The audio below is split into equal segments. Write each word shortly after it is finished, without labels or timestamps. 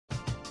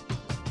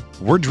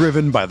We're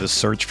driven by the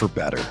search for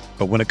better.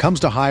 But when it comes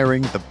to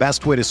hiring, the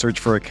best way to search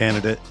for a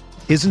candidate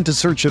isn't to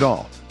search at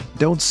all.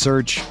 Don't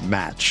search,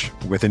 match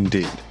with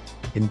Indeed.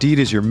 Indeed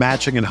is your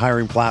matching and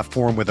hiring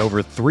platform with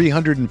over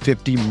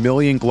 350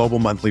 million global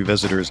monthly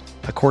visitors,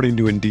 according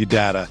to Indeed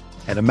data,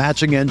 and a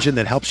matching engine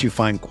that helps you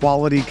find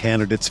quality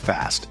candidates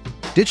fast.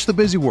 Ditch the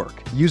busy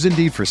work. Use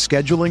Indeed for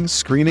scheduling,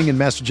 screening, and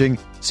messaging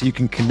so you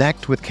can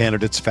connect with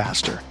candidates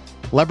faster.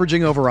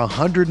 Leveraging over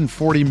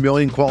 140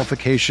 million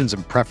qualifications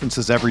and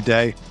preferences every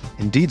day,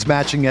 Indeed's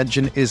matching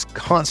engine is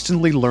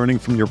constantly learning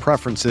from your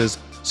preferences,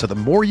 so the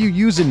more you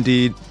use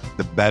Indeed,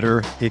 the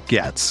better it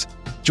gets.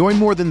 Join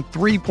more than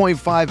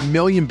 3.5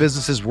 million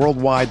businesses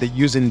worldwide that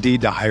use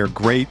Indeed to hire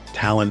great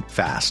talent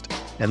fast.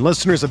 And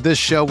listeners of this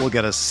show will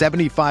get a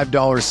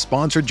 $75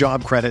 sponsored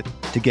job credit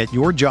to get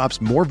your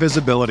jobs more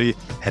visibility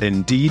at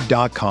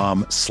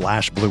Indeed.com/Blue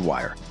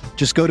Wire.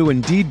 Just go to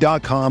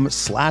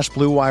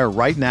Indeed.com/Blue Wire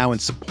right now and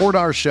support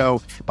our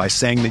show by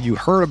saying that you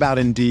heard about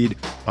Indeed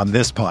on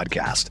this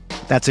podcast.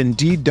 That's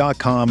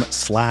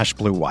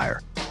Indeed.com/Blue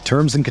Wire.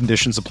 Terms and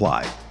conditions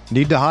apply.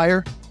 Need to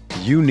hire?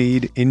 You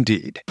need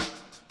Indeed.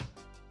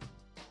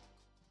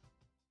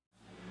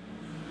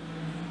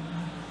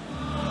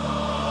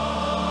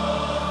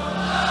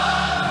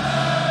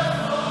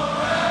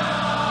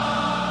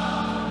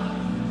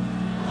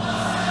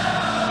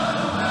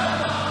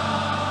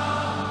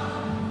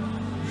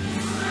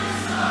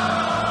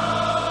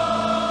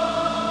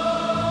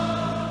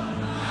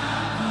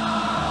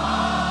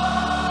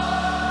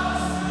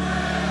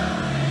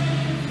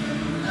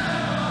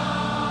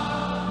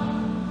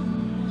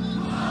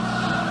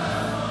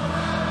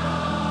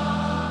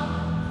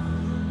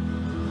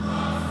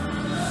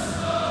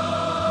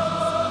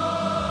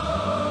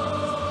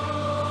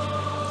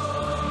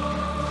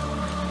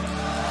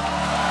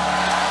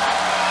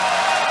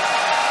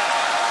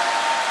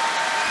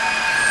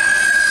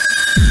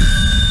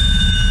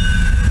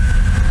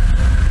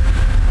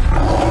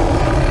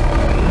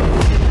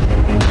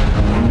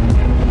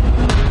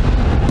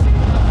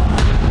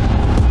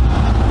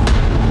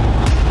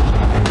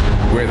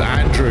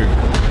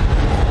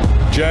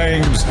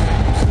 James,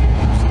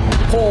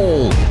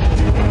 Paul,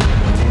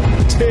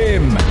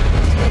 Tim,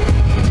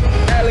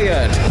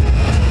 Elliot,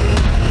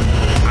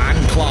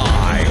 and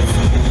Clive.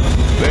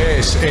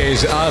 This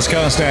is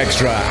Arsecast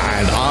Extra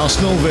and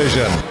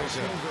ArsenalVision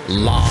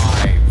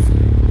live.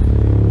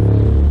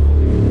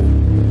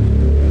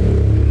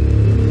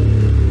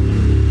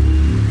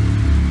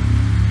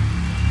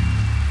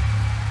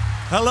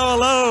 Hello,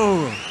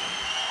 hello.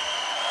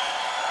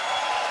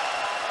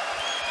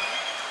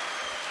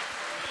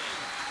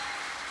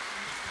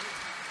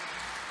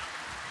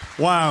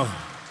 Wow.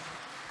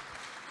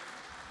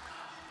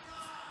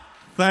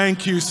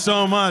 Thank you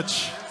so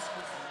much.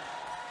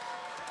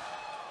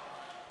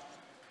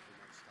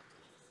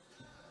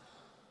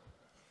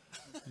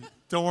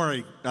 Don't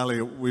worry,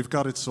 Elliot, we've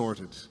got it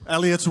sorted.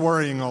 Elliot's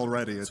worrying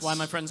already. That's why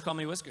my friends call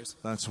me Whiskers.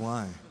 That's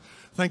why.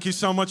 Thank you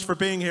so much for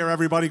being here,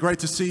 everybody. Great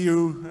to see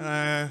you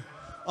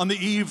on the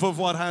eve of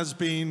what has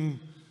been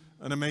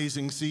an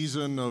amazing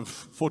season of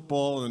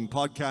football and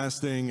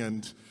podcasting,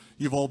 and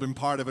you've all been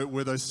part of it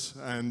with us.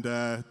 And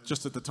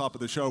just at the top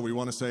of the show, we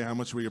want to say how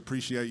much we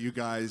appreciate you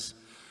guys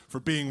for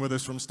being with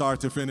us from start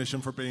to finish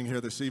and for being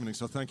here this evening.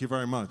 So thank you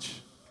very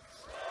much.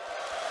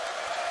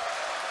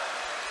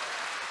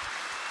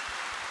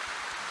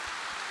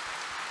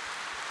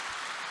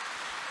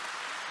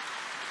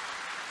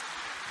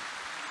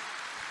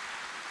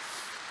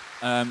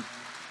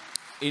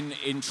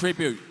 In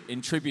tribute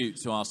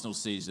to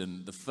Arsenal's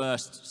season, the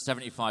first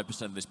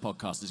 75% of this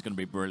podcast is going to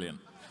be brilliant.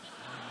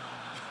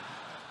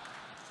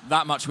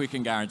 That much we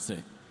can guarantee.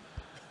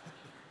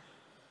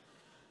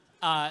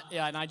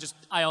 And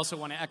I also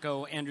want to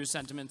echo Andrew's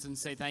sentiments and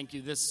say thank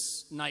you.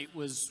 This night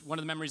was one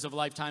of the memories of a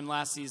lifetime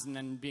last season,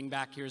 and being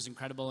back here is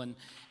incredible. And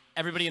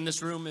everybody in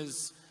this room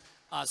is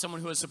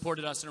someone who has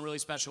supported us in a really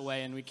special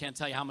way, and we can't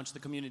tell you how much the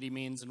community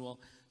means, and we'll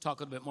talk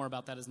a little bit more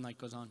about that as the night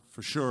goes on.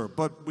 For sure,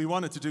 but we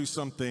wanted to do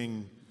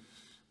something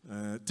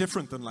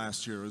different than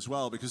last year as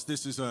well, because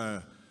this is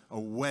a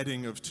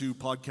wedding of two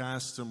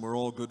podcasts, and we're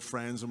all good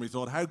friends, and we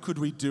thought, how could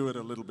we do it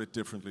a little bit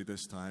differently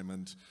this time?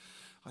 And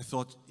I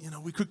thought,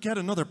 we could get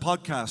another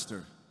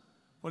podcaster.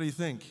 What do you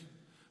think?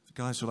 The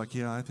guys were like,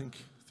 yeah, I think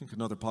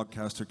another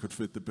podcaster could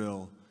fit the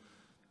bill.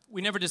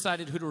 We never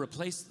decided who to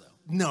replace, though.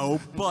 No,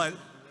 but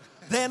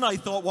then I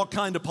thought, what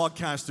kind of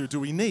podcaster do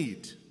we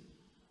need?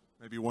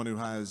 Maybe one who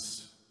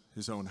has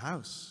his own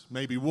house.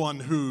 Maybe one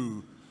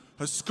who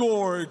has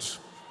scored,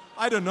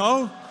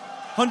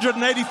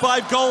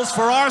 185 goals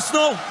for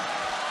Arsenal.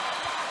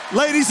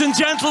 Ladies and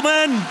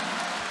gentlemen,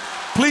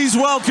 please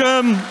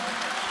welcome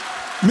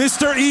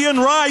Mr. Ian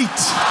Wright.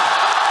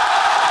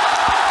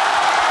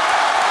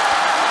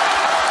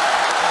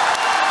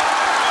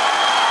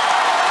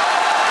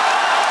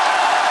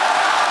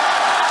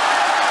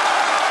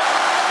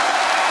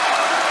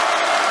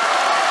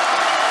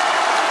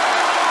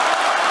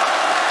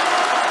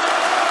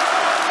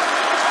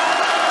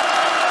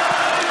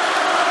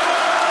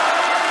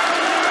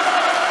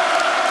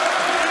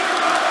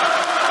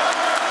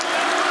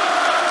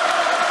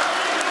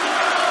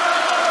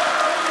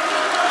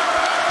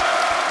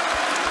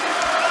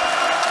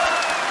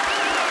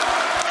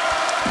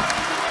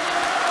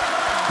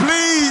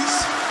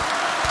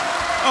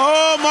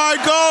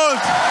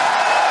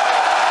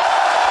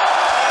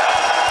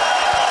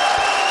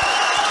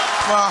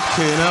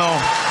 Fucking hell.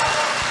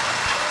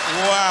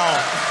 Wow.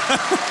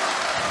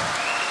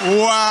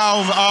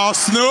 Wow,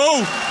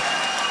 Arsenal.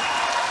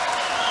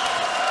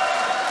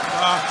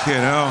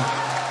 Fucking hell.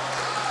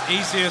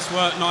 Easiest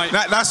work night.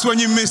 That's when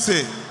you miss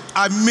it.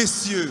 I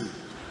miss you.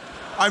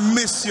 I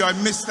miss you. I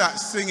miss that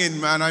singing,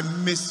 man. I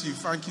miss you.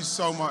 Thank you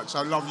so much.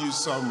 I love you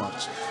so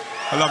much.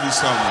 I love you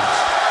so much.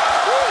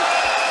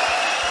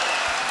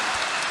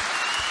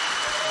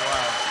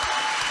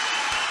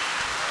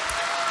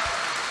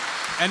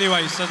 Wow.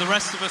 Anyway, so the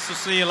rest of us will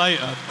see you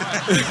later.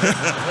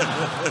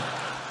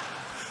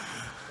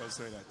 I'll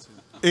say that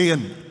too.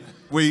 Ian,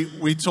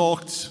 we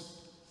talked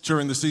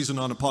during the season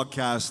on a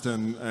podcast,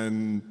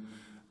 and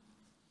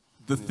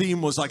the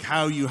theme was like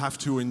how you have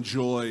to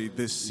enjoy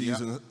this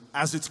season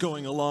as it's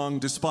going along,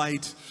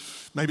 despite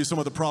maybe some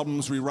of the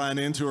problems we ran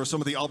into or some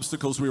of the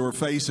obstacles we were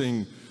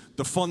facing.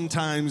 The fun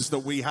times that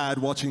we had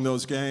watching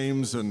those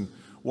games and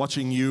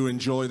watching you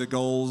enjoy the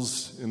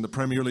goals in the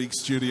Premier League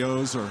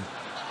studios or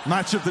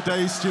Match of the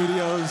Day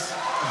studios.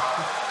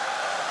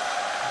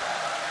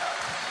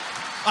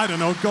 I don't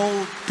know,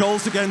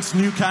 goals against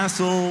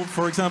Newcastle,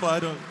 for example. I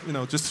don't,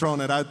 just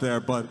throwing it out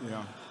there, but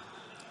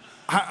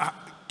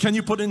can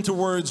you put into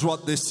words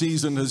what this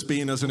season has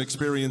been as an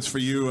experience for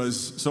you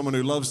as someone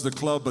who loves the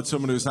club, but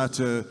someone who's had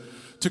to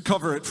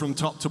cover it from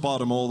top to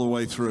bottom all the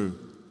way through?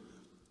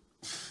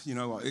 You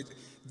know what?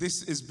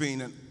 This has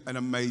been an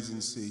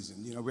amazing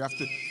season. You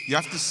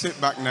have to sit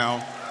back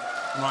now,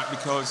 right?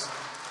 Because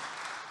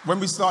when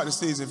we started the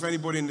season, if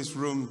anybody in this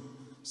room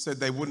said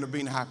they wouldn't have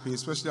been happy,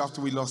 especially after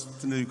we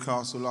lost to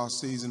Newcastle last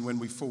season, when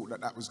we thought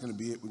that was going to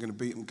be it, we're going to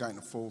beat them, going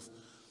to fourth,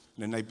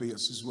 and then they beat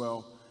us as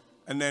well.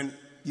 And then,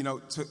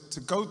 to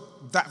go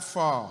that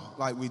far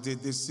like we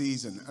did this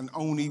season, and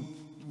only,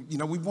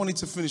 we wanted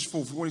to finish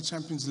fourth, we wanted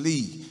Champions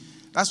League.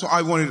 That's what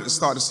I wanted at the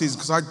start of the season,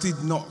 because I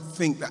did not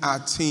think that our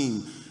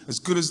team, as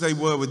good as they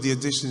were with the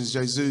additions,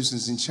 Jesus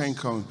and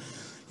Zinchenko,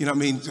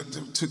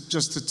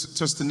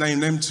 just to name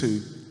them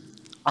two,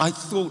 I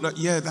thought that,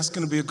 that's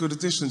going to be a good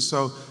addition.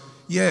 So,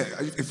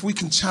 if we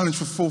can challenge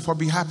for fourth, I'll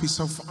be happy.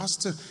 So for us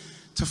to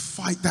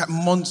fight that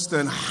monster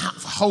and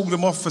hold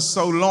them off for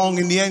so long,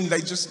 in the end, they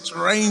just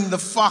drained the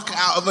fuck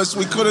out of us.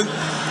 We couldn't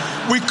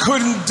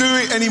do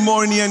it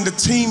anymore in the end. The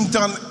team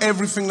done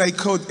everything they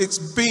could. It's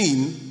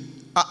been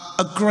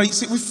a great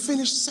season. We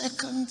finished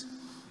second.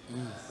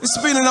 It's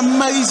been an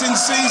amazing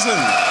season.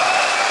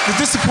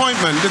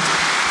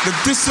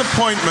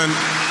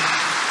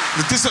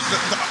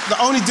 The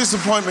only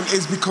disappointment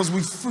is because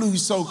we flew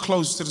so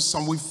close to the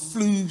sun. We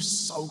flew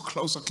so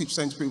close. I keep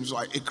saying to people, it's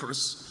like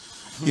Icarus.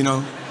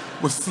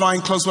 We're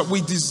flying close, but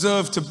we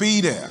deserve to be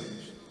there.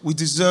 We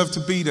deserve to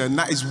be there, and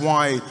that is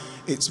why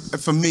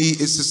for me,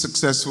 it's a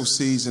successful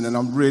season, and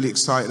I'm really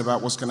excited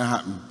about what's going to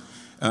happen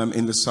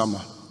in the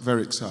summer.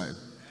 Very excited.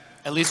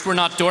 At least we're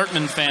not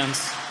Dortmund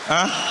fans.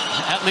 Huh?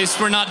 At least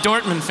we're not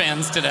Dortmund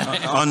fans today.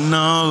 I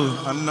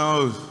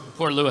know.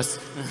 Poor Lewis.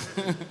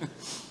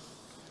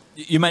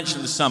 You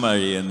mentioned the summer,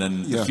 Ian,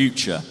 and the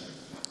future.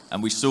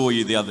 And we saw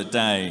you the other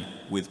day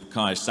with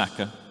Bukayo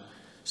Saka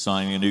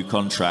signing a new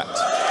contract.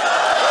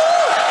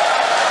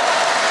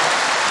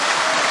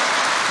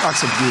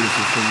 That's a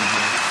beautiful thing.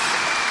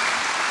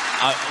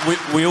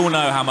 We all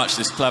know how much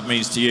this club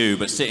means to you,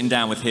 but sitting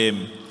down with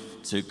him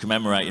to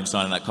commemorate him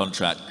signing that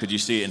contract, could you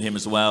see it in him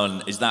as well?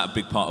 And is that a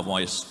big part of why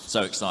you're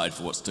so excited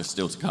for what's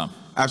still to come?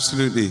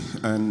 Absolutely.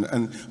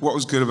 And what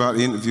was good about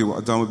the interview, what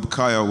I've done with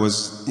Bukayo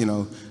was,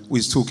 we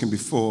was talking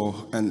before,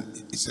 and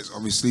he says,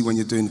 obviously, when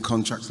you're doing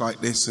contracts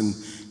like this, and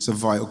it's a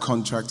vital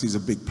contract, he's a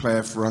big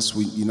player for us,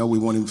 we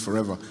want him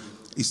forever.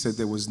 He said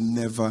there was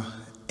never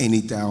any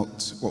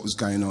doubt what was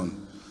going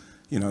on.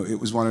 It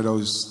was one of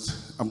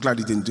those, I'm glad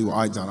he didn't do what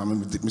I done. I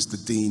remember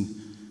Mr. Dean,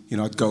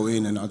 I'd go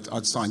in and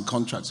I'd sign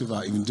contracts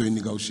without even doing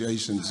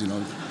negotiations,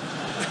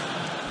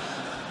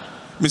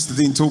 Mr.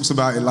 Dean talks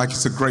about it like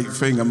it's a great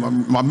thing,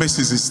 and my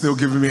missus is still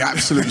giving me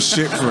absolute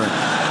shit for it.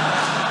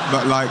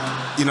 But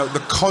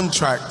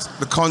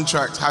the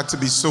contract had to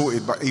be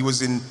sorted, but he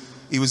was in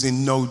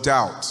no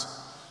doubt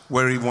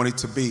where he wanted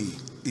to be.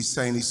 He's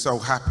saying he's so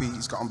happy,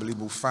 he's got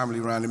unbelievable family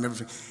around him,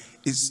 everything.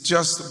 It's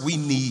just we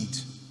need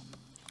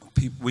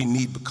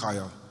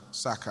Bukayo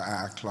Saka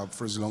at our club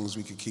for as long as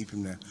we can keep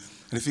him there.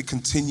 And if he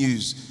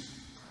continues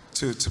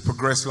to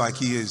progress like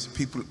he is,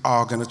 people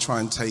are going to try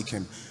and take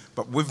him.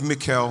 But with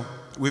Mikel,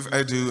 with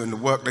Edu, and the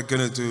work they're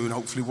going to do, and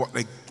hopefully what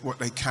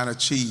they can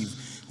achieve,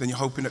 then you're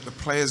hoping that the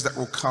players that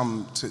will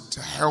come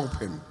to help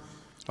him,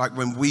 like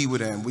when we were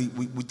there, and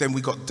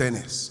we got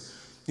Dennis.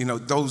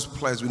 Those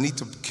players, we need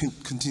to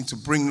continue to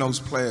bring those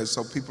players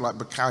so people like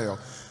Bukayo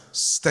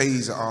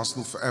stays at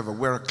Arsenal forever.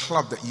 We're a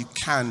club that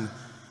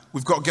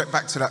we've got to get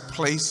back to that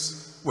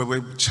place where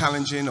we're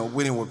challenging or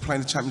winning, or we're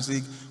playing the Champions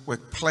League, where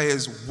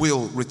players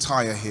will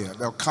retire here.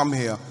 They'll come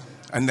here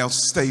and they'll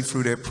stay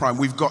through their prime.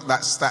 We've got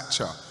that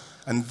stature.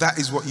 And that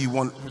is what you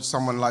want with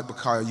someone like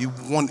Bukayo. You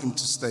want him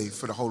to stay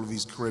for the whole of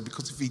his career,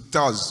 because if he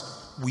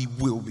does, we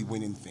will be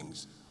winning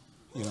things.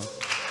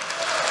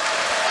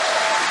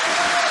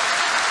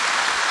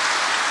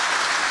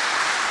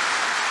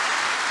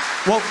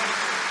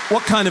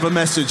 What kind of a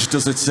message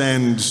does it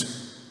send,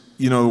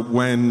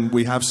 when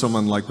we have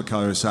someone like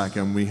Bukayo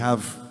Saka and we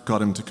have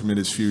got him to commit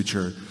his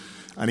future,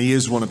 and he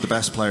is one of the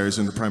best players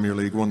in the Premier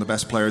League, one of the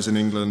best players in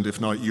England,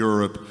 if not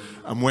Europe,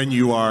 and when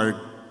you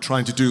are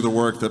trying to do the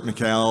work that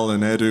Mikel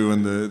and Edu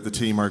and the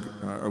team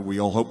we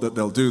all hope that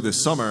they'll do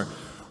this summer,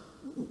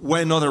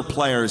 when other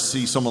players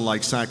see someone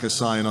like Saka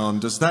sign on,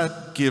 does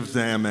that give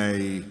them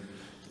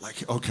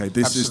okay,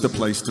 this is the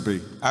place to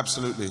be?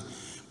 Absolutely.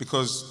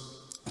 Because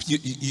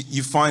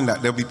you find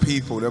that there'll be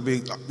people,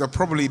 there'll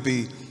probably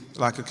be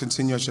like a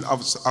continuation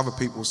of other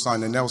people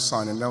sign and they'll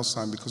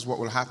sign, because what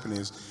will happen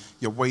is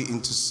you're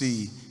waiting to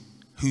see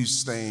who's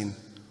staying.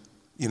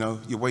 You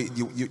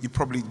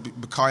probably,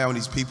 Bukayo and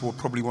his people will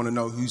probably want to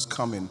know who's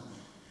coming.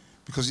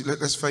 Because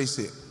let's face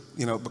it,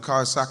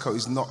 Bukayo Saka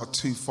is not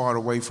too far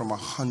away from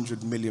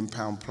 £100 million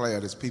player.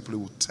 There's people who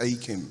will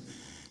take him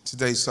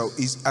today. So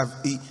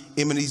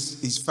him and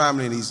his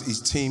family and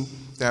his team,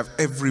 they have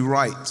every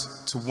right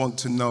to want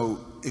to know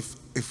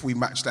if we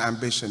match that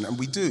ambition, and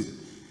we do.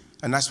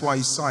 And that's why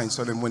he signed.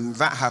 So then when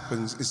that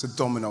happens, it's a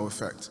domino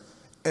effect.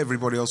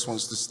 Everybody else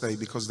wants to stay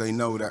because they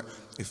know that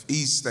if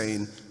he's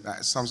staying,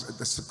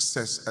 the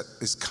success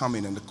is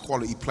coming and the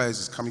quality players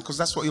is coming, because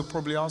that's what he'll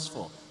probably ask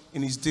for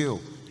in his deal.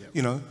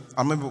 Yep.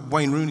 I remember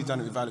Wayne Rooney done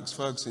it with Alex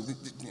Ferguson.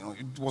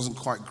 It wasn't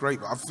quite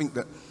great, but I think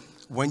that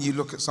when you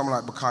look at someone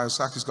like Bukayo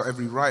Saka, he's got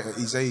every right at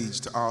his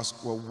age to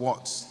ask, well,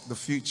 what's the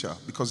future?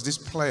 Because this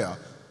player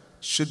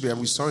should be, and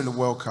we saw in the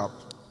World Cup,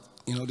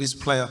 this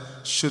player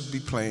should be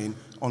playing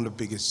on the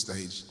biggest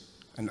stage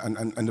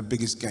and the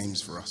biggest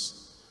games for us.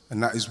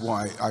 And that is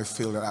why I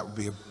feel that would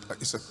be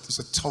it's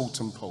a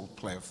totem pole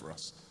player for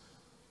us.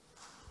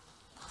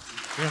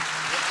 Yeah.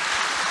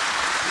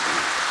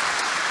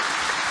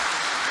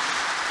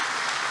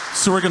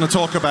 So we're going to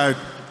talk about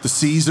the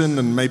season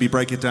and maybe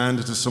break it down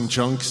into some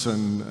chunks.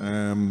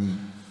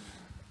 And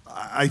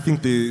I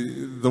think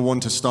the one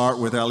to start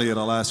with, Elliot,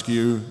 I'll ask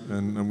you,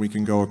 and we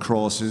can go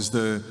across, is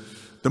the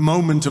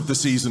moment of the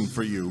season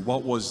for you.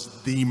 What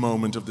was the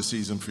moment of the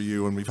season for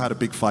you? And we've had a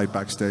big fight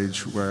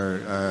backstage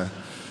where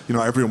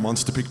everyone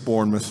wants to pick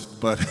Bournemouth,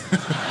 but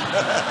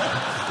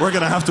we're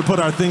going to have to put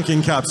our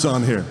thinking caps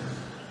on here.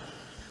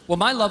 Well,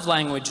 my love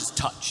language is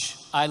touch.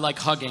 I like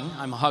hugging.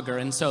 I'm a hugger.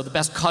 And so the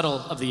best cuddle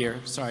of the year,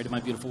 sorry to my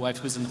beautiful wife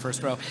who's in the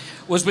first row,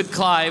 was with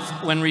Clive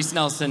when Reece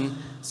Nelson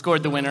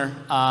scored the winner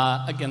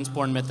against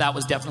Bournemouth. That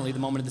was definitely the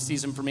moment of the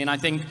season for me. And I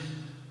think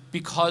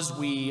because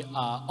we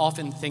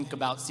often think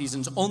about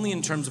seasons only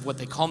in terms of what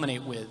they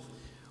culminate with,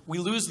 we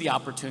lose the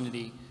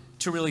opportunity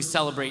to really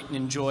celebrate and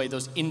enjoy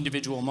those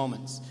individual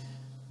moments.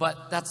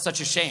 But that's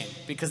such a shame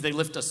because they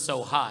lift us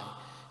so high.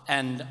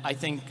 And I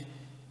think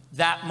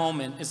that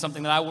moment is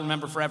something that I will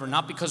remember forever,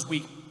 not because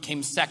we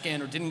came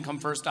second or didn't come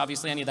first,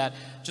 obviously, any of that,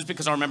 just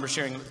because I'll remember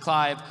sharing it with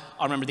Clive,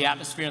 I'll remember the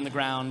atmosphere on the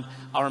ground,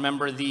 I'll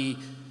remember the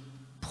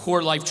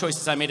poor life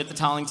choices I made at the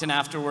Tollington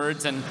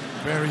afterwards, and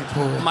very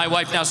poor. My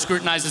wife now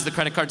scrutinizes the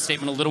credit card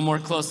statement a little more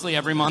closely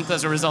every month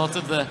as a result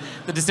of the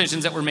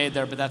decisions that were made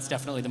there, but that's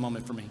definitely the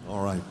moment for me.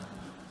 All right.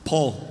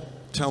 Paul,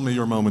 tell me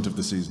your moment of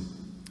the season.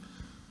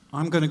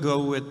 I'm going to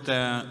go with,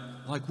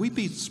 we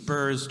beat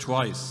Spurs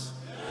twice.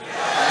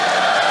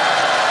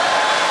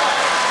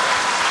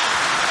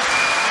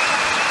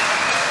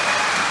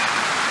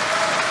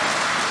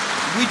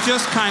 We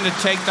just kind of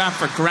take that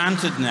for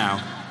granted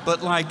now.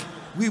 But,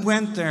 we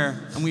went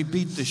there and we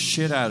beat the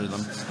shit out of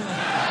them.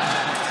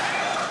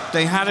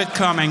 They had it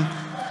coming.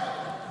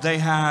 They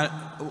had,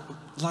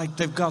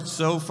 they've got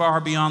so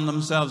far beyond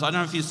themselves. I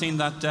don't know if you've seen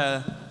that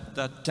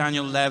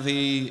Daniel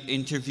Levy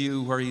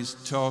interview where he's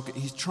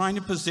trying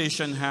to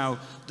position how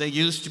they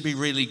used to be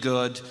really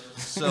good,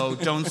 so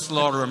don't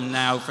slaughter them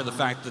now for the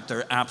fact that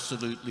they're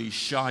absolutely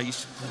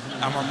shite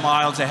and we're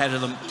miles ahead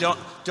of them.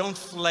 Don't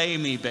flay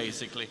me,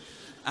 basically.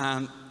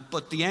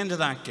 But the end of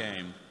that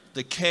game,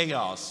 the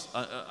chaos,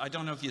 I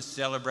don't know if you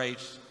celebrate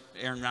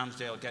Aaron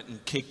Ramsdale getting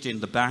kicked in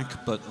the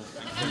back, but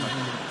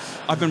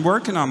I've been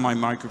working on my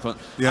microphone.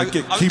 Yeah,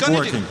 keep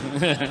working.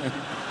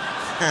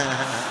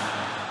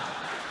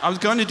 I was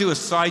going to do a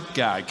sight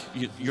gag.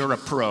 You're a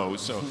pro,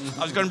 so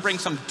I was going to bring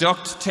some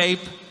duct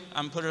tape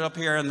and put it up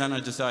here, and then I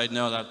decided,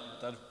 no, that's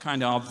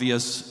kind of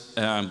obvious,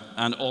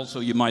 and also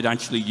you might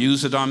actually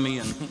use it on me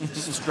and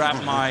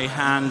strap my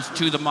hand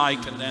to the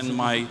mic and then the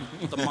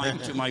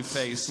mic to my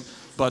face,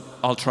 but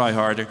I'll try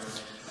harder.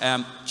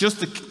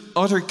 Just the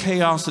utter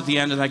chaos at the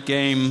end of that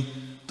game,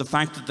 the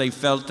fact that they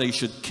felt they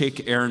should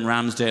kick Aaron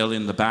Ramsdale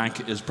in the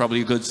back is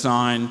probably a good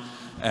sign.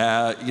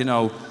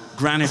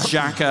 Granit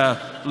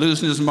Xhaka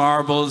losing his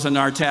marbles and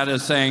Arteta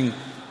saying,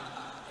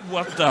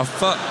 what the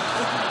fuck?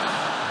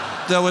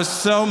 There was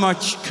so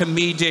much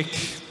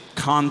comedic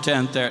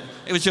content there.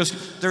 It was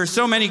just, there are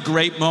so many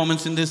great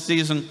moments in this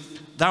season.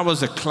 That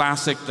was a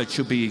classic that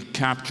should be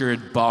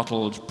captured,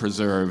 bottled,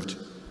 preserved.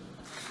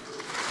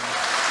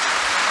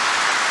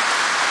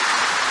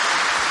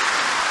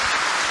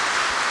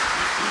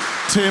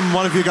 Tim,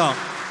 what have you got?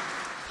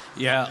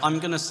 Yeah, I'm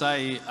going to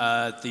say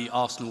the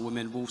Arsenal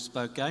Women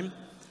Wolfsburg game.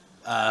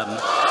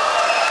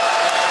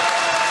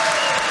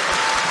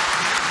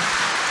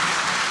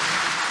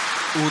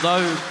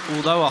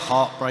 although a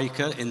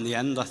heartbreaker in the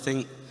end, I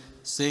think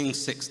seeing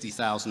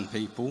 60,000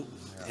 people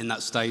in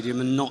that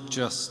stadium, and not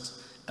just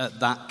at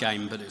that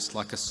game, but it's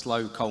like a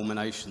slow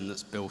culmination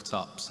that's built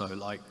up. So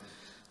like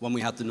when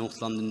we had the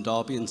North London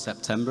derby in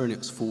September and it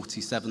was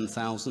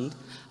 47,000,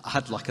 I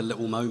had like a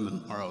little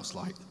moment where I was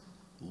like,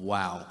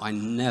 wow, I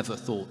never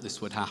thought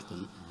this would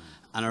happen.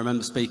 And I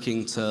remember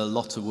speaking to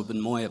Lotte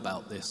Wubben-Moy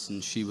about this,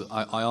 and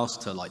I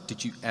asked her, like,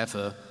 did you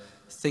ever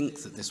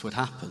think that this would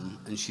happen?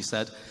 And she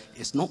said,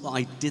 it's not that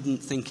I didn't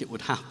think it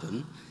would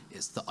happen,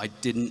 it's that I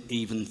didn't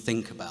even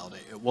think about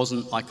it. It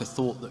wasn't like a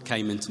thought that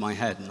came into my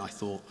head and I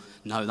thought,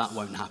 no, that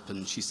won't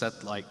happen. She said,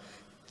 like,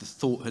 the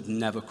thought had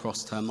never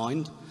crossed her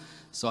mind.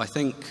 So I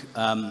think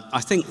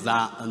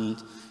that,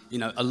 and you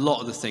know, a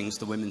lot of the things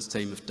the women's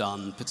team have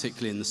done,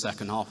 particularly in the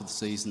second half of the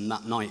season,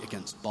 that night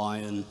against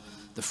Bayern,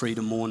 the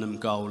Frida Mornham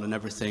goal and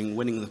everything,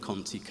 winning the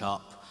Conti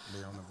Cup.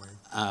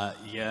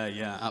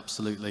 Yeah,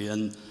 absolutely.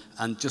 And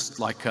just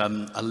like a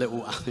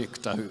little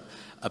anecdote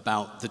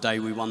about the day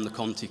we won the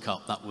Conti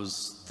Cup, that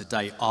was the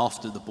day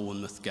after the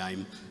Bournemouth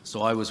game.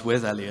 So I was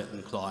with Elliot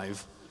and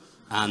Clive,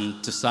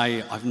 and to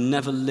say I've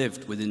never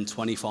lived within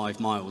 25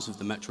 miles of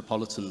the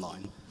Metropolitan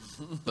line,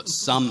 but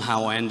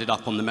somehow I ended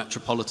up on the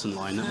Metropolitan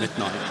line at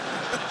midnight.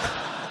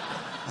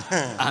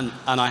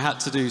 and I had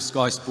to do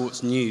Sky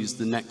Sports News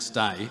the next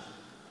day,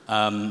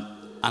 and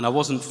I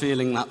wasn't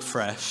feeling that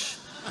fresh.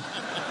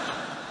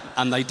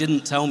 And they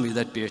didn't tell me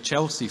there'd be a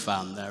Chelsea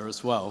fan there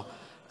as well.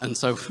 And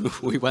so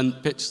we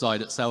went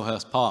pitchside at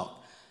Selhurst Park,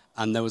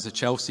 and there was a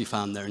Chelsea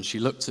fan there, and she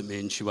looked at me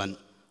and she went,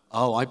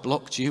 "Oh, I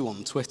blocked you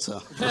on Twitter."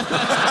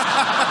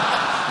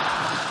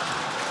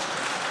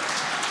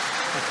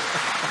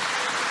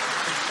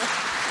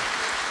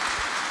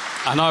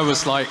 And I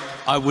was like,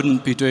 I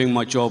wouldn't be doing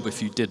my job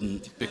if you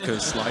didn't,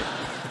 because like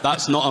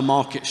that's not a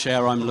market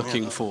share I'm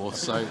looking for.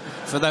 So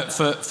for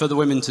the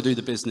women to do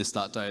the business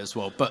that day as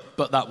well. But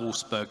that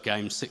Wolfsburg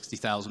game,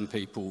 60,000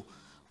 people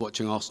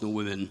watching Arsenal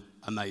women,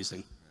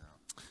 amazing.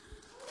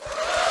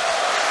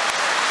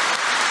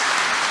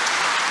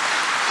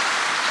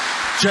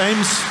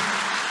 James,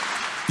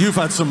 you've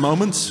had some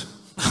moments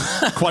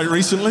quite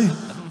recently.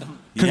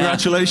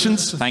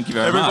 Congratulations. Thank you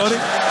very everybody.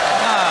 much.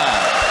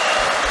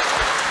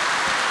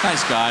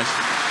 Thanks, guys.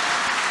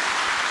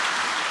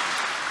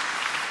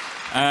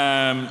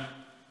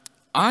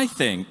 I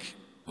think,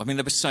 I mean,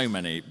 there were so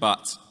many,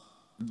 but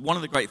one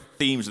of the great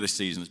themes of this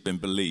season has been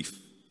belief.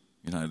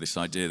 You know, this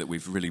idea that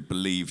we've really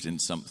believed in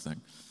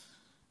something.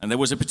 And there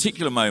was a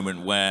particular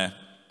moment where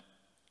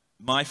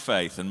my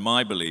faith and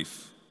my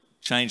belief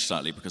changed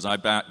slightly, because I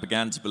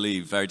began to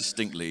believe very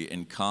distinctly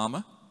in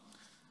karma.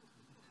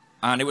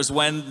 And it was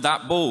when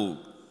that ball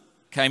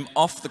came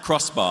off the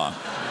crossbar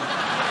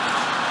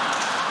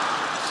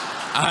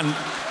and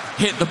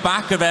hit the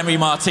back of Emi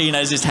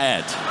Martinez's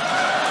head.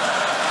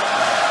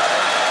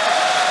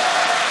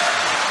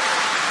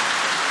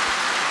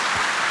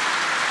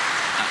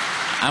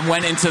 And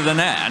went into the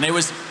net. And it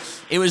was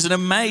an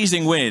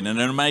amazing win and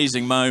an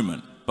amazing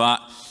moment.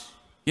 But,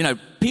 you know,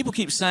 people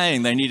keep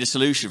saying they need a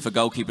solution for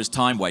goalkeepers'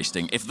 time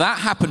wasting. If that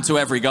happened to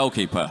every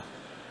goalkeeper,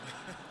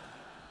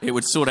 it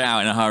would sort it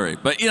out in a hurry.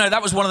 But, you know,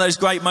 that was one of those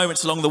great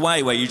moments along the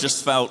way where you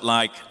just felt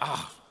like,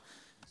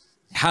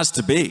 it has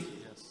to be.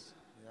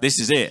 This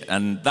is it.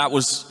 And that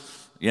was,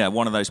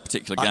 one of those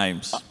particular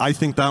games. I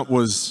think that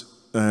was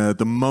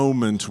the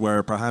moment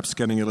where, perhaps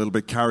getting a little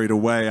bit carried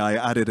away, I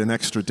added an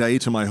extra day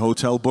to my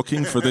hotel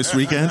booking for this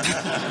weekend.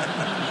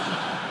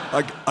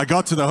 I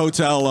got to the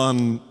hotel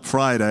on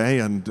Friday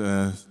and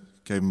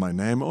gave him my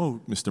name.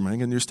 "Oh, Mr.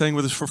 Mengen, you're staying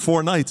with us for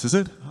 4 nights, is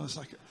it?" I was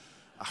like,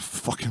 I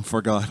fucking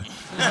forgot.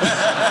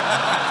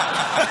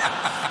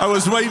 I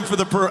was waiting for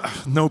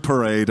no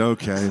parade,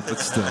 okay, but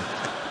still.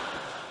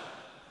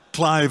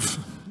 Clive,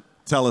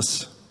 tell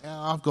us.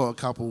 I've got a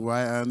couple,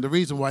 right? And the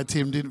reason why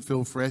Tim didn't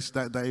feel fresh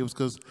that day was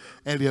because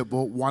Elliot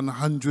bought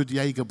 100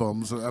 Jaeger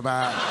bombs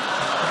about,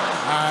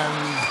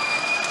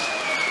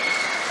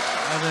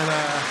 and then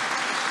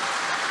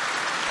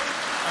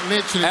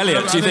literally.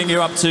 Elliot, do you think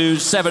you're up to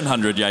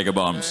 700 Jaeger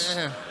bombs?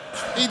 Yeah.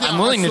 I'm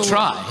willing to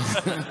try.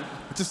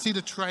 To see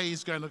the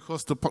trays going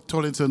across the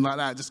Tollington like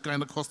that, just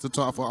going across the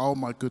top, I thought, oh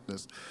my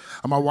goodness.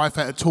 And my wife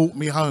had to talk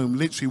me home,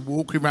 literally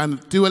walking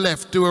around, do a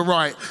left, do a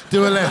right,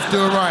 do a left, do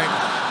a right.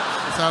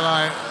 So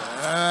like,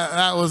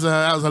 that was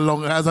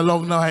a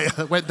long night.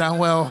 It went down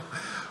well.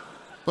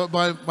 But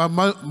my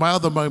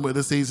other moment of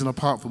the season,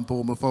 apart from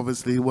Bournemouth,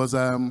 obviously, was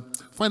funny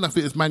enough,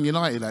 it was Man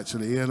United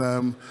actually,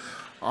 and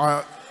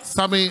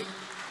something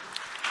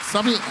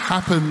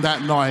happened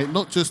that night.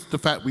 Not just the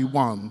fact we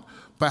won,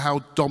 but how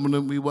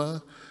dominant we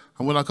were.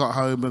 And when I got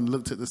home and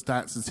looked at the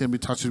stats and see how many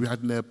touches we had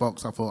in their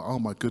box, I thought, oh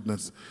my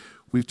goodness,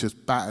 we've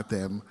just battered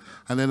them.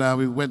 And then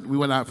we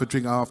went out for a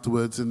drink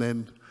afterwards, and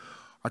then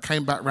I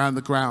came back round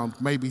the ground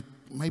maybe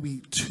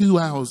 2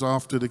 hours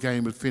after the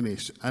game had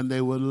finished, and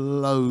there were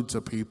loads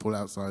of people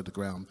outside the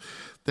ground.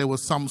 There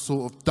was some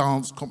sort of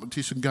dance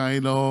competition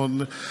going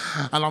on,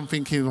 and I'm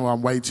thinking, oh,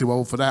 I'm way too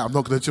old for that. I'm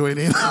not going to join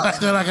in.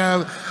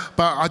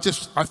 But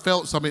I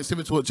felt something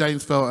similar to what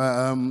James felt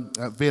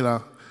at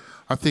Villa.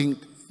 I think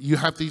you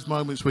have these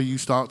moments where you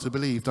start to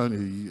believe, don't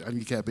you? And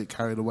you get a bit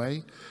carried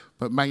away.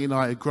 But Man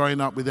United,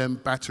 growing up with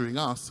them battering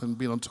us and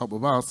being on top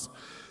of us,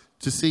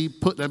 to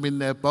put them in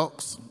their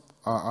box,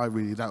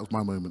 that was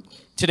my moment.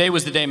 Today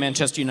was the day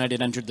Manchester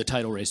United entered the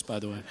title race, by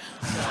the way.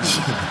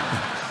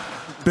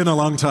 Been a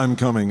long time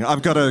coming.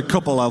 I've got a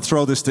couple. I'll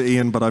throw this to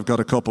Ian, but I've got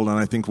a couple, and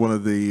I think one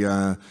of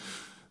the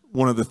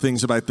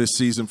things about this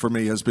season for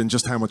me has been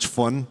just how much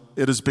fun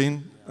it has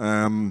been.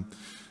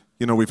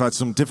 We've had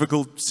some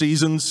difficult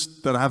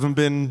seasons that haven't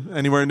been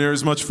anywhere near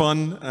as much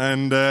fun,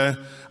 and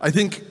I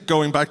think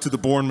going back to the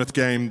Bournemouth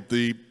game,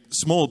 the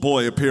small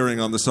boy appearing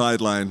on the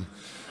sideline,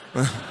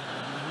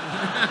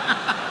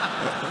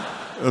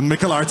 and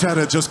Mikel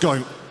Arteta just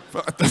going,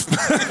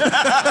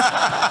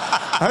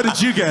 how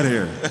did you get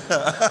here?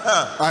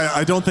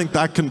 I don't think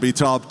that can be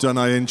topped, and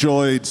I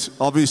enjoyed,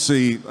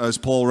 obviously, as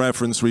Paul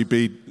referenced, we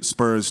beat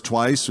Spurs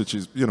twice, which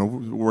is,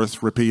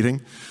 worth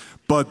repeating.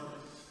 But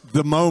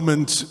the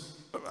moment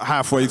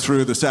halfway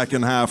through the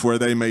second half where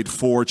they made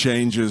 4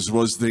 changes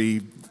was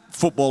the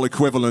football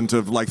equivalent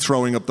of like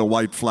throwing up the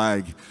white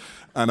flag.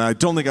 And I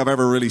don't think I've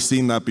ever really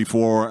seen that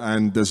before,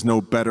 and there's no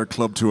better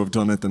club to have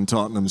done it than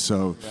Tottenham.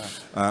 So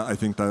I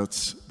think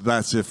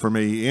that's it for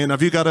me. Ian,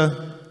 have you got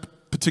a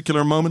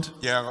particular moment?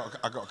 Yeah,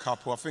 I got a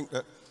couple. I think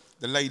that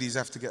the ladies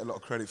have to get a lot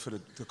of credit for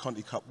the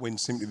Conti Cup win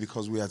simply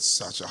because we had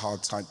such a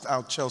hard time.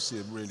 Our Chelsea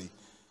had really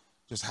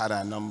just had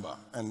our number,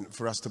 and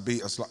for us to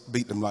beat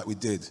them like we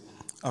did,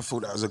 I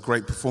thought that was a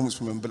great performance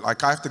from them. But I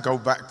have to go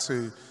back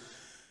to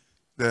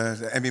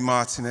the Emi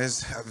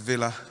Martinez at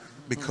Villa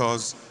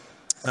because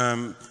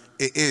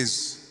it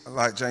is,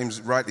 like James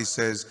rightly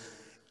says,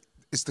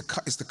 it's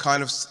the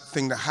kind of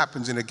thing that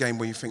happens in a game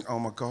where you think, oh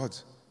my God,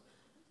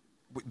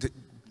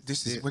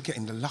 we're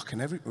getting the luck and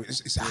everything.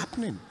 It's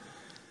happening.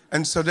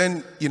 And so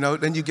then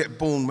you get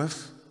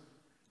Bournemouth,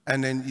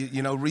 and then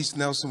Reece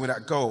Nelson with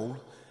that goal,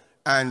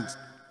 and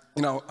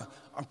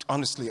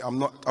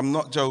I'm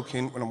not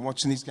joking. When I'm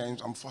watching these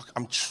games,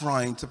 I'm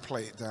trying to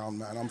play it down,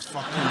 man. I'm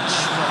fucking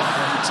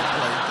trying to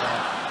play it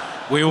down.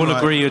 We all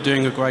agree you're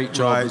doing a great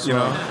job as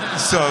well.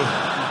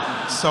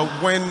 So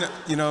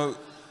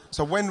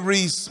when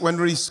Reece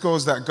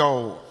scores that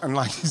goal, and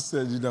like you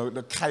said,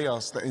 the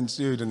chaos that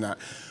ensued in that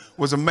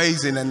was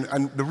amazing.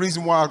 And the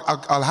reason why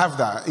I'll have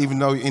that, even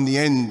though in the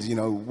end,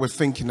 we're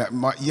thinking that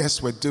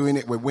yes, we're doing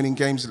it, we're winning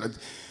games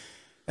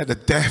at the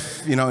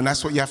death, and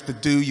that's what you have to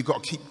do. You've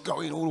got to keep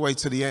going all the way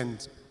to the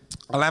end.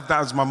 I'll have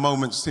that as my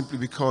moment simply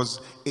because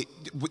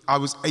I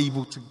was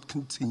able to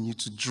continue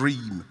to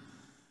dream.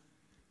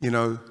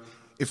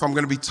 If I'm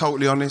going to be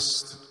totally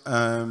honest,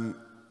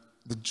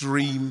 the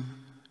dream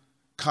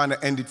kind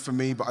of ended for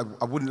me, but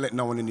I wouldn't let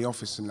no one in the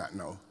office in that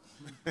know.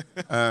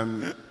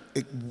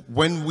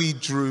 When we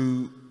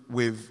drew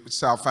with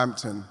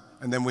Southampton,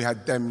 and then we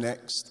had them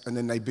next, and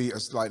then they beat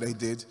us like they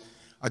did,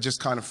 I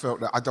just kind of felt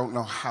that I don't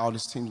know how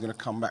this team's going to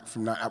come back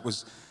from that.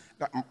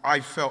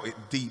 I felt it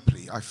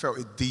deeply. I felt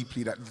it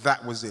deeply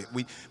that was it.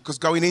 Because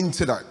going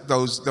into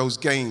those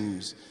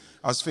games,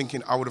 I was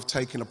thinking I would have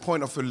taken a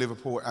point off of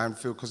Liverpool at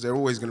Anfield because they're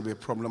always going to be a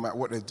problem no matter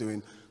what they're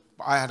doing.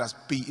 But I had us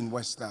beating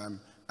West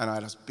Ham and I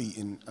had us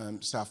beating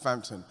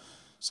Southampton.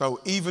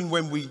 So even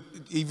when we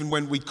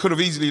could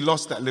have easily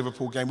lost that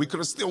Liverpool game, we could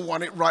have still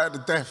won it right at the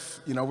death.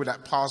 With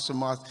that pass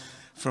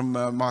from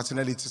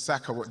Martinelli to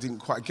Saka, what didn't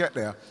quite get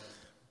there.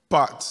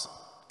 But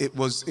it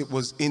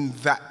was in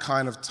that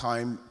kind of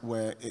time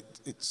where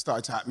it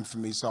started to happen for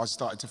me. So I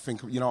started to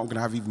think, I'm going to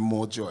have even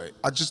more joy.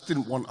 I just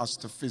didn't want us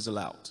to fizzle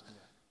out.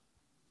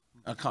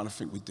 I kind of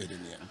think we did in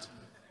the end.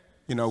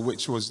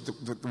 Which was the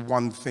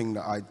one thing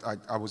that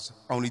I was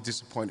only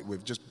disappointed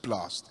with. Just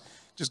blast.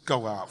 Just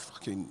go out,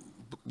 fucking,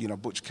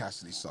 Butch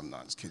Cassidy,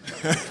 Sundance Kid.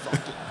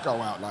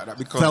 Go out like that.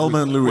 Because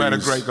Thelma and Louise. We had a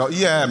great goal.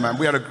 Yeah, man,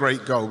 we had a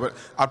great goal. But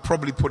I'd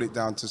probably put it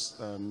down to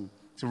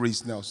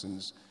Reece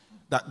Nelson's.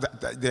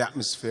 The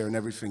atmosphere and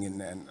everything in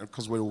there,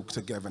 because we're all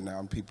together now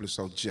and people are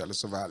so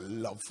jealous of our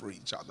love for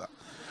each other,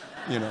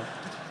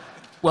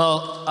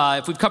 Well,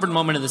 if we've covered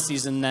moment of the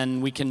season,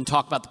 then we can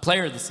talk about the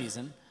player of the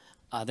season.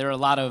 There are a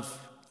lot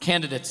of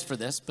candidates for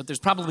this, but there's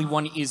probably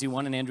one easy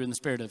one. And Andrew, in the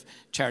spirit of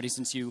charity,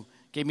 since you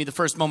gave me the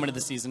first moment of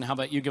the season, how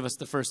about you give us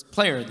the first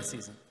player of the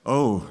season?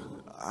 Oh,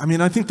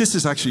 I think this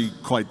is actually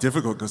quite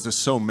difficult because there's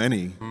so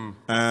many.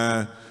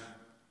 I'm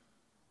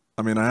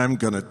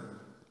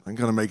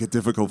gonna make it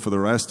difficult for the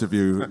rest of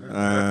you,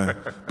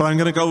 but I'm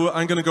gonna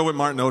go with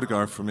Martin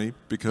Odegaard for me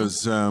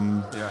because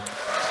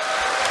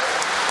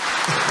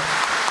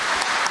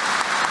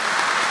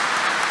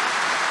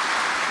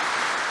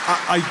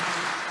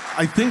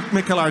I think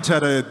Mikel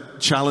Arteta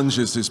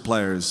challenges his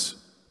players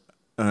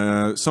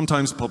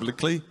sometimes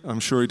publicly. I'm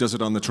sure he does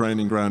it on the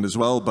training ground as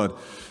well. But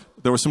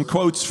there were some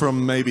quotes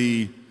from I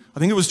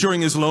think it was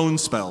during his loan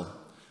spell.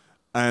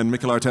 And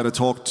Mikel Arteta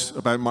talked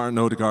about Martin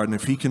Odegaard, and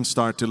if he can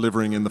start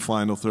delivering in the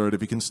final third,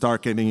 if he can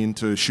start getting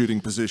into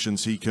shooting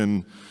positions, he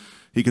can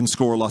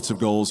score lots of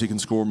goals, he can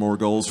score more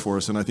goals for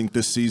us. And I think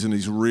this season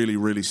he's really,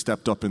 really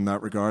stepped up in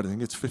that regard. I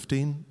think it's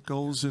 15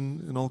 goals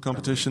in all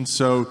competitions.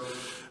 So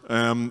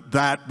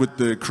That with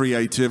the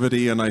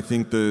creativity and I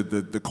think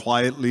the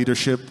quiet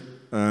leadership,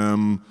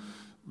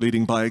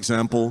 leading by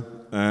example,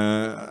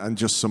 and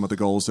just some of the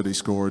goals that he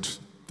scored.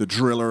 The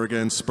driller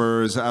against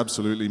Spurs,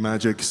 absolutely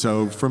magic.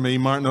 So for me,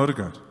 Martin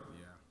Odegaard.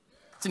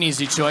 It's an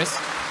easy choice.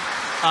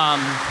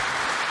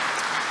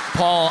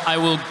 Paul, I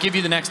will give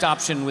you the next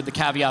option with the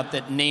caveat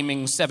that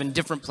naming 7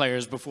 different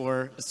players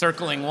before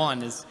circling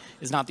one is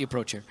not the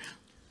approach here.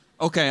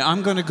 Okay,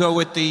 I'm going to go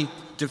with the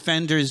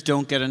defenders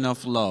don't get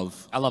enough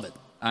love. I love it.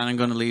 And I'm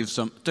going to leave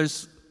some...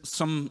 There's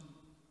some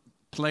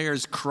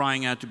players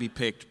crying out to be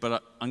picked,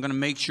 but I'm going to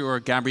make sure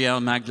Gabriel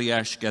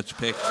Magalhaes gets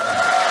picked.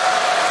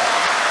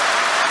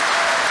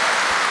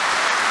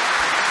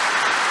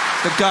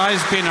 The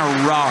guy's been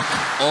a rock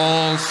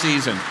all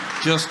season,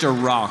 just a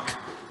rock.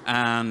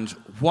 And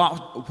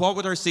what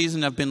would our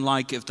season have been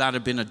like if that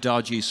had been a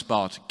dodgy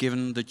spot,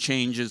 given the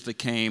changes that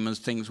came as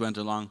things went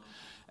along?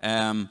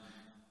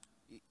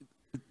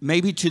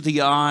 Maybe to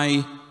the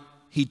eye,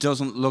 he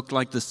doesn't look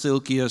like the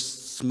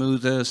silkiest,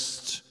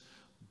 smoothest,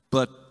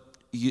 but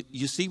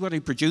you see what he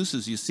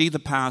produces. You see the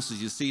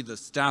passes, you see the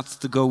stats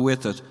to go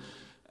with it.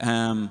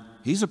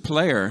 He's a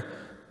player,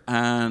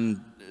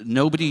 and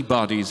nobody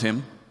bodies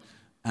him.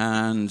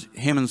 And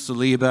him and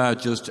Saliba,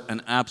 just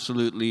an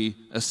absolutely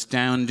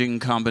astounding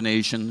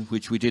combination,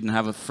 which we didn't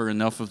have for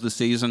enough of the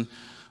season.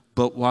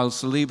 But while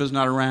Saliba's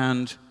not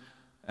around,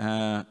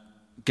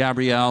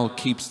 Gabriel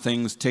keeps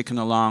things ticking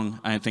along.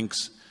 I think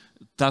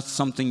that's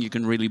something you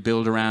can really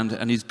build around.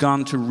 And he's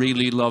gone to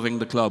really loving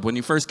the club. When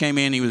he first came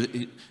in, he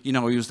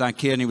was that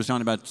kid, and he was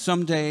talking about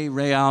someday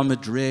Real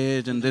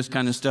Madrid and this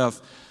kind of stuff.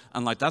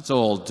 And that's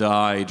all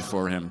died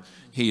for him.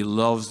 He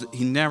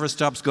never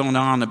stops going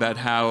on about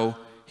how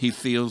he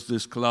feels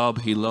this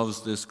club. He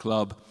loves this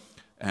club.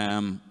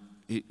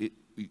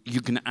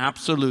 You can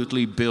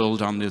absolutely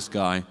build on this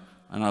guy,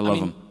 and I love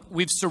him.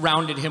 We've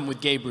surrounded him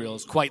with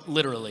Gabriels, quite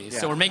literally. Yeah.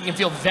 So we're making him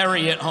feel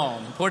very at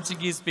home.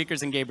 Portuguese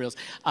speakers and Gabriels.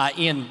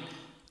 Ian,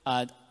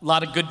 a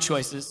lot of good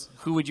choices.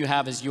 Who would you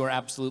have as your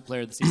absolute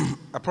player of the season?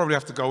 I probably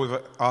have to go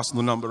with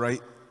Arsenal number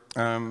 8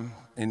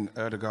 in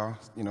Odegaard.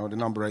 The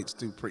number 8s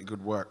do pretty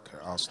good work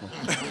at Arsenal.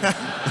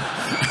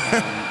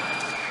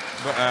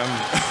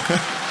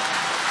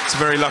 It's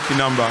a very lucky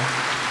number,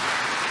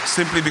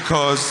 simply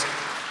because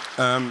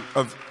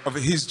of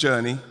his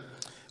journey,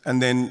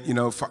 and then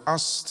for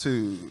us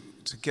to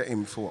get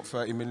him for what,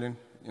 30 million,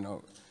 you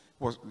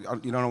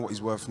don't know what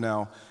he's worth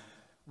now,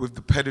 with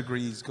the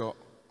pedigree he's got,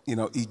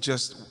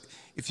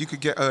 if you could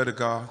get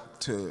Odegaard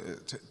to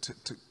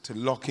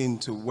lock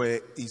into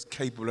where he's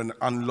capable and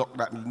unlock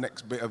that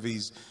next bit of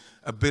his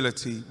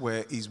ability,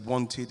 where he's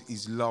wanted,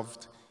 he's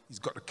loved, he's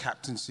got the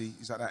captaincy,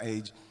 he's at that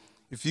age.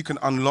 If you can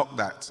unlock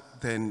that,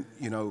 then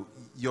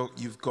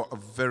you've got a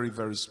very,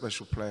 very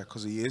special player,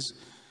 because he is.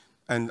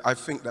 And I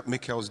think that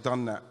Mikel's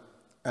done that.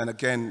 And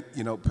again,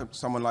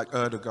 someone like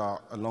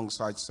Odegaard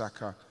alongside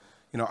Saka,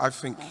 I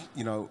think,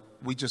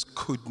 we just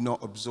could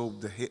not absorb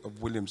the hit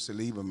of William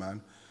Saliba,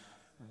 man.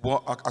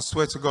 I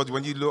swear to God,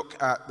 when you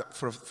look at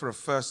for a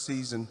first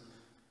season,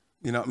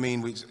 I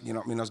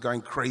was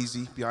going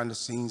crazy behind the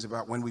scenes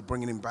about when we're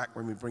bringing him back.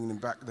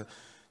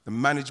 The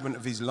management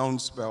of his loan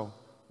spell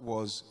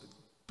was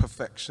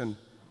perfection.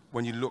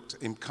 When you looked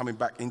at him coming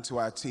back into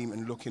our team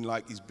and looking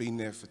like he's been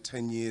there for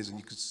 10 years, and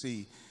you could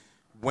see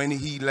when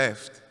he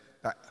left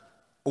that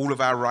all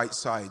of our right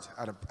side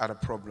had a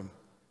problem.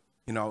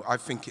 I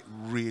think it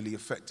really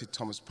affected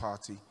Thomas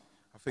Partey.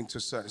 I think to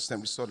a certain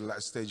extent we saw the latter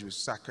stage with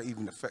Saka,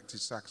 even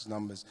affected Saka's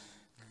numbers.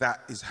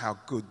 That is how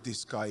good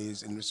this guy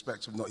is in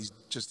respect of not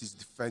just his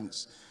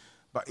defence,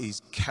 but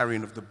his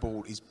carrying of the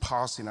ball, his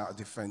passing out of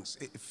defence.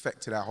 It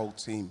affected our whole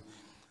team.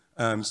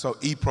 So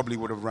he probably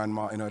would have ran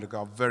Martin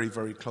Odegaard very,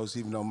 very close,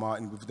 even though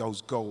Martin, with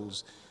those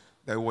goals,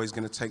 they're always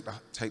going to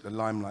take the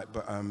limelight.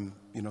 But,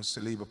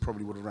 Saliba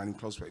probably would have ran him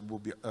close, but it will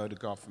be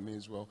Odegaard for me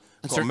as well.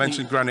 Got to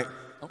mention Granit.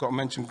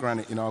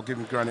 I'll give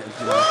him Granit.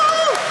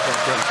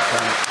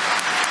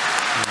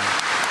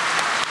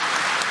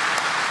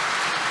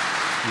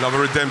 Love a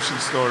redemption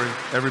story.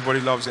 Everybody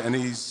loves it. And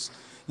he's,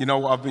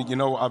 what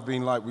I've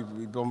been like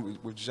we've gone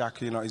with Xhaka,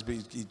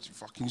 he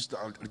fucking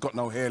got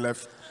no hair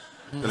left.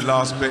 The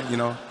last bit,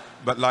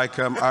 But I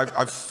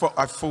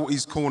fought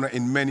his corner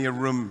in many a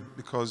room,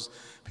 because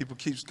people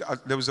keep.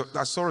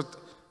 I saw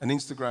an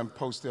Instagram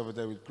post the other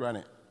day with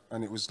Granit,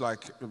 and it was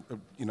like,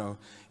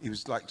 he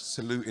was like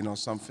saluting or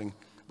something.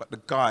 But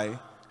the guy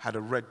had a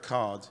red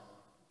card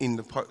on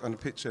the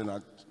picture, and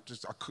I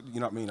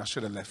couldn't, I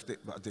should have left it,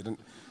 but I didn't.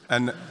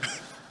 And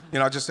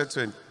I just said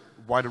to him,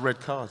 "Why the red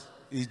card?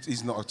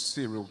 He's not a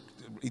serial.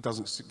 He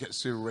doesn't get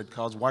serial red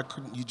cards. Why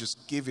couldn't you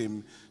just give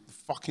him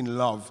fucking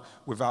love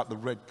without the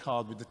red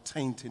card, with the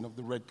tainting of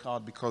the red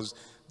card?" Because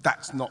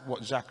that's not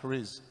what Xhaka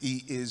is.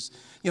 He is,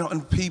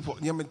 and people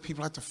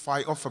had to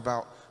fight off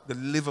about the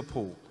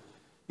Liverpool,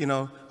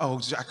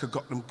 Xhaka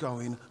got them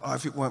going. Oh,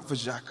 if it weren't for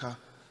Xhaka,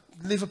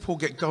 Liverpool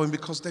get going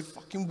because they're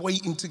fucking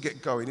waiting to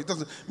get going. It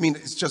doesn't mean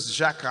it's just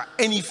Xhaka.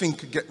 Anything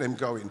could get them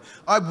going.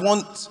 I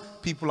want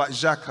people like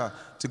Xhaka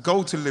to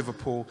go to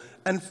Liverpool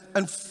and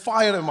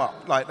fire them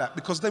up like that,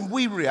 because then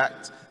we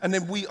react and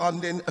then we are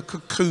then a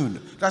cocoon.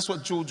 That's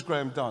what George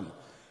Graham done.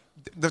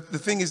 The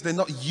thing is, they're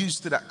not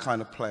used to that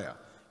kind of player,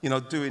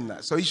 doing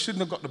that. So he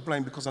shouldn't have got the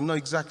blame, because I know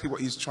exactly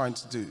what he's trying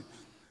to do.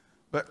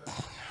 But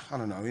I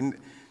don't know.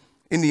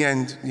 In the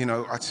end,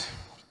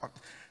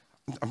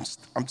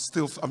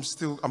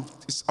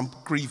 I'm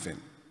grieving.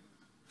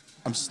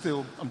 I'm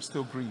still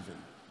grieving.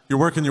 You're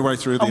working your way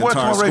through the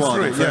entire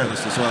squad, in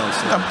fairness, as well.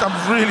 So.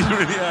 I'm really,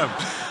 really am.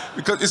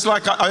 Because it's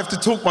like I have to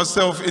talk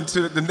myself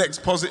into the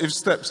next positive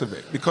steps of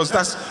it. Because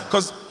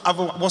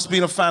what's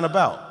being a fan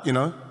about,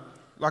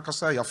 Like I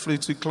say, I flew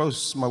too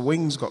close. My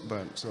wings got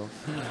burnt, so.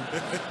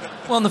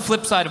 Well, on the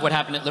flip side of what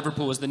happened at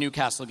Liverpool was the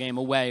Newcastle game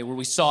away, where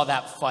we saw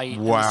that fight.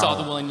 Wow. And we saw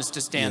the willingness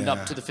to stand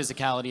up to the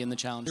physicality and the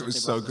challenge. It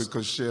was so good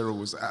because Shearer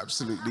was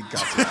absolutely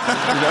gutted.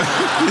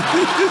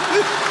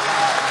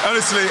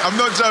 Honestly, I'm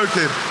not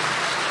joking.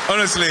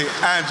 Honestly,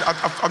 and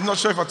I'm not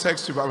sure if I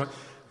text you, but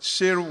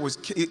Shearer was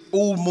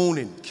all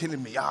morning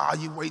killing me.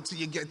 You wait till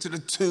you get to the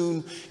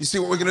tune. You see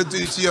what we're going to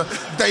do to you.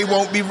 They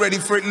won't be ready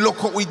for it.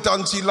 Look what we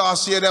done to you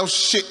last year. They'll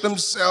shit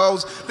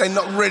themselves. They're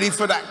not ready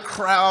for that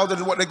crowd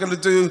and what they're going to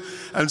do.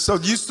 And so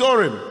you saw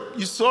him.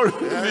 You saw him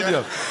in the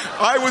video.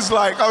 I was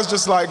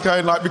just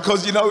going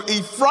because, he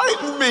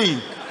frightened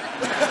me.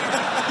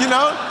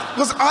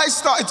 Because I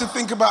started to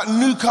think about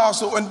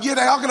Newcastle, and they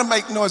are going to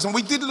make noise. And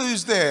we did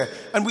lose there.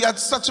 And we had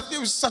it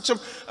was such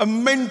a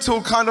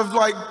mental kind of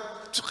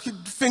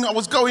thing I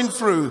was going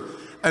through.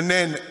 And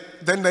then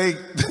they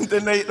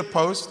hit the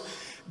post.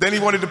 Then he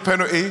wanted the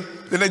penalty.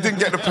 Then they didn't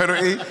get the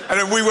penalty. And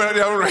then we went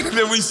the other way.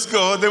 Then we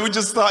scored. Then we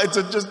just started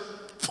to just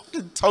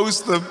fucking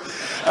toast them.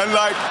 And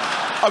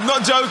I'm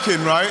not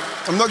joking, right?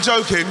 I'm not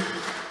joking.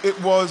 It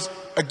was,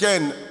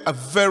 again, a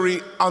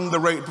very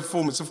underrated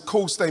performance. Of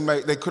course they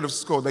could have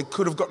scored. They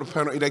could have got the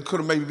penalty. They could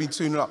have maybe been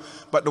 2-0 up.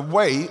 But the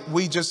way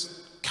we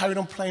just carried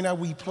on playing how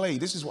we play,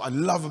 this is what I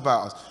love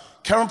about us.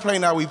 Carry on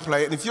playing how we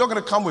play. And if you're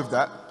going to come with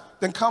that,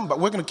 then come. But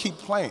we're going to keep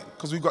playing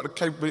because we've got the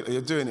capability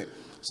of doing it.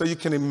 So you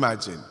can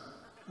imagine,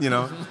 you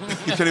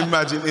can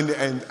imagine in the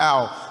end,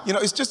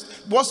 it's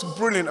just, what's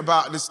brilliant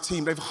about this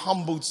team, they've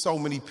humbled so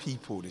many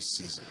people this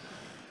season.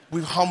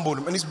 We've humbled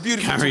them, and it's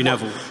beautiful. Gary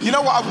Neville. You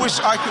know what I wish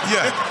I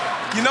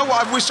could, You know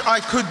what I wish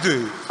I could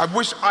do? I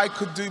wish I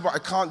could do, but I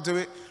can't do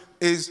it,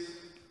 is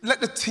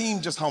let the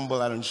team just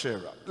humble Alan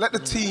Shearer. Let the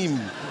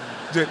team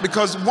do it.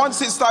 Because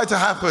once it started to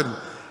happen,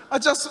 I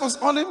just was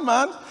on him,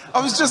 man.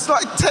 I was just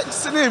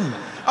texting him.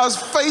 I was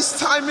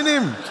FaceTiming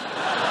him.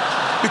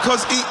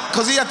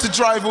 Because he had to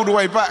drive all the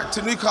way back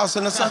to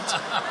Newcastle. And I said,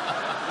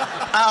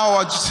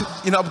 I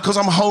just, because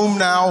I'm home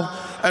now,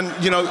 and,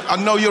 I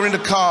know you're in the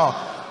car.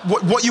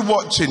 What you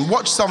watching?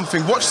 Watch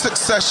something. Watch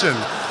Succession.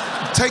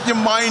 Take your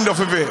mind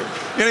off of it.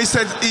 He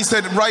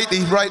said,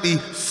 righty,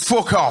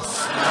 fuck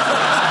off.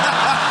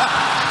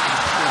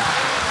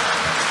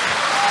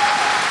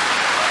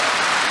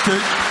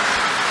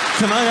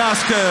 Can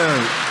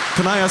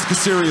I ask a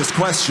serious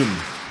question?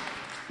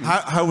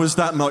 How was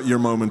that not your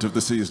moment of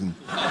the season?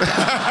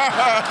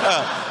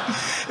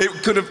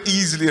 It could have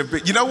easily have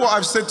been. You know what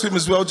I've said to him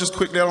as well, just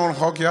quickly, I don't want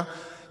to hog you.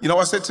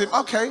 I said to him,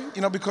 okay,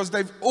 because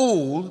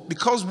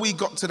because we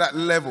got to that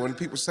level, and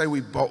people say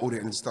we bottled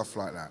it and stuff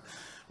like that,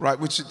 right,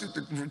 which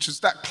is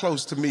that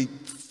close to me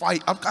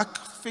fight. I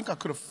think I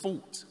could have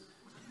fought.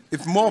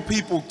 If more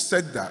people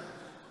said that,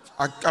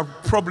 I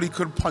probably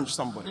could have punched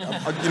somebody. You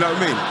know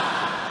what I mean?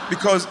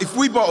 Because if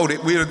we bottled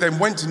it, we then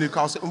went to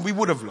Newcastle and we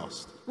would have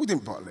lost. We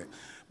didn't bottle it.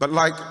 But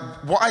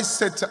what I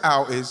said to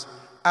Al is,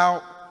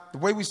 Al, the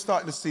way we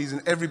started the season,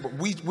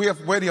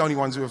 we're the only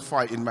ones who are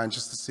fighting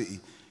Manchester City.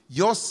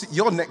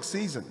 Your next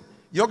season,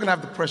 you're going to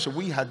have the pressure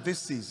we had this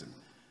season.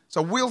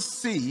 So we'll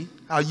see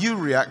how you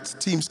react to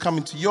teams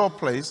coming to your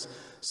place,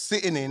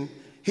 sitting in,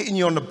 hitting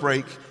you on the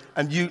break,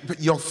 and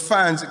your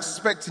fans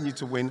expecting you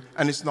to win,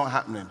 and it's not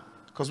happening.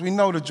 Because we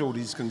know the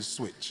Geordies can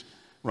switch,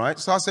 right?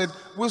 So I said,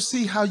 we'll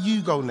see how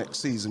you go next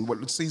season,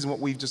 what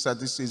we've just had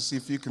this season, see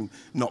if you can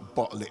not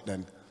bottle it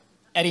then.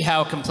 Eddie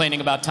Howe complaining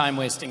about time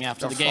wasting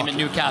after the game in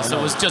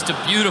Newcastle was just a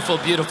beautiful,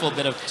 beautiful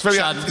bit of it's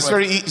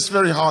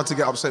very hard to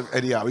get upset with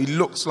Eddie Howe. He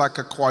looks like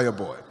a choir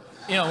boy.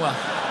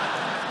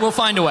 We'll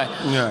find a way.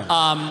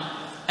 Yeah.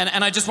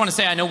 And I just want to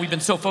say, I know we've been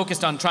so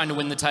focused on trying to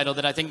win the title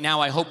that I think now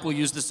I hope we'll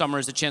use the summer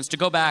as a chance to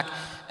go back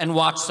and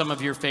watch some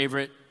of your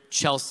favorite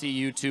Chelsea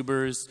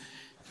YouTubers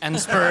and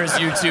Spurs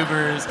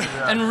YouTubers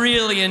and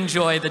really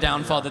enjoy the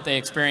downfall that they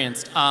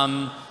experienced.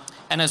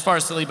 And as far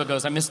as Saliba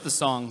goes, I missed the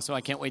song, so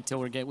I can't wait till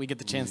we get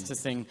the chance to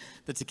sing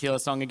the Tequila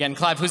song again.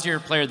 Clive, who's your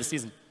player of the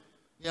season?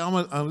 Yeah, I'm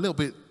a little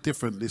bit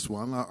different this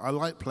one. I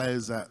like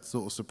players that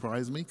sort of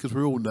surprise me, because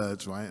we're all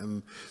nerds, right?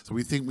 And so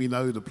we think we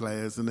know the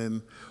players, and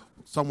then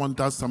someone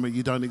does something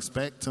you don't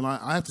expect. And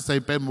I have to say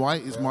Ben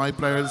White is my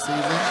player of the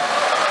season.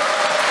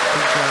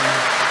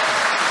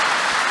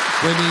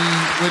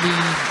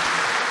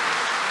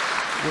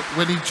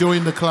 When he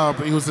joined the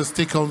club, he was a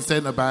stick-on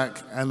centre-back,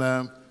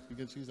 and You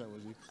can choose that,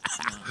 was you?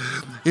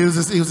 He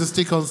was a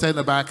stick-on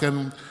centre-back,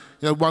 and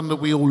one that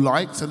we all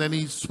liked, and then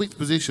he switched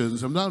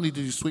positions. And not only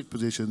did he switch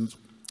positions,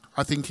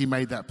 I think he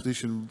made that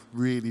position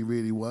really,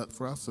 really work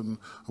for us and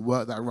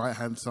work that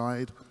right-hand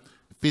side.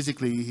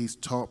 Physically, he's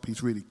top.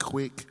 He's really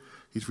quick.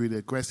 He's really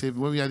aggressive.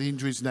 When we had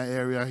injuries in that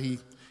area,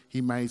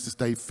 he managed to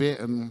stay fit,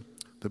 and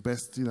the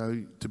best,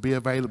 to be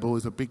available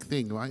is a big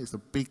thing, right? It's a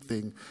big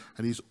thing,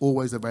 and he's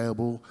always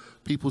available.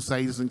 People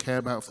say he doesn't care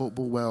about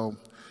football. Well,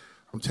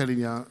 I'm telling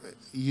you,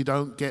 you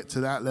don't get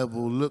to that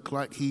level, look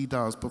like he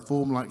does,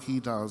 perform like he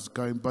does,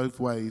 going both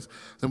ways.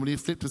 Then when he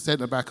flipped to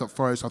centre-back at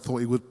Forest, I thought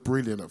he was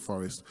brilliant at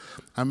Forest.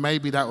 And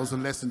maybe that was a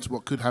lesson to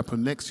what could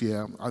happen next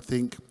year. I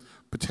think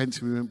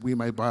potentially we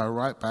may buy a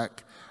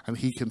right-back, and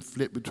he can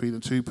flip between the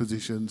two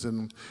positions.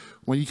 And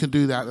when you can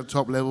do that at the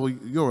top level,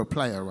 you're a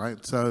player,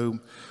 right? So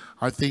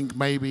I think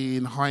maybe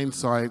in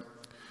hindsight,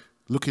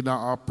 looking at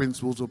our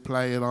principles of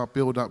play and our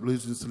build-up,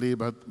 losing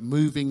Saliba,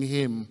 moving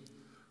him,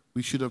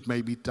 we should have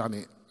maybe done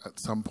it at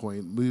some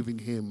point. Moving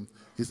him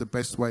is the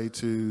best way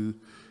to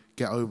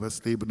get over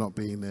Saliba not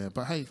being there.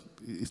 But hey,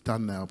 it's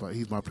done now, but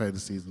he's my player of the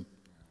season.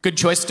 Good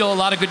choice. Still a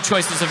lot of good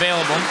choices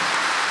available.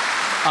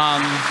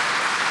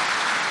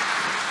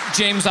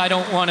 James, I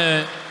don't want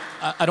to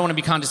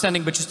be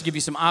condescending, but just to give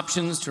you some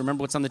options to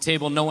remember what's on the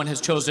table, no one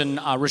has chosen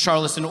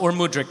Richarlison or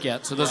Mudryk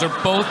yet, so those are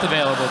both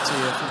available to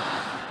you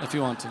if you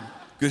want to.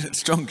 Good,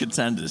 strong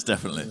contenders,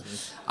 definitely.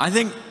 I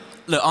think,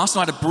 look,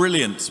 Arsenal had a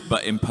brilliant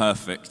but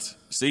imperfect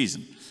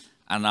season,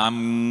 and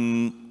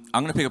I'm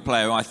going to pick a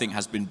player who I think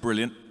has been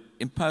brilliant,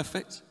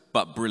 imperfect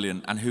but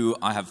brilliant, and who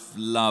I have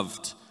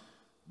loved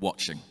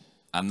watching,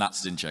 and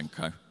that's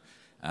Zinchenko.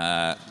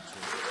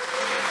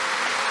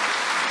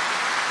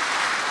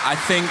 I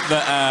think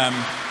that,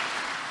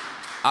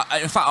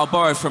 in fact, I'll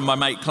borrow from my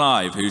mate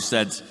Clive, who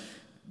said,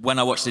 when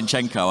I watch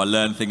Zinchenko, I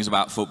learn things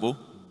about football.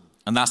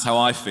 And that's how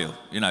I feel.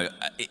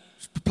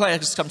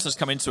 Players sometimes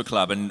come into a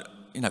club and,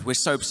 we're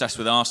so obsessed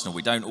with Arsenal,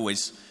 we don't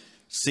always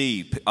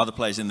see other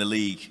players in the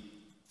league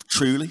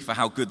truly for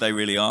how good they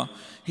really are.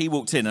 He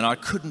walked in and I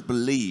couldn't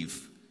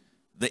believe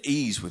the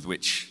ease with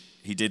which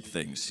he did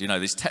things.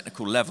 This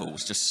technical level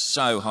was just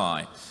so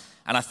high.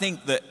 And I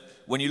think that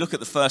when you look at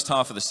the first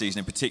half of the season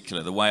in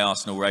particular, the way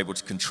Arsenal were able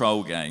to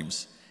control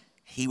games,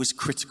 he was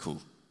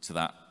critical to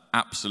that,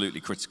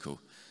 absolutely critical.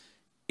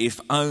 If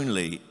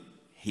only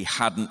he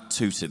hadn't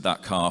tooted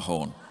that car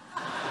horn.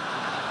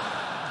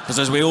 Because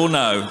as we all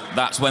know,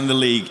 that's when the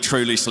league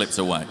truly slipped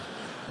away.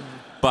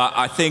 But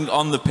I think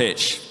on the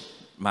pitch,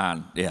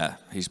 man, yeah,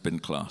 he's been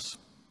class.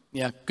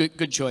 Yeah,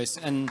 good choice.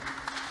 And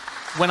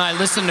when I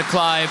listen to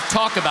Clive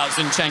talk about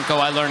Zinchenko,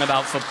 I learn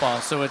about football.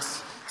 So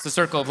it's the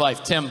circle of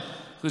life. Tim,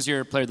 who's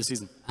your player of the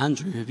season?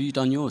 Andrew, have you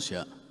done yours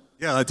yet?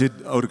 Yeah, I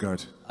did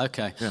Odegaard.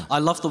 Okay. Yeah. I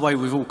love the way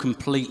we've all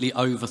completely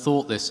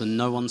overthought this and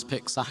no one's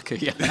picked Saka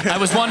yet. I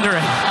was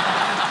wondering.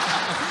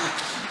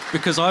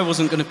 Because I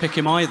wasn't going to pick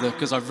him either,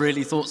 because I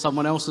really thought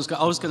someone else was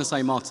going. I was going to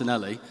say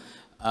Martinelli,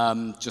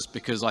 just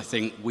because I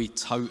think we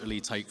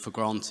totally take for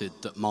granted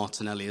that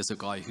Martinelli is a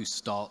guy who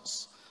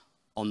starts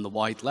on the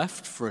wide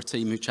left for a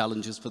team who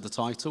challenges for the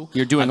title.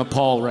 You're doing a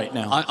Paul right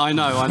now. I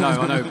know.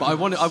 But I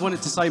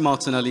wanted to say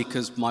Martinelli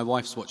because my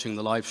wife's watching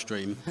the live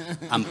stream,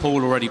 and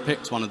Paul already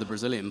picked one of the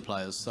Brazilian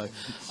players. So,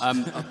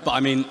 but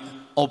I mean,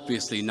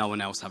 obviously, no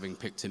one else having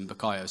picked him,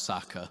 Bukayo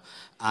Saka.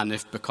 And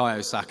if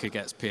Bukayo Saka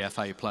gets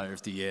PFA Player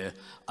of the Year,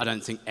 I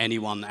don't think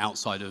anyone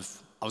outside of,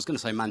 I was going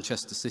to say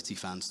Manchester City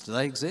fans, do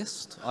they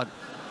exist?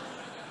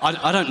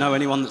 I don't know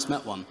anyone that's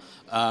met one.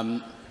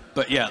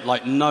 But yeah,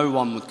 no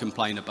one would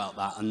complain about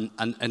that.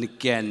 And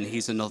again,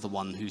 he's another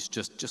one who's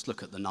just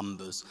look at the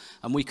numbers.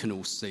 And we can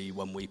all see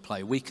when we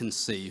play, we can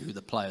see who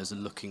the players are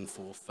looking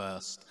for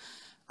first.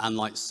 And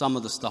some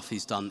of the stuff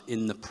he's done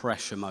in the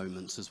pressure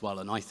moments as well.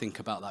 And I think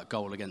about that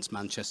goal against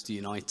Manchester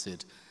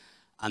United.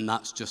 And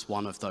that's just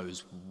one of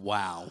those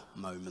wow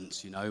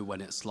moments, when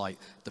it's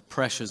the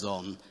pressure's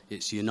on,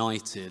 it's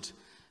United,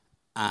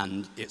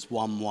 and it's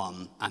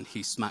 1-1, and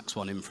he smacks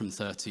one in from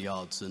 30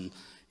 yards. And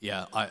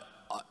yeah,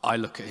 I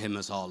look at him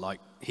as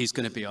he's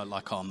going to be our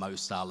Mo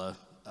Salah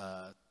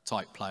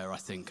type player, I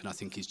think, and I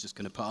think he's just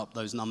going to put up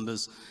those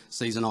numbers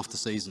season after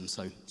season.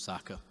 So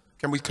Saka.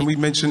 Can we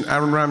mention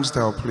Aaron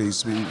Ramsdale,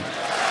 please?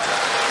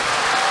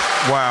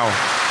 Wow,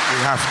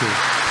 we have to.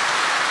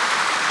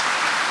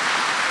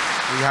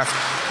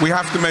 We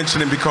have to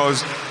mention him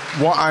because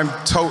what I'm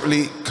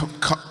totally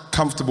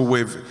comfortable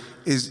with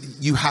is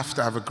you have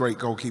to have a great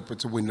goalkeeper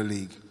to win the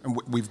league, and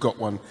we've got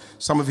one.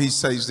 Some of his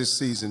saves this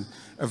season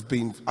have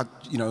been,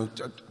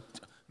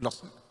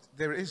 lost.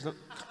 There it is. Look,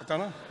 I don't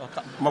know.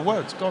 My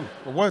word's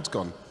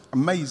gone.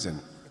 Amazing.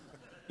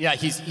 Yeah,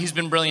 he's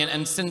been brilliant,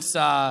 and since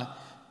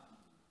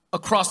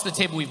across the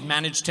table we've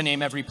managed to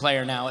name every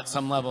player now at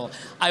some level,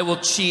 I will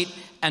cheat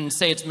and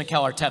say it's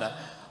Mikel Arteta.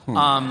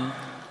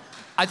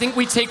 I think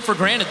we take for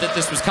granted that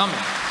this was coming.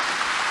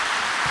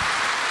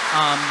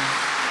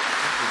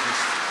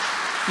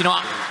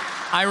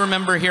 I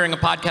remember hearing a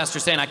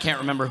podcaster saying, I can't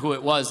remember who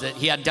it was, that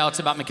he had doubts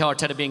about Mikel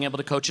Arteta being able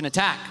to coach an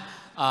attack,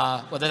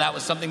 whether that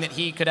was something that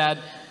he could add.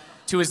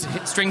 to his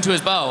string to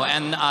his bow.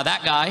 And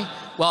that guy,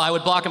 well, I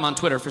would block him on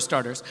Twitter for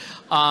starters.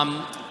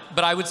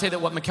 But I would say that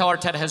what Mikel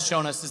Arteta has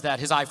shown us is that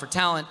his eye for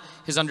talent,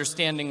 his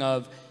understanding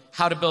of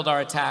how to build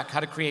our attack, how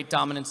to create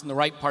dominance in the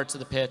right parts of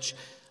the pitch.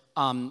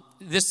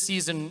 This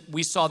season,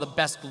 we saw the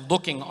best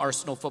looking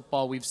Arsenal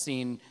football we've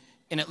seen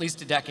in at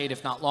least a decade,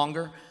 if not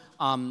longer.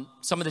 Some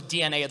of the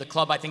DNA of the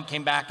club, I think,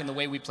 came back in the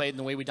way we played and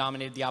the way we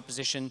dominated the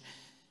opposition.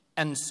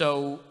 And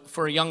so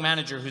for a young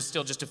manager who's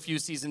still just a few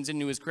seasons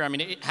into his career, I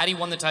mean, had he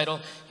won the title,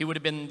 he would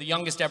have been the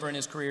youngest ever in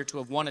his career to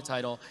have won a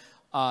title.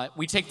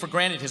 We take for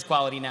granted his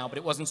quality now, but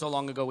it wasn't so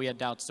long ago we had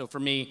doubts. So for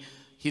me,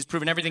 he's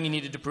proven everything he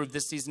needed to prove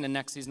this season, and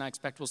next season I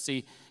expect we'll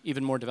see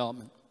even more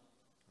development.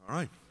 All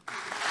right.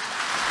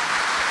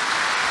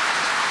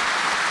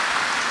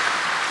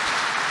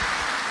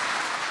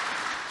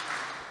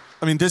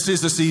 I mean, this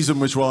is a season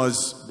which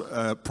was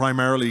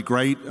primarily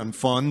great and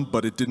fun,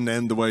 but it didn't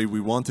end the way we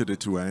wanted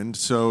it to end.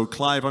 So,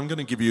 Clive, I'm going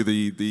to give you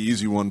the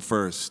easy one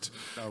first,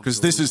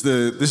 because this is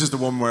the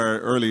one where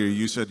earlier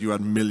you said you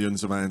had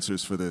millions of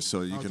answers for this,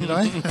 so you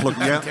can plug.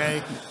 Yeah.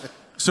 Okay.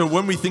 So,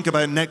 when we think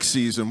about next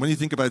season, when you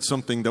think about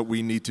something that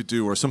we need to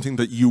do, or something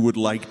that you would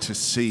like to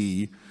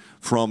see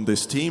from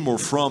this team or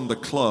from the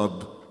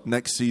club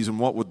next season,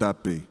 what would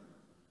that be?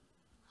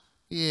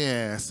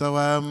 Yeah. So,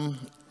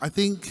 I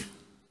think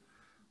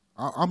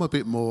I'm a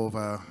bit more of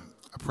a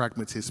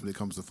pragmatist when it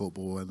comes to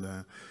football,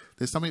 and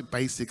there's something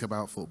basic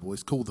about football.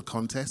 It's called the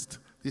contest.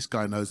 This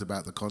guy knows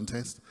about the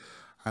contest,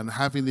 and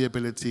having the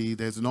ability,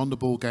 there's an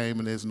on-the-ball game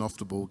and there's an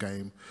off-the-ball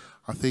game.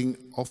 I think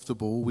off the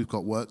ball, we've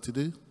got work to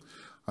do.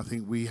 I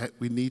think we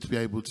need to be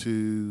able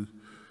to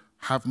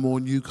have more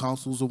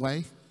Newcastles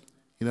away.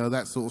 You know,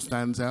 that sort of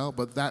stands out,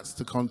 but that's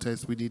the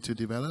contest we need to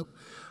develop.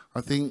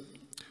 I think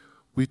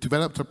we've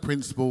developed a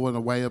principle and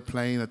a way of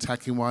playing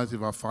attacking-wise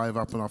with our 5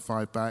 up and our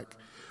 5 back.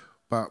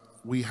 But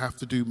we have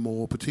to do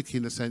more, particularly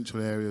in the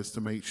central areas, to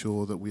make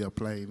sure that we are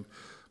playing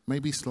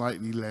maybe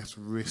slightly less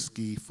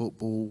risky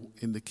football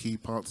in the key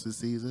parts of the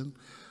season.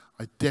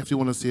 I definitely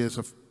want to see us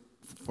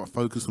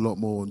focus a lot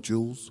more on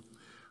duels,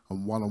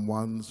 on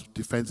one-on-ones,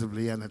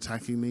 defensively and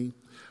attackingly.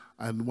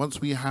 And once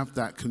we have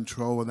that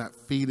control and that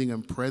feeling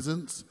and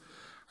presence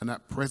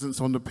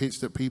on the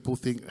pitch that people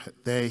think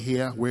they're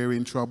here, we're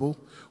in trouble,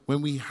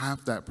 when we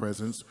have that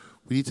presence,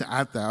 we need to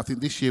add that. I think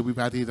this year we've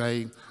added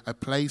a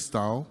play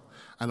style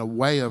and a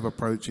way of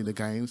approaching the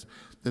games.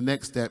 The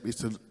next step is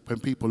to, when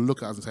people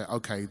look at us and say,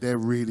 okay, they're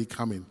really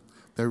coming.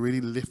 They're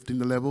really lifting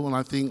the level. And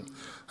I think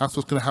that's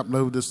what's going to happen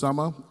over the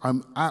summer.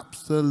 I'm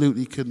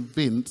absolutely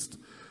convinced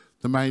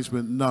the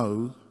management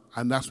know,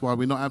 and that's why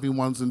we're not having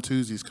ones and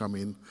twosies come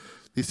in.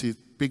 This is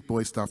big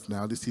boy stuff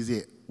now. This is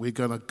it. We're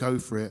going to go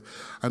for it.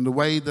 And the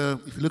way if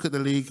you look at the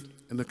league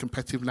and the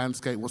competitive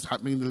landscape, what's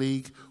happening in the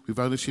league with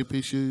ownership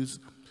issues,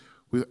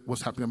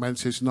 what's happening at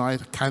Manchester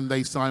United, can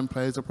they sign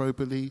players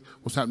appropriately?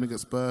 What's happening at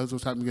Spurs?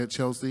 What's happening at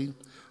Chelsea?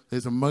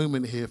 There's a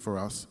moment here for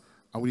us,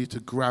 and we need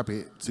to grab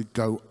it to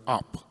go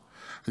up.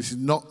 This is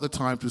not the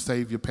time to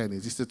save your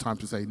pennies. This is the time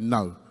to say,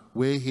 no,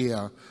 we're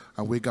here,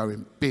 and we're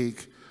going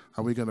big,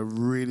 and we're going to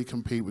really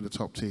compete with the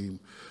top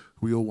team.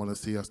 We all want to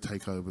see us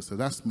take over. So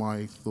that's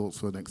my thoughts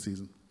for next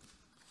season.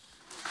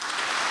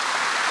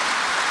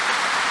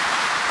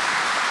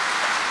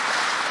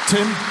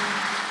 Tim,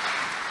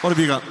 what have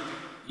you got?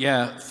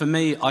 Yeah, for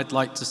me, I'd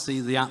like to see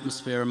the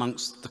atmosphere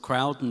amongst the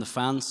crowd and the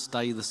fans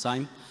stay the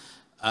same,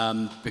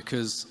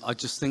 because I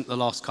just think the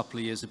last couple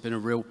of years have been a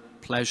real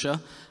pleasure,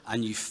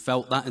 and you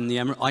felt that in the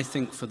Emirates. I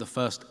think for the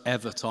first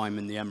ever time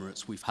in the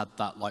Emirates, we've had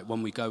that, like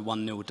when we go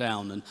 1-0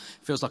 down, and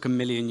it feels like a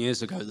million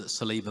years ago that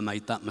Saliba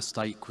made that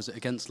mistake. Was it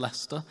against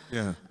Leicester?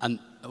 Yeah. And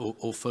or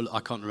I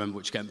can't remember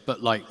which game,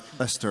 but like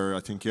Leicester, I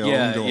think.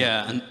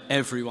 Yeah, and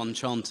everyone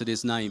chanted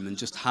his name, and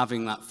just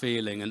having that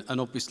feeling, and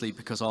obviously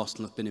because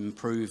Arsenal have been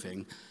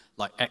improving,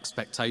 like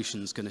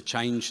expectations going to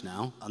change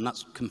now, and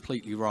that's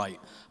completely right.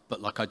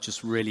 But like I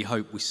just really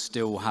hope we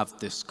still have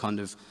this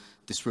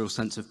real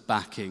sense of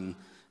backing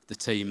the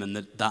team, and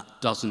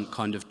that doesn't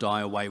kind of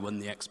die away when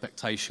the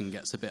expectation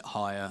gets a bit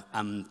higher.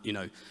 And, you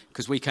know,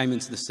 because we came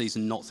into the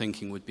season not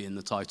thinking we'd be in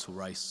the title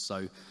race.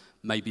 So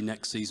maybe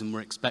next season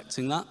we're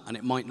expecting that, and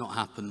it might not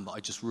happen, but I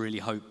just really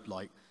hope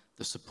like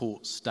the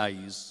support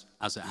stays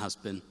as it has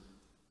been.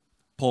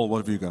 Paul, what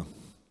have you got?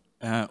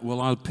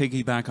 Well, I'll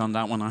piggyback on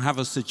that one. I have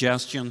a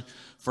suggestion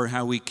for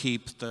how we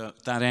keep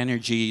that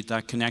energy,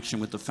 that connection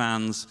with the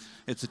fans.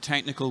 It's a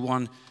technical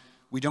one.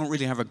 We don't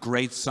really have a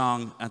great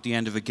song at the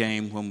end of a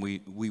game when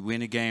we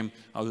win a game.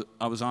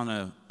 I was on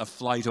a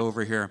flight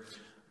over here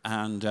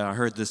and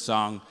heard this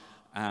song,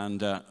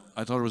 and I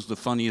thought it was the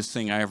funniest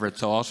thing I ever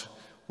thought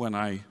when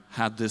I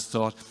had this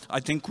thought. I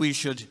think we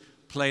should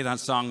play that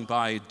song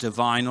by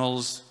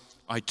Divinals,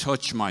 I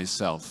Touch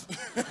Myself.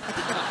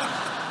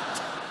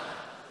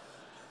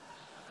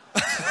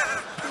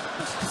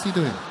 What's he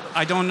doing?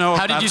 I don't know.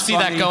 How did you see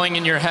that going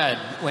in your head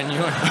when you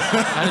were?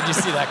 How did you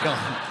see that going?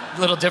 A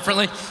little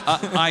differently?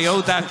 I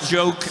owe that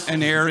joke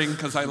an airing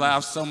because I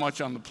laughed so much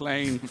on the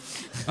plane.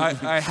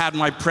 I had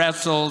my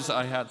pretzels.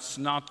 I had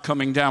snot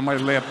coming down my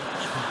lip.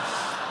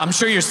 I'm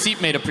sure your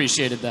seatmate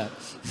appreciated that.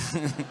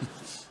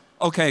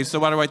 Okay, so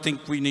what do I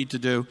think we need to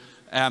do?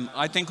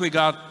 I think we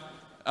got,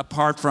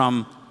 apart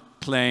from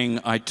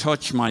playing I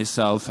touch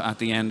myself at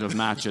the end of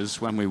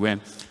matches when we win,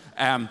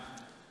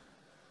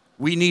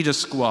 we need a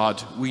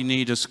squad. We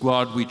need a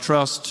squad we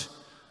trust.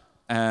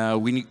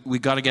 We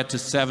got to get to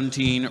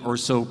 17 or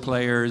so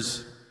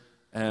players.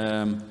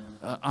 I'm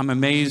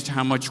amazed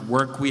how much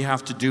work we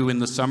have to do in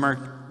the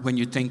summer when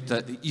you think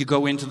that you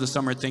go into the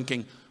summer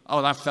thinking,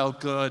 oh, that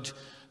felt good.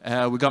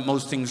 We got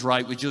most things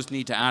right. We just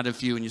need to add a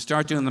few. And you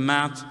start doing the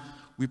math,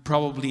 we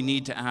probably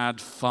need to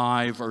add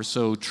 5 or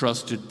so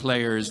trusted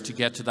players to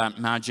get to that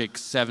magic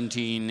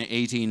 17,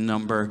 18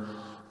 number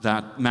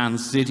that Man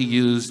City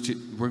used.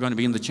 We're going to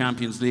be in the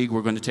Champions League.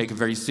 We're going to take it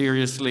very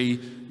seriously.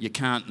 You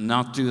can't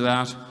not do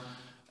that.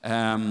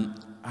 And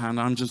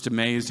I'm just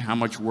amazed how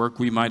much work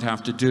we might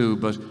have to do.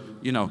 But,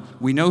 you know,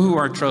 we know who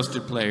our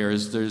trusted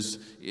players.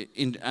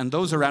 And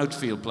those are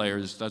outfield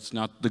players. That's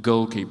not the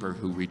goalkeeper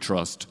who we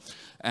trust.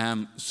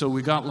 So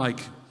we got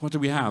what do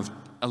we have?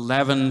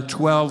 11,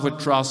 12 with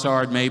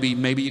Trossard, maybe.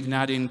 Maybe you can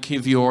add in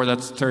Kivior,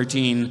 that's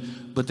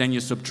 13. But then you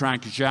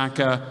subtract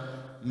Xhaka.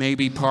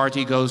 Maybe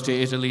Partey goes to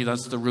Italy,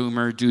 that's the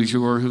rumor du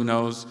jour, who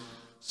knows.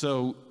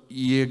 So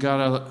you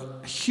got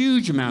a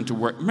huge amount of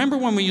work. Remember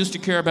when we used to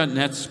care about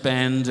net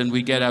spend and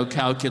we get out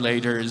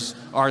calculators,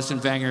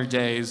 Arsene Wenger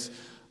days?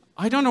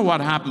 I don't know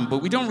what happened,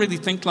 but we don't really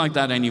think like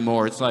that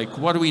anymore. It's like,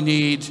 what do we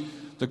need?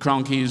 The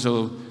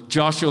Cronkies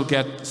Josh will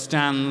get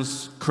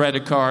Stan's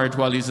credit card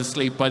while he's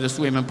asleep by the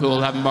swimming pool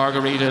having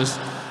margaritas.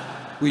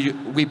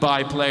 We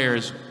buy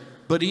players.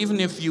 But even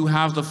if you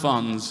have the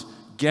funds,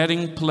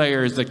 getting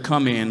players that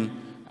come in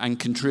and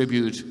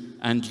contribute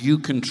and you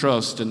can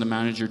trust and the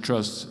manager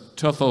trusts,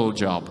 tough old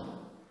job.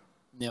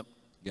 Yep.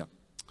 Yep.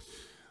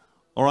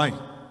 All right,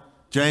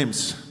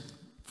 James,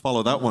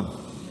 follow that one.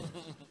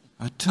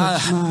 I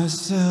touch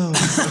myself.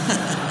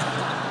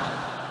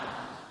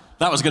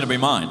 That was going to be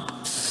mine.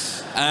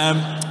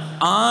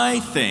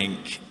 I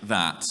think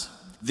that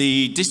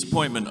the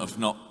disappointment of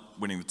not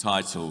winning the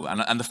title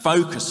and the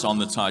focus on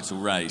the title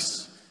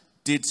race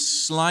did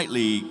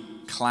slightly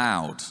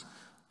cloud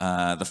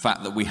the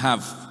fact that we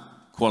have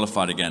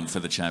qualified again for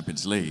the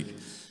Champions League.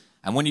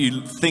 And when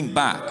you think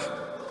back,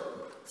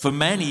 for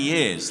many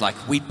years,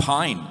 we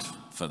pined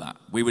for that.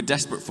 We were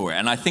desperate for it.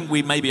 And I think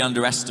we maybe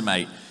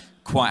underestimate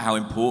quite how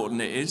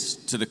important it is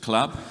to the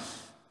club.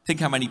 Think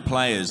how many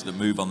players that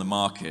move on the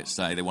market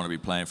say they want to be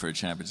playing for a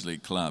Champions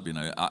League club. You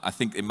know, I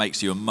think it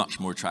makes you a much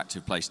more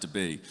attractive place to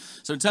be.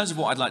 So in terms of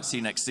what I'd like to see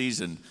next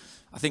season,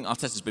 I think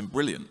Arteta's been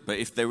brilliant. But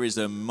if there is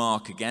a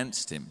mark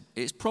against him,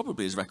 it's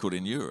probably his record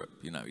in Europe.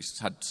 You know, he's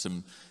had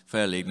some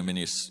fairly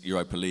ignominious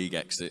Europa League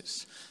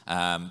exits.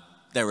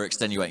 There were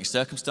extenuating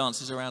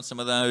circumstances around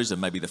some of those,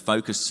 and maybe the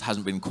focus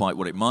hasn't been quite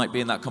what it might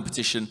be in that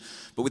competition.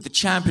 But with the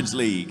Champions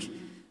League,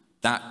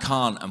 that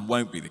can't and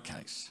won't be the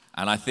case.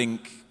 And I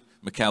think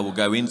Mikel will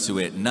go into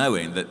it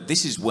knowing that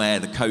this is where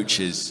the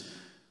coaches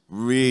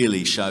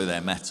really show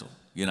their mettle.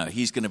 You know,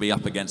 he's going to be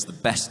up against the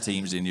best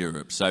teams in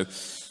Europe. So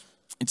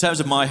in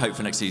terms of my hope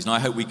for next season, I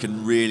hope we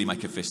can really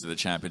make a fist of the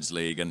Champions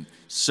League and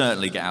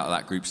certainly get out of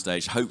that group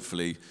stage,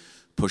 hopefully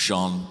push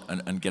on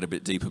and get a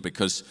bit deeper,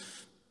 because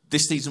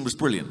this season was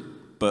brilliant,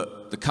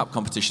 but the cup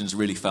competitions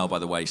really fell by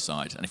the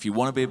wayside. And if you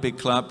want to be a big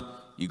club,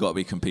 you've got to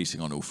be competing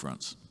on all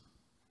fronts.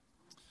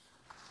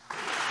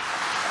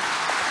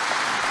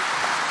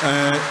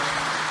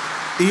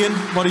 Ian,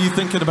 what are you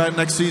thinking about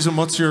next season?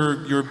 What's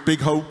your big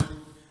hope?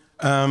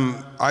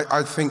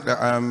 I think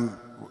that,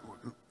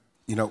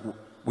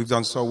 we've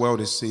done so well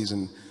this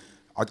season.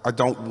 I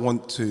don't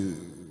want to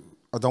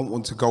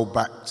go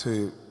back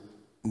to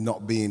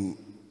not being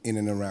in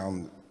and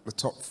around the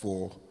top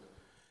 4.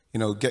 You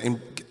know,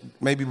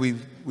 maybe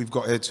we've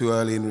got here too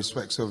early in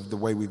respect of the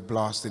way we've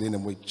blasted in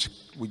and we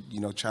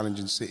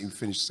challenging City and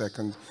finished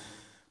second.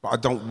 But I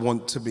don't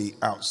want to be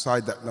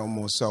outside that no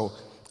more. So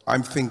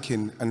I'm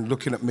thinking and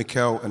looking at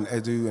Mikel and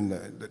Edu,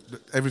 and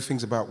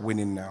everything's about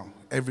winning now.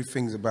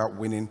 Everything's about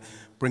winning,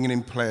 bringing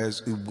in players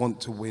who want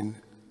to win.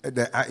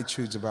 Their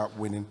attitude's about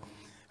winning.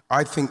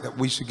 I think that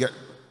we should get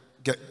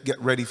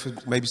ready for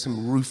maybe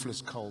some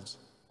ruthless calls.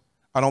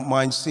 I don't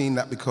mind seeing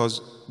that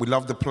because we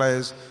love the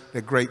players,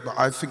 they're great, but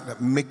I think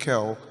that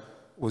Mikel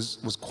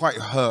was quite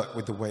hurt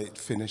with the way it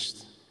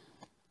finished.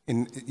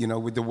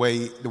 With the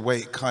way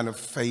it kind of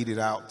faded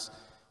out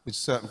with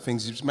certain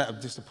things. It was a matter of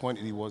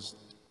disappointed he was.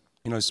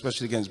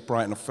 Especially against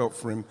Brighton, I felt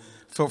for him,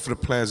 felt for the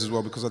players as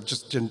well, because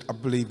I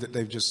believe that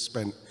they've just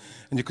spent,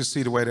 and you could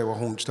see the way they were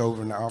hunched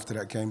over and after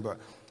that game. But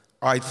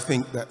I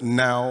think that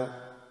now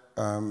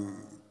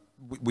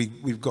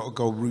we've got to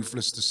go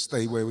ruthless to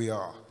stay where we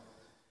are,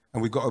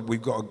 and we've got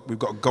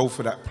to go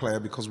for that player,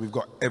 because we've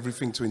got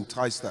everything to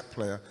entice that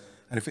player.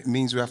 And if it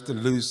means we have to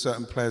lose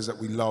certain players that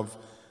we love,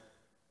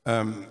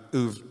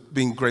 who've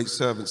been great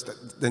servants,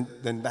 then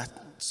that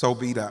so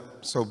be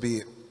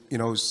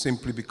it.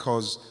 Simply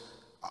because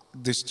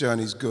this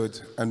journey's good,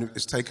 and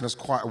it's taken us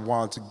quite a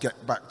while to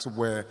get back to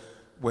where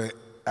we're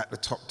at the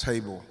top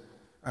table.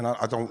 And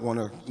I don't want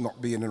to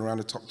not be in and around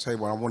the top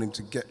table. I want him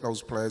to get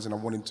those players, and I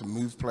want him to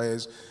move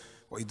players.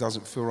 What he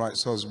doesn't feel right,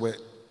 so is we're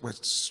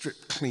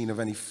stripped clean of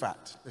any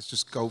fat. Let's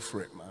just go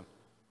for it, man.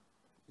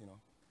 You know.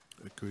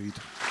 Agreed.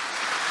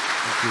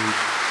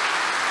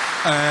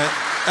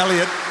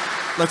 Elliot,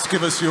 let's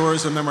give us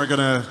yours, and then we're going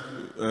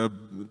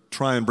to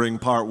try and bring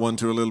part one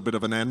to a little bit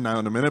of an end now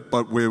in a minute,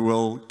 but we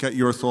will get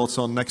your thoughts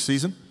on next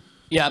season.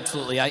 Yeah,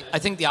 absolutely. I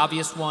think the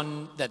obvious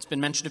one that's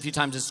been mentioned a few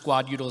times is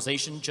squad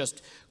utilization,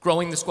 just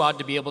growing the squad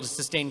to be able to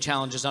sustain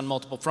challenges on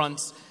multiple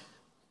fronts.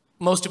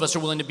 Most of us are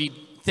willing to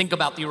think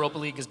about the Europa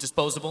League as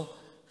disposable,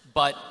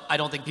 but I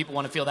don't think people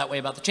want to feel that way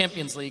about the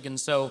Champions League, and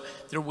so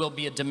there will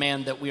be a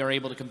demand that we are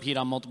able to compete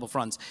on multiple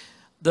fronts.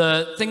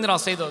 The thing that I'll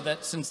say, though,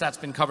 that since that's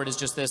been covered, is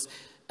just this,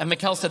 and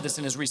Mikel said this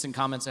in his recent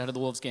comments ahead of the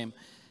Wolves game,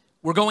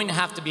 we're going to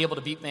have to be able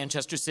to beat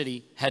Manchester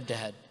City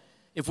head-to-head.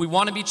 If we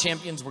want to be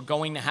champions, we're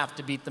going to have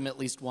to beat them at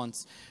least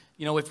once.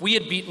 You know, if we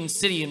had beaten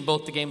City in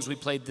both the games we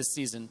played this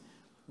season,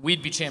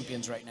 we'd be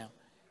champions right now.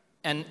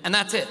 And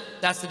that's it.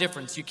 That's the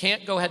difference. You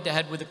can't go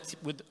head-to-head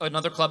with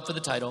another club for the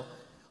title,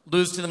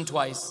 lose to them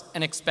twice,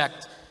 and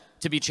expect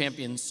to be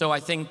champions. So I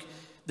think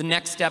the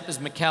next step is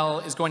Mikel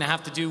is going to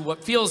have to do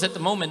what feels at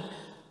the moment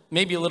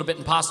maybe a little bit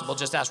impossible.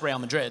 Just ask Real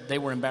Madrid. They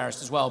were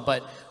embarrassed as well.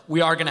 But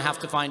we are going to have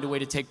to find a way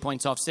to take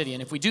points off City.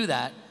 And if we do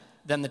that,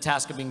 then the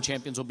task of being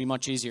champions will be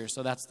much easier.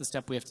 So that's the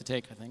step we have to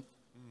take, I think.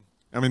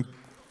 I mean,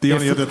 the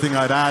only other thing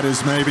I'd add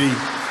is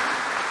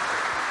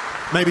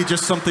maybe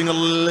just something a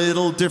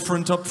little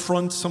different up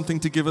front, something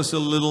to give us a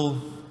little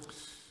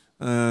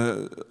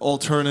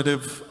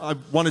alternative. I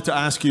wanted to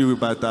ask you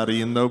about that,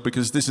 Ian, though,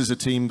 because this is a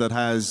team that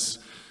has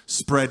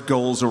spread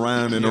goals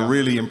around in a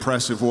really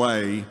impressive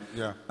way.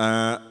 Yeah.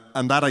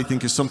 And that, I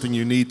think, is something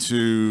you need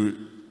to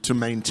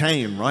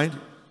maintain, right?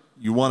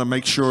 You want to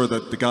make sure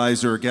that the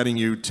guys who are getting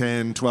you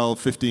 10, 12,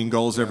 15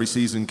 goals every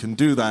season can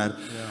do that.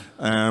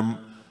 Yeah.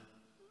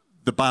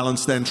 The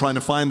balance then, trying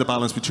to find the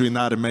balance between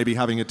that and maybe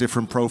having a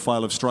different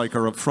profile of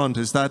striker up front,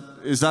 is that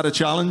a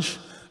challenge?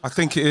 I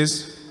think it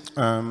is.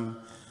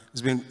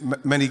 There's been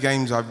many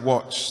games I've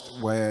watched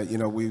where, you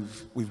know,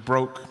 we've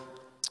broke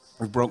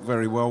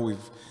very well,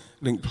 we've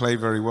linked play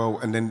very well,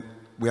 and then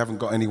we haven't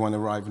got anyone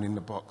arriving in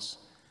the box.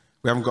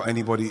 We haven't got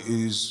anybody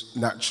who's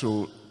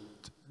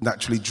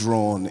naturally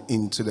drawn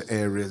into the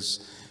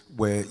areas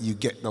where you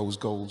get those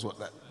goals,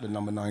 the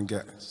number 9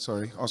 get.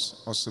 Sorry,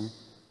 awesome.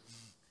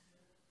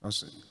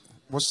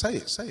 Well, say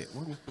it. Say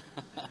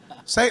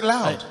it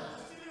loud.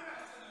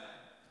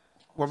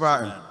 What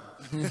about him?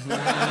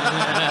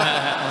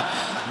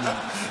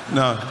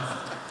 No.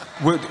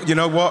 You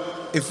know what?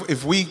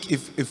 If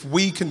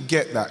we can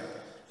get that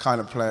kind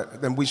of player,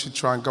 then we should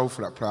try and go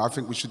for that player. I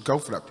think we should go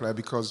for that player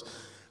because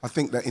I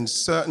think that in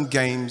certain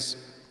games,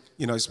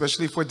 you know,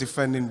 especially if we're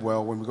defending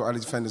well, when we've got our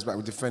defenders back,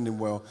 we're defending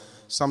well,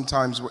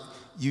 sometimes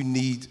you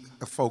need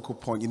a focal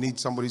point. You need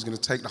somebody who's going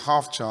to take the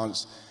half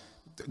chance,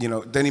 you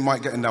know, then he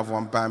might get another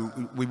one,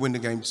 bam, we win the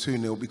game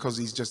 2-0 because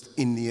he's just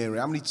in the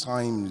area. How many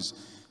times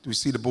do we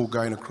see the ball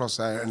going across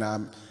there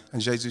and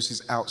Jesus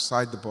is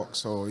outside the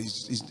box or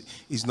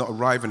he's not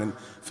arriving? And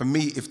for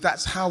me, if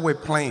that's how we're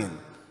playing,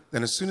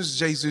 then as soon as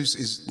Jesus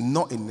is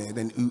not in there,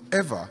 then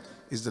whoever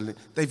is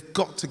they've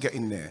got to get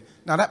in there.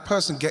 Now, that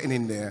person getting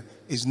in there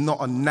is not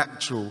a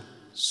natural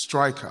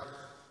striker.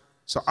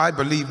 So I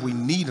believe we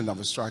need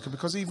another striker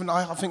because even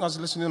I think I was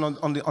listening on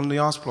the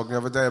Arsecast the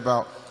other day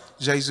about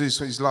Jesus,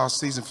 his last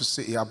season for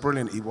City, how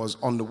brilliant he was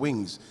on the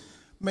wings.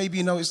 Maybe,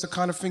 you know, it's the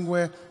kind of thing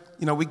where,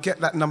 you know, we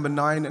get that number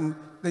 9 and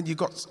then you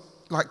got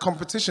like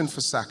competition for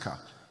Saka.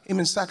 Him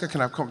and Saka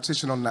can have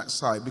competition on that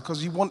side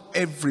because you want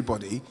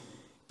everybody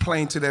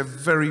playing to their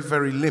very,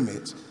 very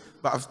limit.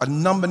 But a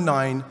number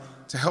 9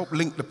 to help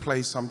link the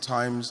play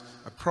sometimes,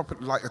 a proper,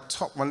 like a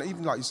top one,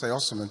 even like you say,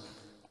 Osman,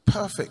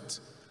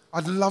 perfect.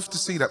 I'd love to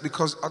see that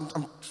because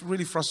I'm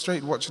really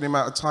frustrated watching him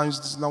out of times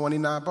there's no one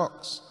in our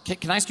box.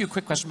 Can I ask you a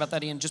quick question about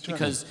that, Ian? Just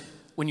because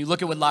when you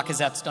look at what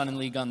Lacazette's done in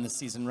Ligue 1 this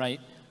season, right?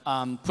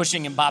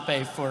 Pushing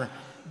Mbappe for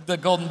the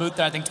Golden Boot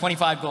there, I think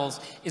 25 goals.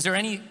 Is there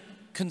any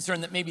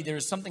concern that maybe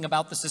there's something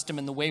about the system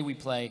and the way we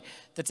play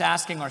that's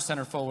asking our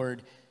center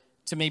forward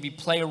to maybe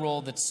play a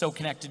role that's so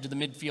connected to the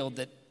midfield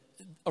that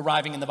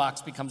arriving in the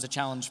box becomes a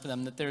challenge for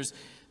them, that there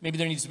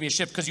needs to be a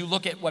shift? Because you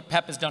look at what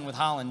Pep has done with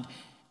Haaland,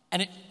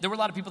 and there were a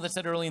lot of people that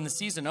said early in the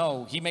season,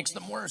 oh, he makes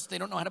them worse, they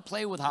don't know how to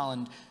play with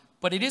Haaland.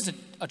 But it is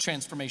a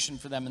transformation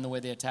for them in the way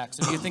they attack.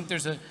 So do you think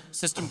there's a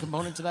system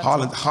component to that?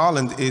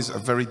 Haaland is a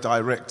very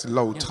direct,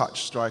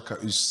 low-touch striker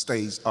who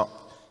stays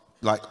up,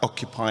 like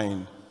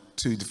occupying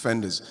 2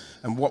 defenders.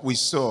 And what we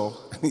saw,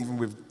 even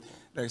with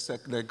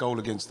their goal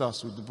against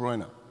us with De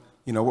Bruyne,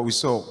 you know, what we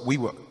saw, we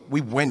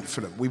went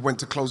for them. We went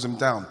to close them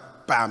down.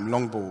 Bam,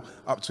 long ball,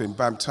 up to him.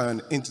 Bam,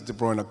 turn into De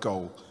Bruyne,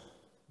 goal.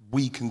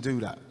 We can do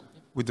that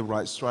with the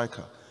right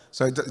striker.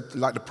 So,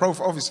 like the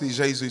profile, obviously,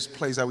 Jesus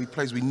plays how he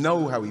plays. We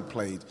know how he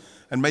played.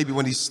 And maybe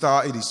when he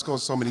started, he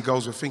scored so many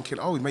goals, we're thinking,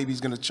 oh, maybe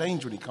he's going to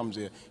change when he comes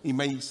here. He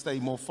may stay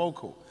more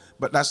focal.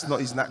 But that's not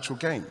his natural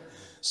game.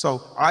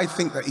 So I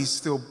think that he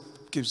still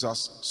gives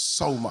us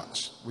so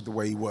much with the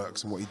way he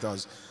works and what he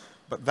does.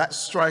 But that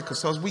striker,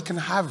 so we can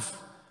have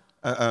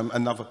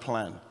another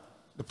plan,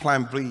 the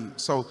plan B.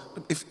 So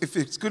if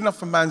it's good enough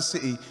for Man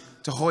City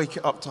to hoik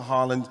it up to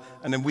Haaland,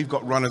 and then we've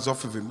got runners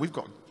off of him, we've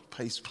got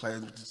pace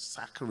players,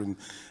 Saka and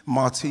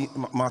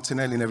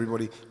Martinelli and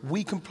everybody,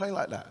 we can play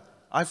like that.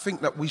 I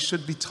think that we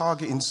should be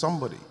targeting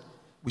somebody.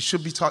 We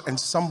should be targeting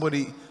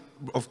somebody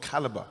of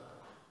caliber.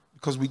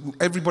 Because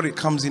everybody that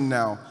comes in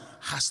now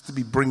has to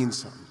be bringing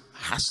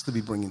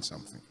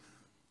something.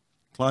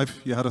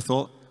 Clive, you had a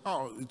thought?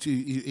 Oh,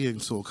 Ian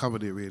sort of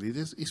covered it really.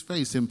 It's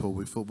very simple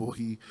with football.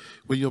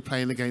 When you're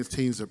playing against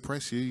teams that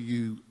press you,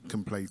 you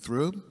can play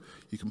through them,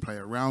 you can play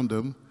around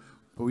them,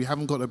 but we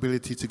haven't got the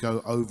ability to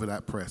go over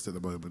that press at the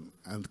moment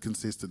and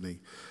consistently.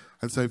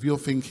 And so if you're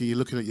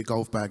looking at your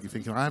golf bag, you're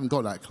thinking, I haven't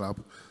got that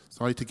club,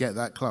 so I need to get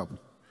that club.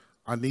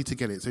 I need to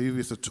get it. So either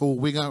it's a tall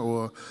winger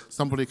or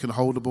somebody can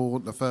hold the ball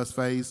in the first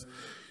phase,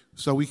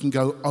 so we can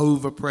go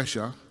over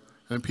pressure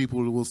and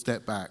people will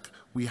step back.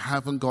 We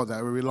haven't got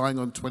that. We're relying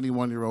on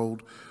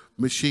 21-year-old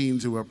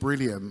machines who are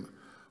brilliant,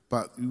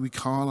 but we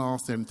can't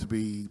ask them to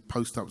be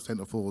post-up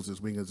centre-forwards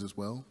as wingers as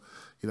well,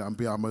 and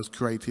be our most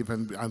creative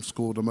and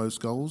score the most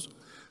goals.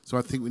 So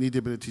I think we need the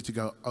ability to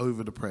go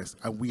over the press,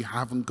 and we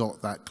haven't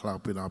got that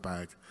club in our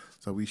bag,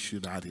 so we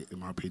should add it, in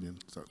my opinion.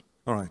 So.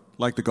 All right,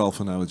 like the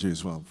golf analogy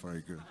as well.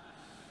 Very good.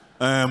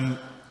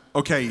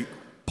 Okay,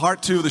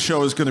 part 2 of the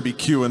show is going to be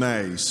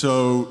Q&A.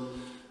 So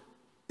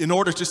in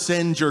order to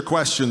send your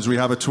questions, we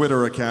have a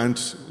Twitter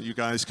account. You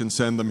guys can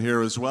send them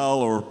here as well,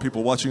 or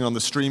people watching on the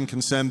stream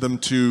can send them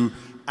to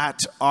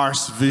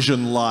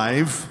 @ArseVision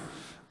Live.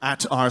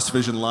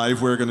 @ArseVision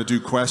Live. We're going to do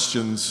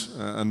questions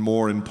and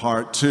more in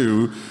part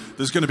 2.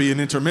 There's going to be an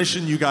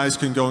intermission. You guys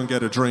can go and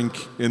get a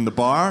drink in the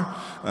bar.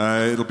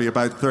 It'll be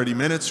about 30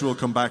 minutes. We'll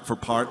come back for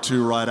part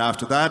 2 right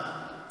after that.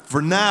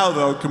 For now,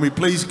 though, can we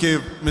please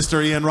give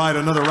Mr. Ian Wright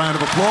another round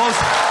of applause?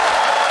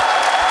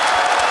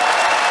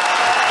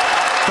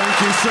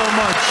 Thank you so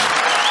much.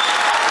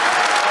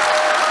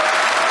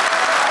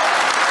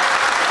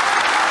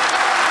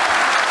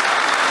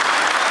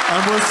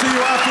 And we'll see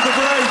you after the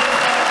break.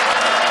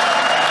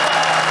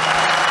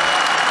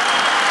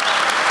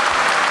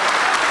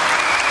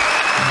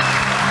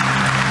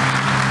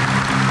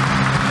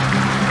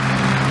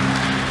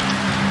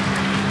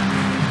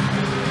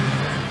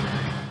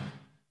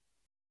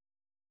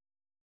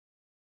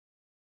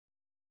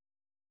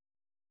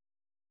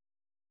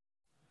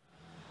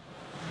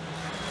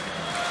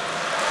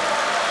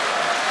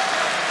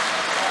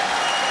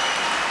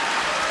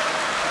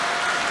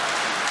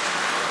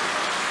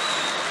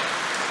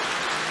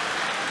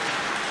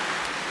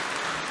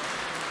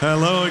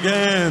 Hello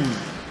again.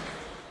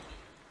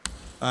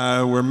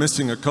 We're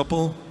missing a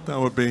couple.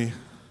 That'd be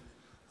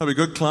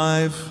good.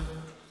 Clive,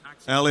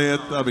 Elliot,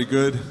 that'd be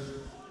good.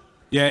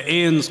 Yeah,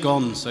 Ian's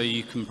gone, so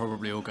you can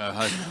probably all go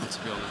home, to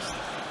be honest.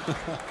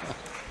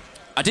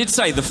 I did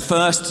say the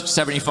first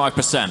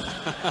 75%.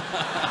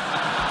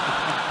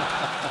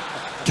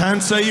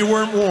 Can't say you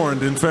weren't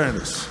warned, in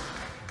fairness.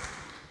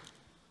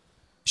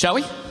 Shall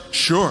we?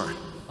 Sure.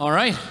 All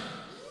right.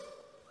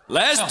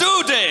 Let's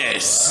do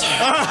this!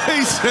 All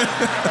right.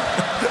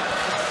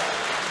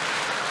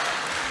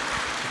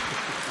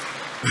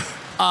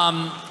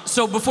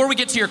 So before we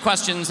get to your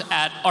questions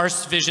at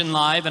ArseVision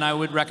Live, and I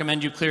would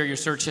recommend you clear your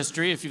search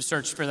history if you've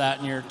searched for that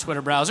in your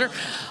Twitter browser.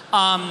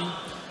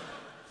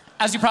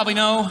 As you probably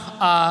know,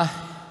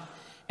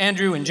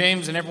 Andrew and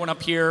James and everyone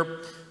up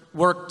here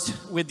worked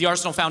with the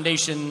Arsenal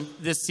Foundation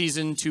this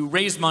season to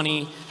raise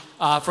money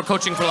for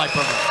Coaching for Life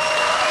program.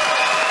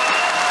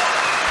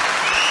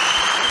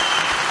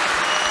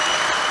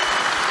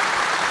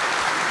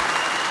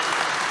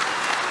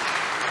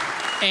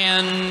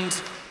 And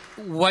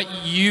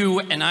what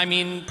you, and I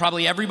mean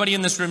probably everybody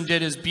in this room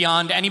did, is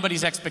beyond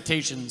anybody's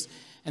expectations.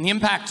 And the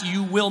impact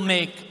you will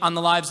make on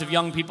the lives of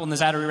young people in the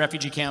Zaatari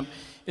refugee camp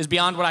is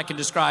beyond what I can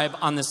describe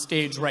on this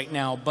stage right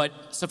now.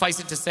 But suffice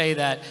it to say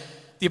that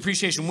the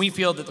appreciation we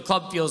feel, that the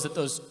club feels, that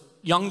those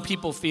young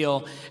people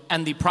feel,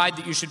 and the pride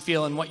that you should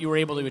feel in what you were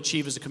able to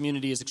achieve as a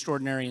community is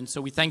extraordinary. And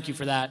so we thank you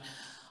for that.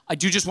 I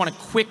do just want to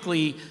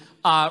quickly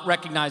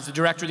recognize the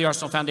director of the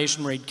Arsenal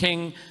Foundation, Mairead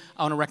King.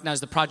 I want to recognize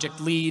the project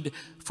lead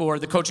for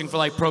the Coaching for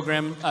Life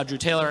program, Drew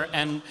Taylor,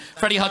 and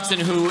Freddie Hudson,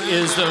 who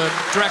is the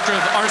director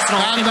of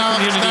Arsenal in the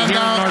community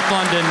here in North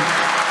London.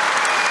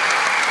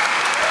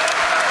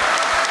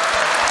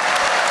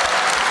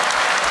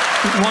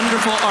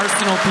 Wonderful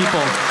Arsenal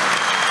people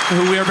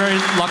who we are very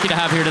lucky to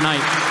have here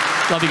tonight.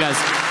 Love you guys.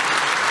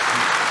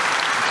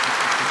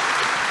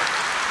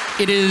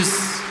 It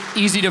is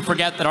easy to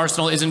forget that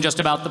Arsenal isn't just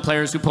about the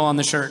players who pull on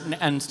the shirt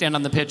and stand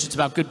on the pitch. It's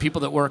about good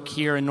people that work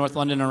here in North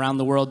London and around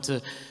the world to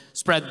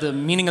spread the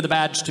meaning of the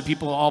badge to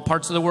people all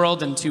parts of the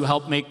world and to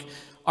help make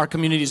our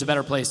communities a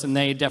better place. And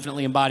they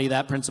definitely embody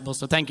that principle.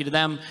 So thank you to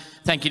them.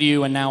 Thank you to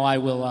you. And now I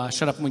will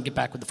shut up and we get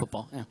back with the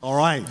football. Yeah. All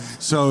right.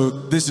 So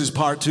this is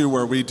part 2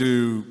 where we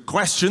do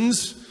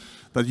questions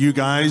that you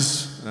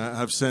guys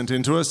have sent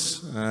into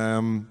us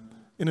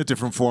in a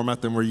different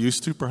format than we're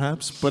used to,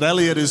 perhaps. But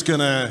Elliot is going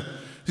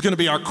to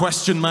be our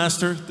question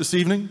master this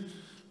evening.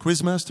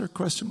 Quizmaster?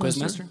 Question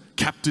Quizmaster?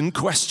 Captain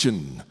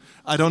Question.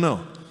 I don't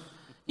know.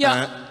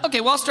 Yeah,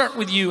 okay, well, I'll start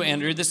with you,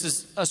 Andrew. This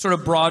is a sort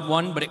of broad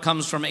one, but it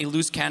comes from a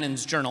Loose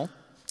Cannons journal.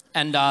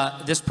 And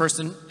this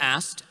person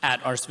asked at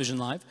ArsenalVision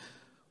Live,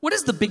 what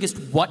is the biggest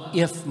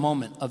what-if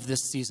moment of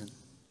this season?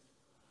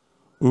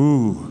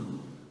 Ooh.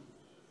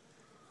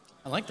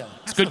 I like that one.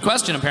 It's a good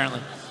question,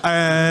 apparently.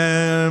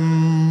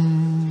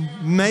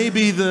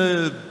 Maybe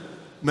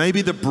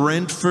the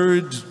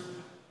Brentford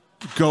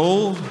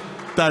goal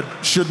that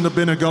shouldn't have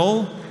been a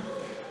goal.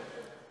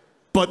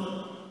 But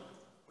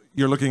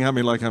you're looking at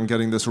me like I'm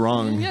getting this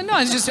wrong. Yeah, no,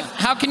 it's just,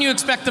 how can you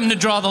expect them to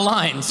draw the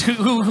lines?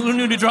 Who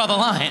knew to draw the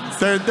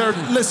lines?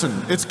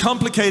 Listen, it's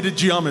complicated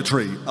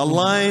geometry. A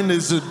line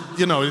is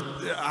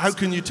how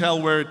can you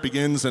tell where it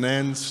begins and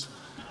ends?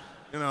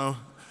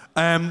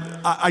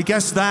 I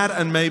guess that,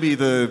 and maybe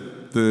the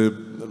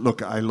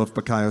look, I love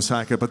Bukayo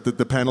Saka, but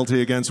the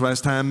penalty against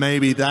West Ham,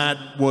 maybe that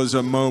was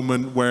a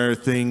moment where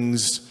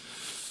things,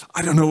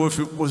 I don't know if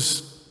it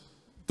was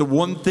the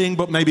one thing,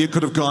 but maybe it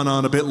could have gone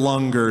on a bit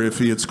longer if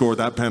he had scored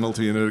that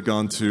penalty and it had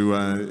gone to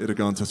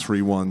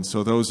 3-1.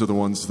 So those are the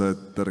ones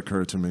that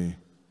occur to me.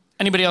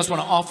 Anybody else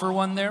want to offer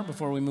one there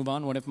before we move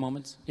on? What if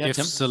moments? Yeah, if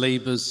Tim?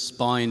 Saliba's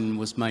spine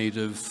was made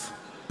of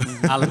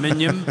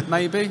aluminium,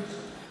 maybe?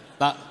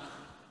 That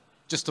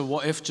just a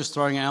what if, just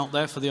throwing it out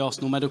there for the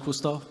Arsenal medical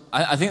staff?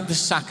 I think the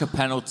Saka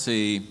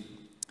penalty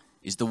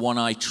is the one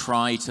I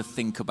try to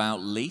think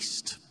about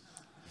least.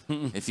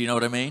 If you know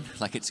what I mean.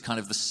 Like, it's kind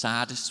of the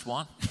saddest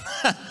one.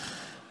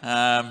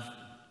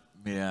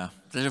 Yeah,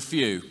 there's a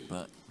few,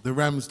 but... The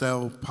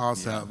Ramsdale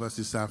pass out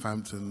versus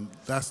Southampton,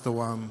 that's the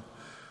one,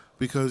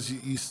 because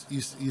you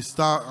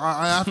start...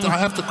 I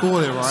have to call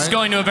it, right? It's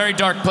going to a very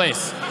dark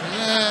place.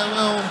 Yeah,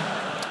 well...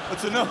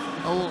 That's enough.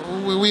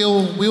 We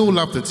all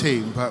love the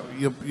team, but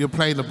you're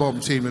playing the bottom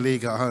team in the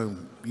league at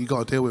home. You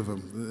got to deal with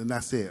them, and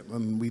that's it.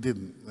 And we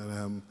didn't.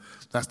 And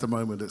that's the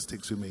moment that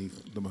sticks with me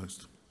the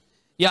most.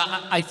 Yeah,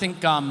 I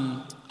think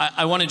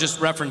I want to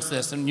just reference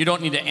this, and you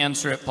don't need to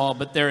answer it, Paul,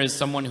 but there is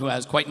someone who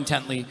has quite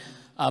intently,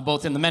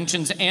 both in the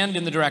mentions and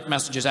in the direct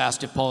messages,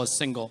 asked if Paul is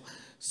single.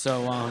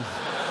 So, I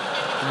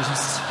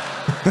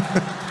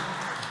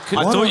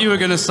thought you were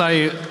going to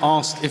say,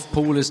 asked if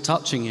Paul is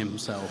touching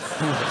himself.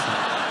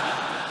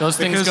 Those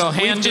things go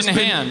hand in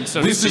hand.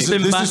 So this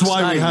is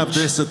why we have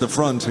this at the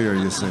front here,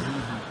 you see.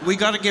 We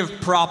got to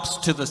give props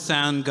to the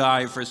sound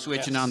guy for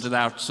switching onto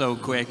that so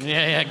quick.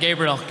 Yeah,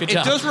 Gabriel, good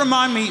job. It does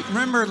remind me,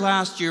 remember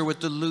last year with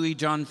the Louis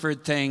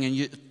Johnford thing,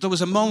 and there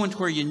was a moment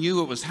where you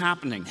knew it was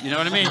happening. You know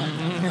what I mean?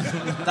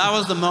 That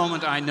was the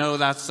moment I know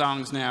that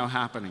song's now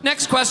happening.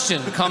 Next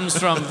question comes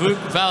from Vuk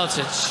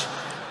Valatic.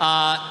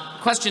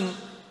 Question,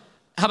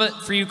 how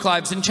about for you,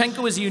 Clive?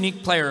 Zinchenko is a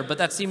unique player, but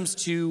that seems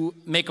to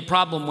make a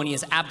problem when he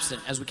is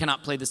absent, as we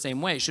cannot play the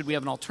same way. Should we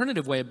have an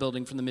alternative way of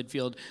building from the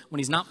midfield when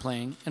he's not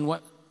playing, and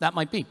what that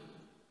might be?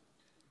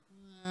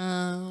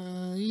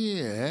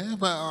 Yeah,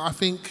 but I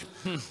think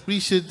we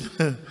should...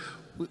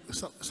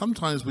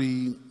 sometimes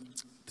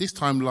this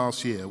time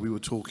last year, we were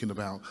talking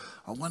about,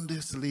 I wonder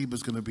if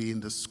Saliba's going to be in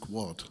the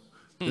squad.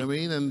 You know what I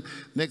mean? And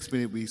next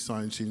minute we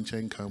signed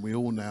Zinchenko, and we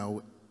all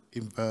now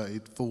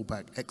inverted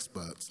fullback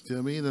experts. Do you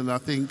know what I mean? And I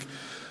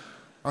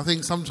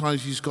think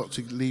sometimes you've got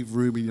to leave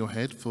room in your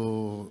head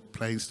for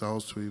playing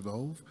styles to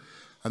evolve.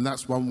 And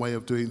that's one way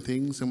of doing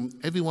things. And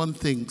everyone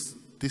thinks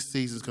this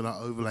season's going to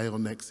overlay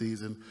on next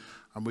season,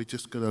 and we're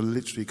just going to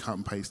literally cut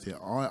and paste it.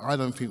 I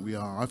don't think we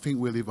are. I think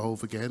we'll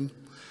evolve again.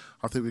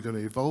 I think we're going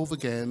to evolve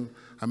again,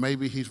 and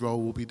maybe his role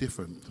will be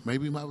different.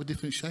 Maybe he might have a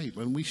different shape,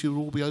 and we should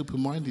all be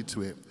open-minded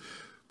to it.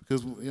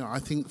 Because I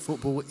think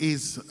football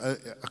is a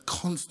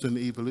constant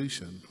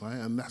evolution, right?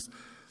 And that's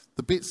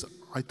the bits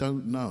I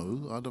don't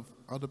know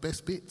are the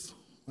best bits,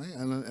 right?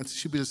 And it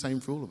should be the same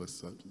for all of us.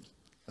 So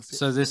that's it.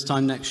 So this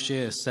time next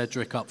year,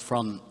 Cedric up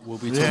front will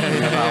be talking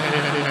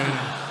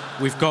about...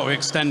 We've got to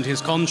extend his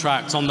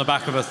contract on the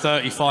back of a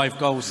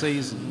 35-goal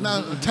season.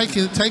 No,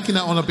 taking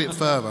that on a bit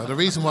further. The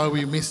reason why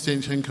we missed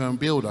Zinchenko and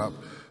build-up,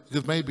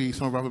 because maybe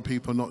some other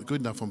people are not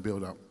good enough on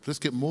build-up. Let's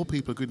get more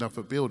people good enough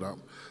at build-up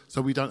so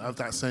we don't have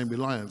that same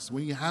reliance.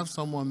 When you have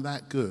someone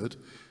that good,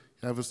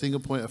 you have a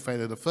single point of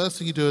failure. The first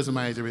thing you do as a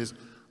manager is,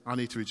 I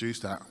need to reduce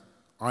that.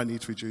 I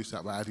need to reduce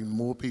that by adding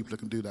more people that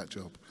can do that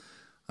job.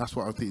 That's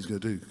what I think he's going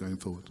to do going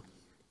forward.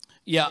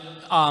 Yeah,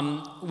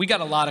 we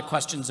got a lot of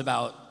questions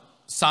about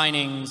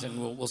signings, and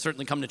we'll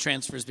certainly come to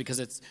transfers because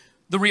it's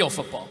the real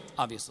football,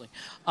 obviously.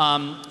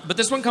 But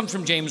this one comes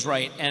from James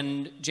Wright,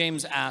 and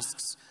James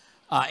asks,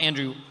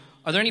 Andrew,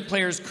 are there any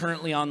players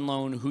currently on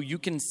loan who you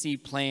can see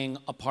playing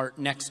a part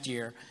next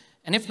year?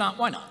 And if not,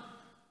 why not?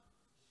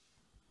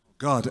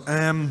 God,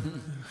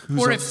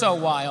 or if so,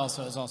 why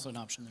also is also an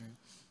option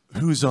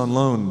there. Who's on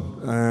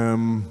loan?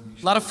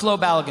 A lot of Flo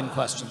Balogun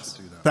questions.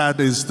 That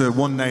is the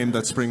one name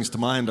that springs to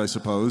mind, I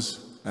suppose.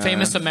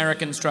 Famous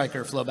American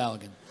striker, Flo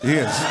Balogun. He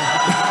is.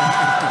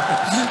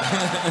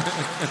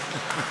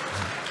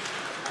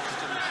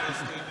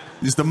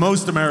 He's the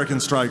most American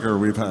striker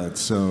we've had.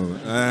 So,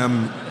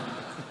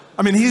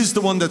 I mean, he's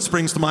the one that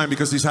springs to mind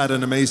because he's had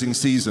an amazing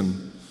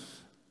season.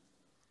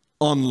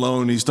 on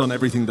loan, he's done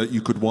everything that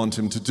you could want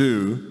him to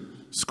do.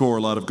 Score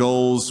a lot of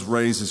goals,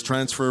 raise his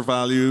transfer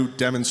value,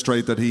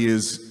 demonstrate that he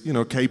is,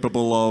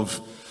 capable of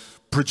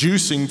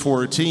producing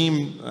for a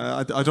team.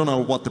 I don't know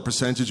what the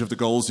percentage of the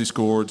goals he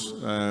scored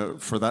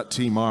for that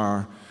team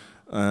are,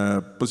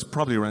 but it's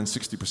probably around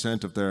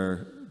 60% of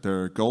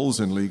their goals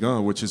in Ligue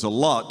 1, which is a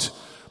lot.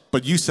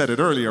 But you said it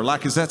earlier,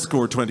 Lacazette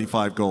scored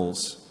 25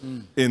 goals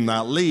in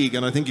that league,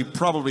 and I think you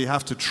probably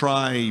have to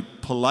try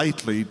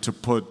politely to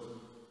put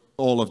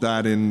all of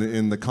that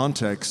in the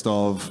context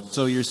of...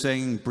 So you're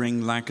saying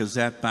bring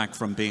Lacazette back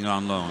from being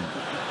on loan?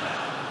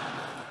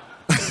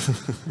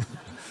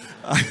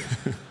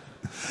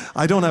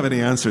 I don't have any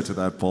answer to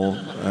that, Paul.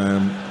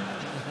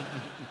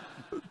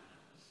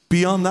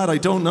 Beyond that, I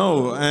don't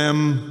know.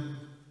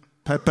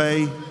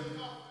 Pepe...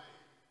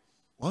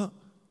 What?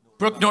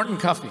 Brooke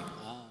Norton-Cuffy.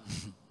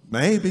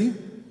 Maybe.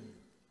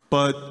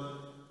 But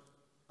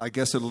I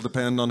guess it'll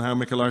depend on how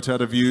Mikel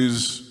Arteta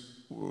views,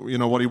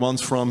 what he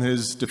wants from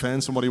his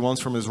defence and what he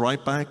wants from his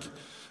right back.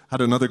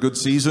 Had another good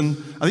season.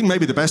 I think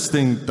maybe the best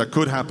thing that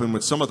could happen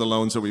with some of the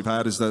loans that we've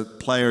had is that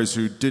players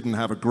who didn't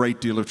have a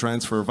great deal of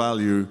transfer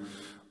value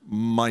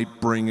might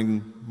bring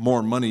in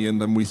more money in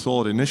than we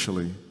thought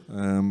initially.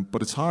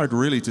 But it's hard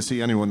really to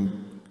see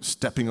anyone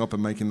stepping up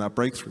and making that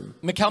breakthrough.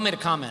 Mikel made a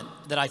comment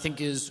that I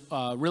think is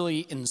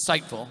really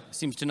insightful.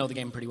 Seems to know the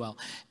game pretty well.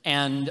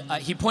 And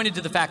he pointed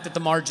to the fact that the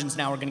margins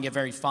now are going to get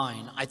very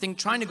fine. I think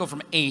trying to go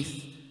from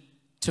 8th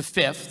to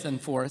 5th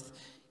and 4th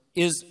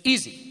is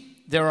easy.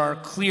 There are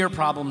clear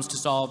problems to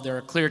solve. There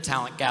are clear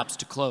talent gaps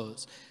to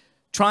close.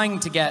 Trying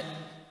to get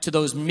to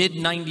those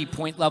mid-90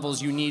 point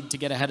levels you need to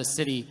get ahead of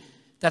City,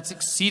 that's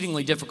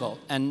exceedingly difficult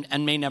and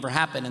may never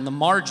happen. And the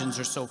margins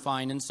are so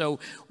fine. And so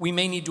we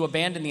may need to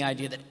abandon the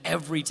idea that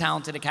every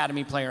talented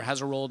academy player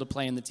has a role to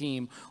play in the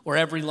team, or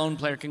every lone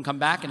player can come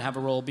back and have a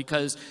role,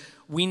 because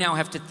we now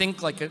have to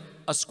think like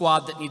a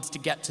squad that needs to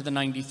get to the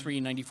 93,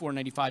 94,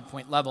 95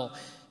 point level.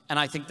 And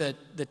I think that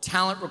the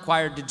talent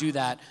required to do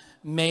that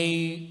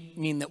may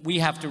mean that we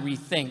have to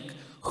rethink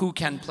who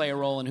can play a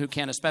role and who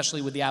can,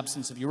 especially with the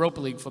absence of Europa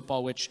League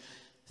football, which,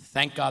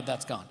 thank God,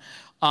 that's gone.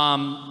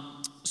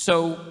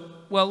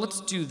 Well,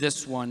 let's do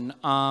this one.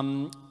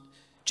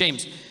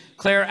 James,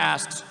 Claire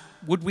asks,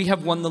 would we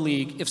have won the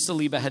league if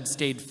Saliba had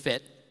stayed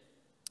fit?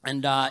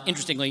 And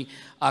interestingly,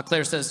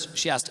 Claire says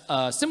she asked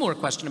a similar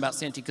question about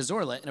Santi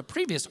Cazorla in a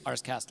previous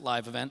Arsecast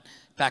live event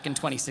back in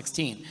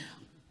 2016.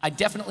 I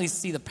definitely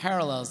see the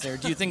parallels there.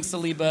 Do you think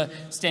Saliba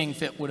staying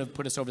fit would have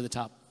put us over the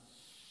top?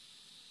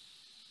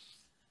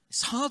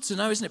 It's hard to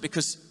know, isn't it?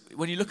 Because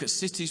when you look at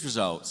City's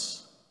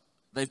results,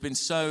 they've been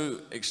so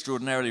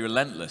extraordinarily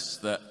relentless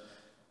that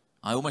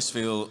I almost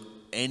feel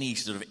any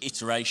sort of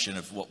iteration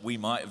of what we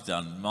might have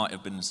done might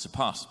have been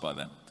surpassed by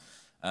them,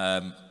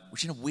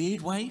 which in a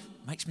weird way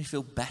makes me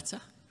feel better.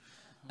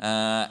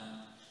 I'm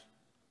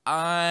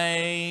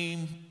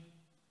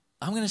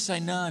going to say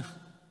no.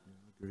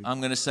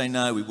 I'm going to say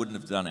no, we wouldn't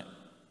have done it.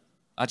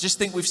 I just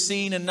think we've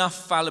seen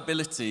enough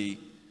fallibility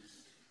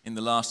in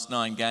the last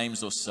 9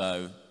 games or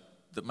so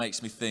that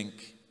makes me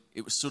think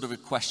it was sort of a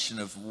question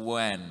of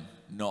when,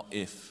 not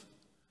if,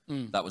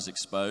 that was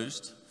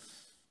exposed.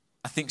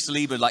 I think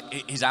Saliba,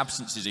 his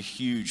absence is a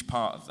huge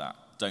part of that,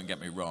 don't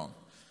get me wrong.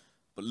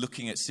 But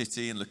looking at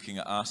City and looking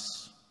at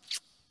us,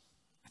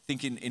 I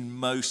think in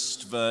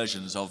most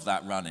versions of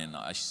that run-in,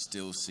 I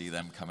still see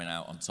them coming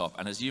out on top.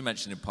 And as you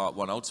mentioned in part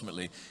 1,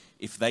 ultimately,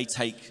 if they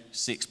take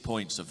 6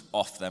 points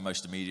off their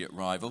most immediate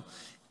rival,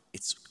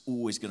 it's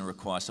always going to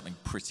require something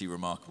pretty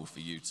remarkable for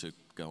you to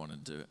go on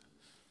and do it.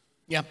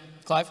 Yeah.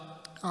 Clive?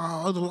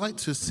 I'd like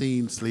to have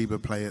seen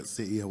Saliba play at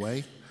City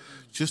away,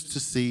 just to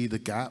see the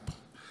gap.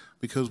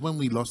 Because when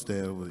we lost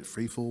there, was it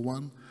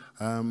 3-4-1?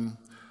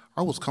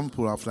 I was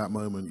comfortable after that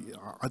moment.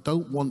 I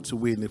don't want to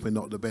win if we're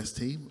not the best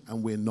team,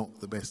 and we're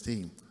not the best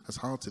team. That's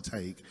hard to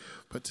take.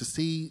 But to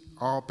see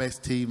our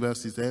best team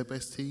versus their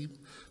best team,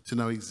 to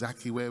know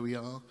exactly where we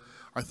are,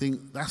 I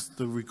think that's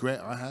the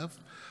regret I have.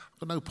 I've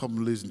got no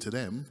problem losing to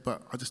them,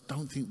 but I just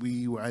don't think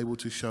we were able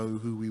to show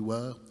who we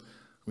were.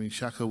 I mean,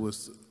 Xhaka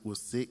was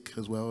sick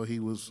as well. He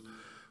was,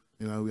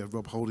 we had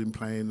Rob Holding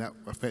playing. That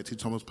affected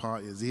Thomas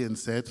Partey, as Ian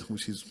said,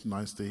 which is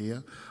nice to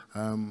hear.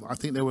 I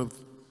think there were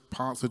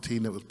parts of the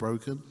team that was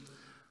broken,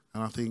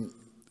 and I think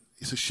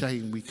it's a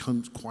shame we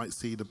couldn't quite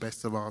see the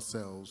best of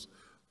ourselves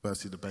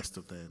versus the best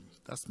of them.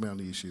 That's my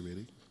only issue,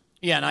 really.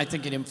 Yeah, and I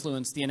think it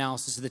influenced the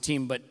analysis of the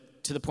team, but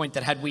to the point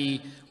that had we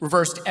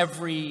reversed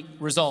every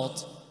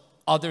result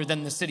other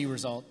than the City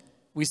result,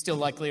 we still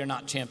likely are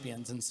not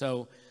champions. And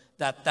so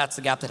that's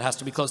the gap that has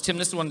to be closed. Tim,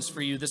 this one's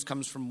for you. This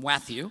comes from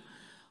Watthew,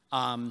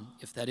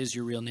 if that is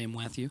your real name,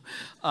 Watthew.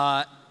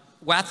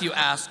 Watthew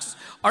asks,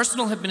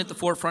 Arsenal have been at the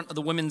forefront of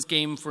the women's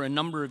game for a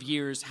number of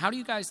years. How do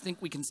you guys think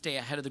we can stay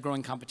ahead of the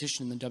growing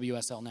competition in the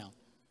WSL now?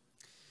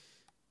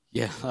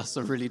 Yeah, that's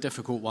a really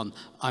difficult one.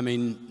 I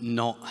mean,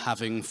 not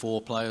having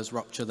 4 players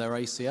rupture their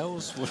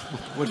ACLs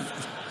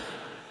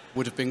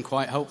would have been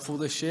quite helpful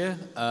this year.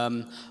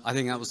 I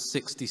think that was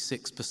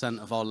 66%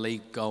 of our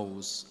league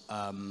goals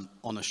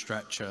on a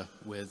stretcher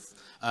with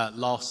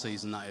last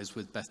season, that is,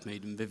 with Beth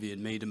Mead and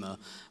Vivian Miedema,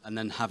 and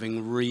then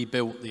having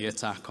rebuilt the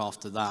attack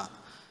after that.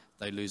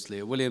 They lose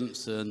Leah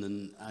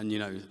Williamson, and you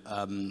know,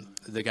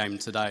 the game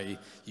today,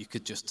 you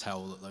could just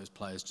tell that those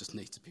players just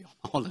need to be on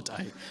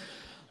holiday,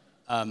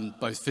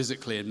 both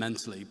physically and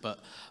mentally. But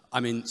I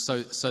mean,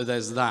 so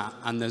there's that,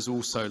 and there's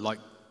also, like,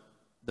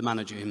 the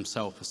manager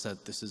himself has said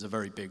this is a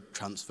very big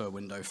transfer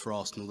window for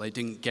Arsenal. They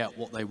didn't get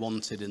what they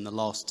wanted in the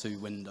last 2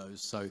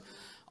 windows, so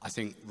I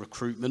think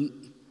recruitment,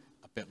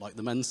 a bit like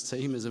the men's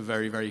team, is a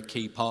very, very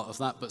key part of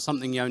that. But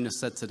something Jonas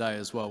said today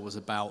as well was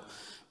about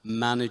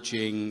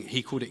managing,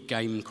 he called it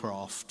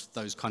gamecraft,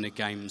 those kind of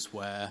games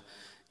where,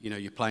 you know,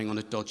 you're playing on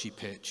a dodgy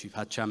pitch, you've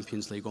had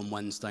Champions League on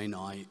Wednesday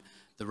night,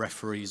 the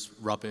referee's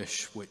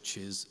rubbish, which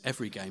is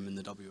every game in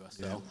the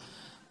WSL.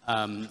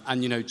 Yeah.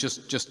 And, you know,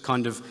 just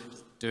kind of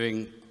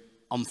doing,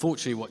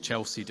 unfortunately, what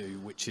Chelsea do,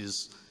 which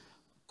is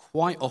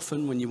quite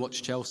often when you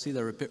watch Chelsea,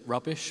 they're a bit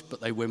rubbish,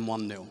 but they win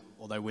 1-0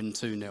 or they win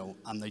 2-0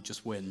 and they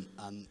just win.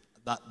 And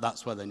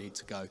that's where they need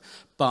to go.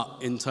 But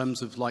in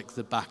terms of, like,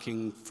 the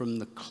backing from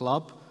the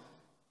club,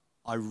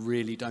 I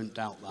really don't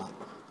doubt that.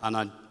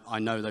 And I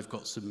know they've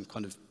got some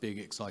kind of big,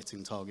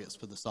 exciting targets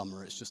for the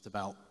summer. It's just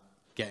about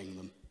getting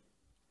them.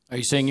 Are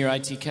you saying you're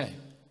ITK?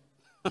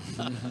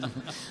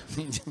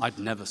 I'd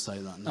never say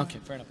that. No. Okay,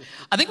 fair enough.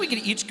 I think we can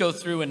each go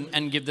through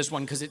and give this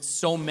one because it's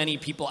so many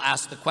people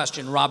asked the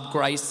question. Rob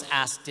Grice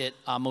asked it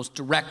most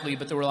directly,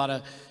 but there were a lot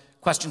of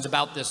questions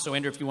about this. So,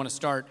 Andrew, if you want to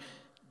start.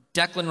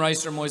 Declan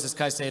Rice or Moises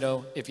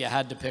Caicedo, if you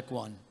had to pick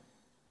one?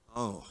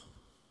 Oh.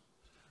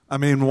 I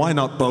mean, why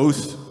not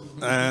both?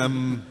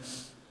 I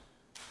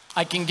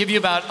can give you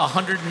about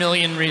 100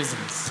 million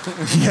reasons.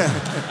 Yeah.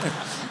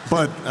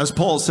 But as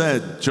Paul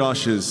said,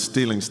 Josh is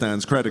stealing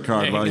Stan's credit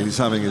card while he's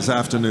having his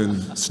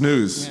afternoon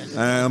snooze. If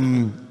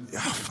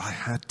I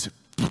had to...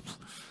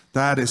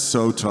 That is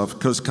so tough,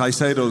 because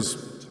Caicedo's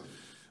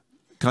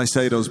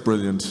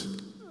brilliant.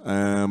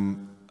 I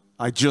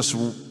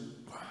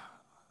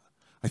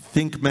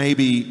think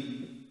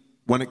maybe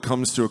when it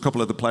comes to a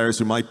couple of the players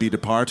who might be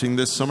departing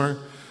this summer,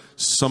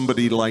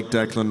 somebody like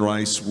Declan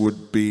Rice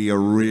would be a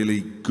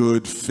really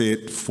good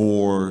fit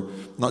for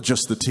not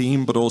just the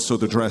team, but also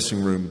the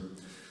dressing room.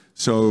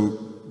 So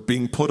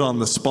being put on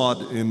the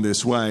spot in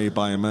this way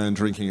by a man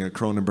drinking a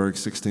Kronenberg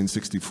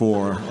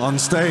 1664 on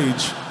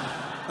stage,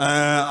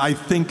 I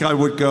think I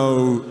would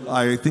go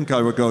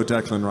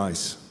Declan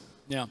Rice.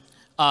 Yeah.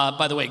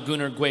 By the way,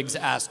 Gunnar Gwiggs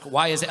asked,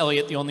 why is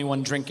Elliot the only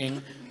one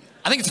drinking?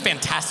 I think it's a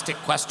fantastic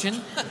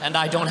question, and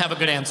I don't have a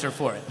good answer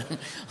for it.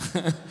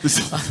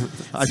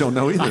 I don't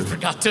know either. I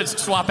forgot to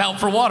swap out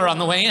for water on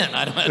the way in.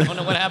 I don't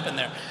know what happened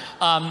there.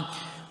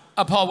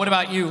 Paul, what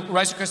about you,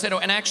 Rice or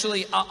Caicedo? And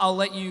actually, I'll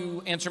let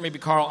you answer maybe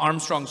Carl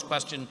Armstrong's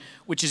question,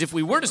 which is if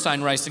we were to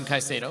sign Rice and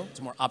Caicedo, it's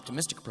a more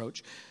optimistic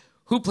approach,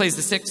 who plays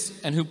the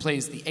 6 and who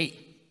plays the 8?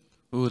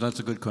 Oh, that's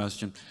a good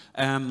question.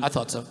 I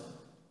thought so.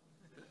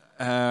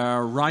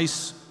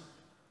 Rice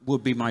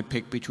would be my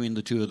pick between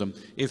the two of them.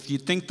 If you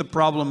think the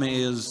problem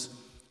is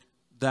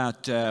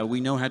that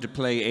we know how to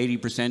play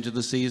 80% of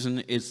the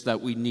season, it's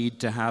that we need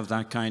to have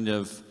that kind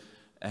of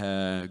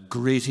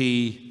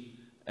gritty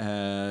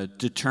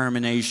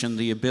determination,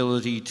 the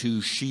ability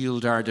to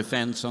shield our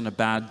defence on a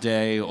bad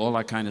day, all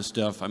that kind of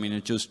stuff. I mean,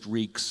 it just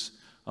reeks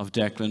of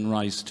Declan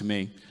Rice to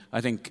me.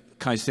 I think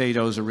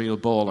Caicedo's a real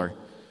baller.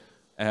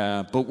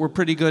 But we're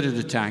pretty good at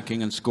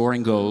attacking and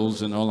scoring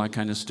goals and all that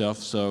kind of stuff,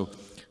 so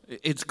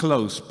it's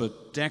close.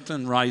 But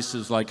Declan Rice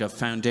is like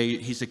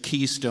he's a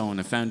keystone,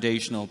 a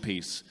foundational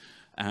piece.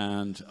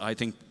 And I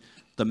think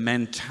the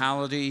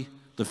mentality,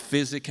 the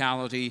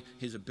physicality,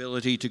 his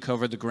ability to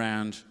cover the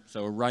ground,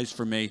 so Rice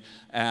for me.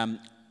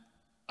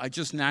 I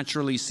just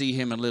naturally see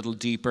him a little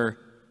deeper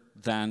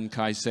than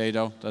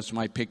Caicedo. That's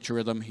my picture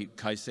of them.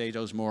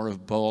 Caicedo's more of a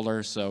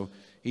baller, so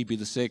he'd be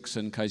the 6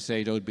 and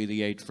Caicedo would be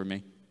the 8 for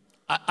me.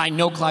 I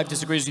know Clive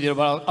disagrees with you,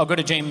 but I'll go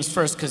to James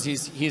first because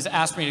he's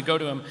asked me to go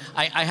to him.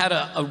 I had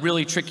a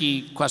really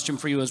tricky question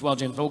for you as well,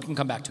 James, but we can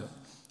come back to it.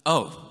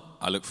 Oh,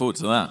 I look forward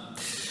to that.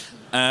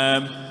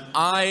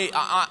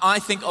 I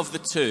think of the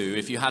two,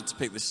 if you had to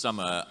pick this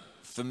summer,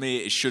 for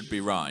me it should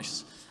be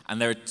Rice.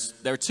 And there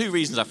are 2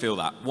 reasons I feel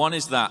that. One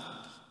is that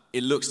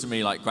it looks to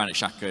me like Granit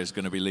Xhaka is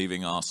going to be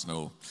leaving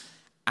Arsenal.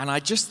 And I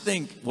just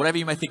think, whatever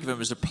you may think of him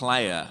as a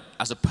player,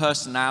 as a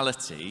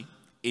personality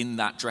in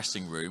that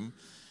dressing room,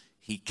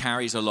 he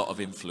carries a lot of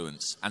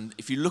influence. And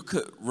if you look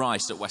at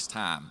Rice at West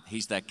Ham,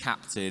 he's their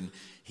captain,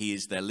 he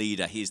is their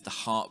leader, he is the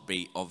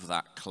heartbeat of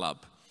that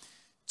club.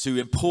 To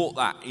import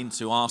that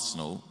into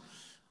Arsenal,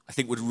 I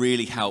think would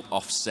really help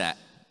offset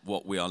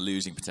what we are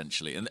losing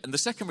potentially. And the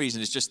second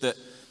reason is just that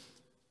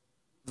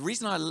the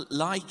reason I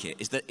like it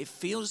is that it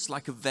feels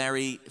like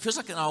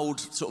an old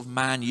sort of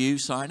Man U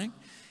signing.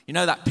 You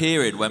know that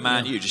period where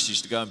Man U just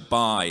used to go and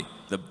buy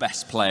the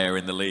best player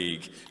in the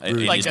league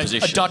in like his a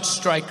position. Dutch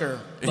striker,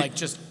 like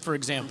just for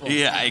example.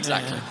 Yeah,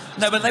 exactly.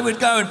 No, but they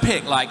would go and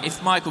pick, like,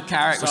 if Michael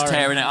Carrick was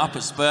tearing it up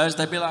at Spurs,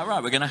 they'd be like,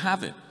 right, we're going to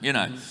have him, you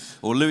know.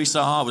 Or Louis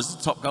Saha was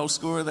the top goal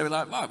scorer, they were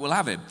like, right, we'll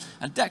have him.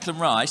 And Declan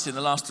Rice, in the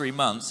last 3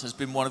 months, has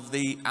been one of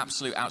the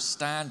absolute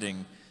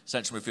outstanding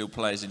central midfield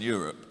players in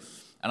Europe.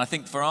 And I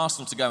think for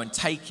Arsenal to go and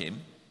take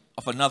him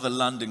off another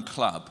London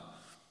club,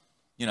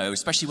 you know,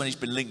 especially when he's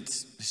been linked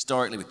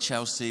historically with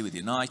Chelsea, with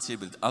United,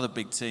 with other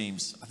big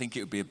teams, I think it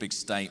would be a big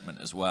statement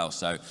as well.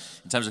 So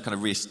in terms of kind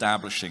of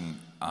re-establishing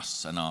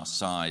us and our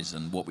size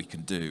and what we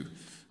can do,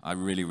 I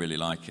really, really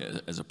like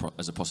it as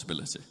a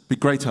possibility. It'd be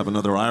great to have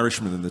another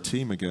Irishman in the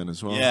team again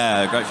as well.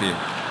 Yeah, great for you.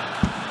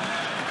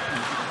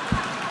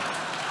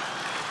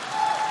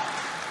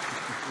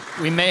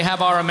 We may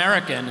have our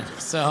American,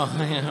 so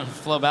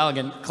Flo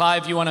Balogun.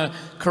 Clive, you want to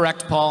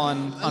correct Paul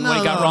on what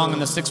he got wrong in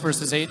the 6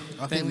 versus 8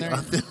 thing there?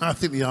 I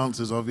think the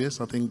answer's obvious.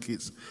 I think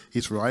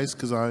it's Rice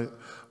because I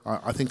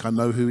think I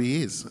know who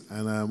he is,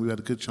 and we had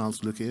a good chance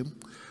to look at him.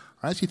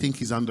 I actually think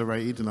he's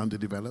underrated and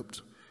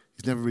underdeveloped.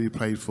 He's never really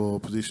played for a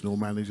positional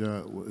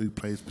manager who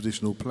plays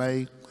positional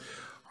play.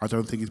 I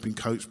don't think he's been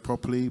coached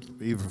properly,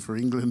 either for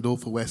England or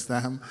for West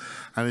Ham.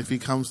 And if he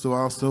comes to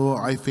Arsenal,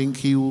 I think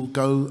he will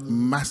go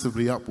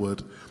massively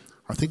upward.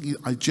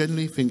 I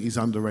genuinely think he's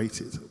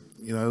underrated.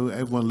 You know,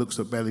 everyone looks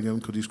at Bellingham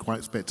because he's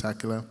quite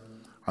spectacular.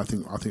 I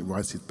think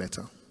Rice is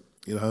better.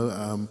 You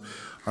know,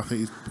 I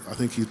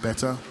think he's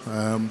better.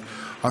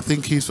 I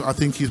think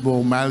he's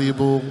more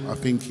malleable. I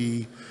think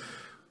he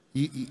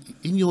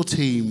in your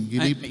team,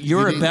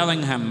 You're a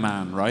Bellingham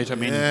man, right? I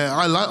mean, yeah,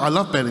 I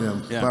love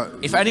Bellingham. Yeah. But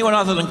If anyone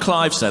other than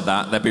Clive said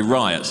that, there'd be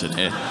riots in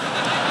here.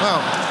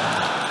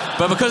 well,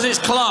 But because it's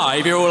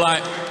Clive, you're all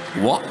like,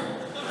 what?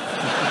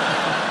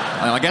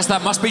 Well, I guess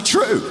that must be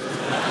true.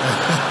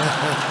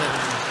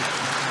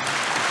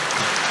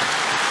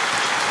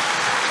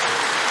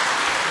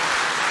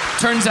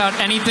 Turns out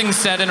anything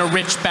said in a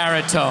rich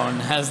baritone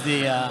has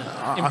the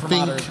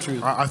imprimatur of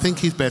truth. I think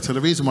he's better.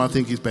 The reason why I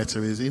think he's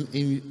better is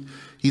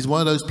he's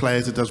one of those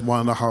players that does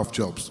 1.5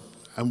 jobs,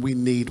 and we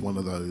need one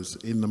of those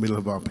in the middle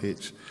of our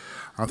pitch.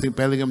 I think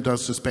Bellingham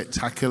does the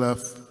spectacular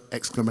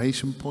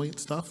exclamation point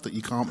stuff that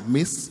you can't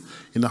miss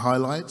in the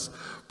highlights,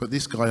 but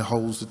this guy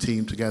holds the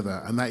team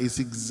together, and that is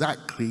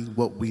exactly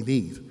what we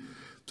need.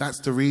 That's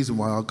the reason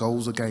why our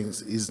goals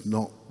against is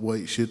not what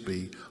it should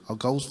be. Our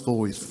goals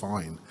for is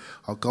fine.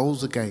 Our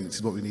goals against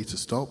is what we need to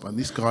stop, and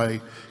this guy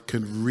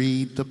can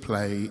read the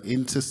play,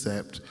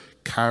 intercept,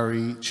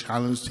 carry,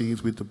 challenge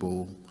teams with the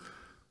ball.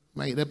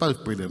 Mate, they're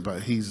both brilliant,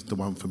 but he's the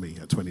one for me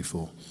at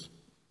 24.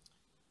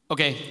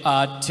 Okay,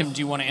 Tim,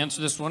 do you want to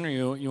answer this one, or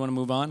you want to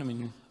move on? I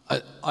mean,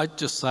 I'd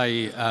just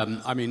say,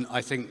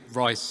 I think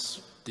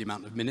Rice, the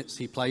amount of minutes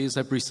he plays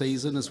every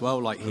season as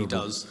well, like he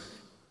does,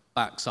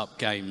 backs up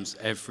games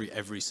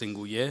every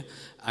single year.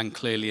 And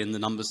clearly in the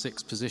number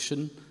 6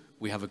 position,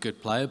 we have a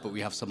good player, but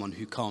we have someone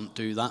who can't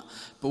do that.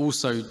 But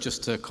also,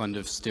 just to kind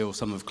of steal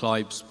some of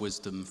Clive's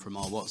wisdom from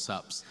our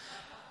WhatsApps,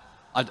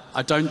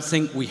 I don't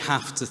think we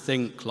have to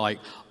think like,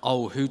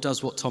 oh, who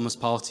does what Thomas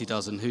Partey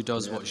does and who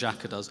does what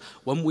Xhaka does.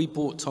 When we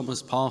bought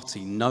Thomas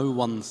Partey, no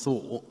one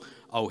thought,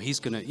 oh, he's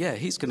gonna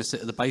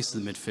sit at the base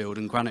of the midfield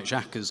and Granit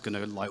Xhaka's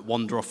gonna like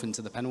wander off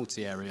into the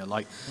penalty area.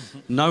 Like,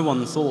 no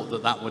one thought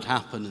that would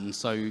happen. And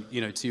so,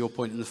 you know, to your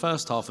point in the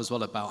first half as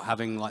well about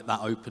having like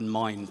that open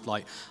mind,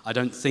 like I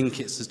don't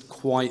think it's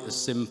quite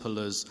as simple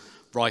as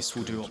Rice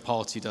will do what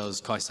Partey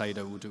does,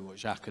 Caicedo will do what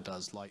Xhaka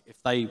does. Like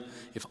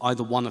if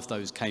either one of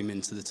those came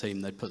into the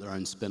team, they'd put their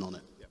own spin on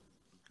it.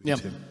 yeah,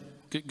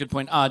 good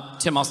point.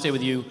 Tim, I'll stay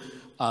with you.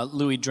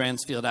 Louis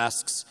Dransfield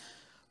asks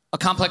a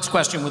complex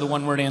question with a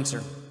one-word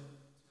answer.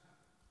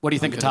 What do you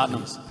think of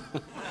Tottenham?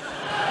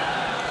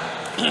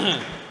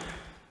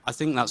 I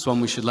think that's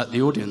one we should let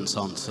the audience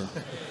answer.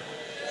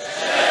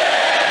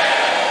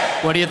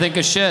 What do you think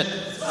of shit?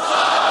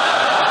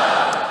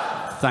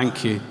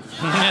 Thank you.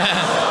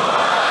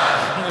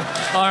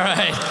 All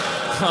right.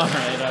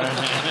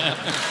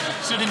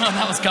 Should have known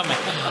that was coming.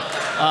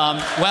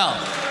 Well,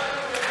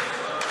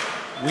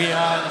 we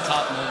are the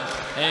Tottenham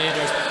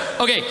haters.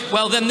 Okay,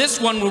 well then this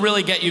one will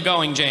really get you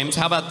going, James.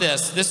 How about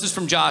this? This is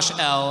from Josh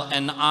L,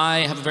 and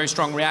I have a very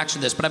strong reaction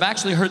to this, but I've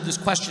actually heard this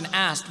question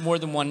asked more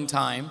than one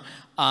time.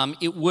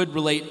 It would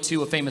relate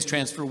to a famous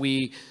transfer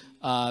we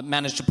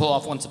managed to pull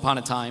off once upon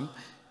a time.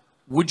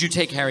 Would you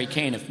take Harry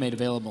Kane if made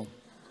available?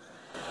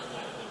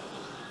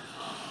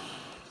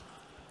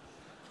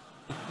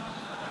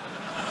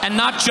 And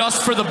not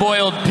just for the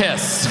boiled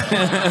piss.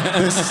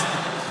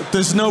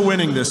 There's no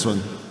winning this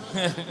one.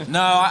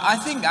 No, I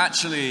think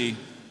actually...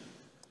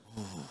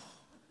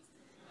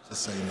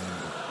 Just say no.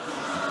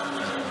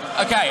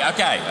 Okay.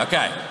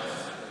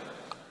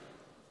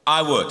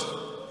 I would.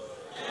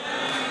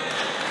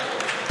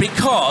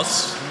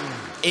 Because,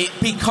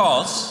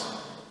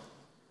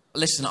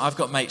 listen, I've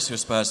got mates who are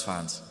Spurs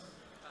fans.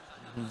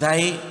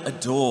 They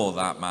adore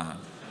that man.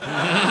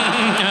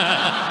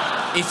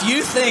 If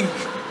you think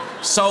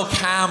Sol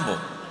Campbell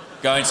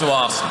going to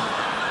Arsenal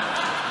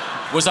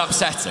was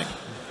upsetting.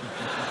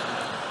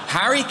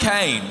 Harry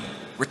Kane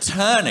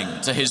returning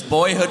to his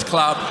boyhood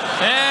club.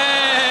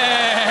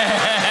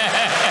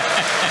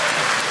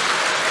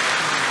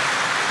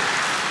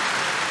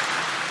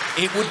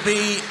 It would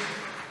be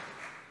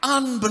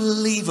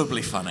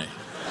unbelievably funny.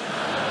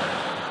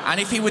 And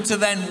if he were to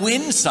then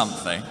win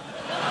something,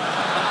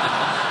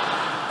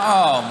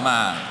 oh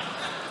man,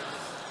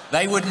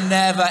 they would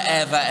never,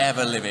 ever,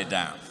 ever live it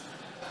down.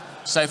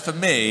 So for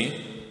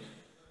me,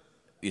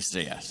 it's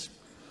a yes.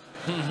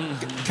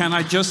 Can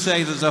I just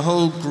say there's a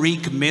whole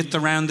Greek myth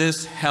around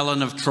this,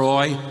 Helen of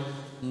Troy.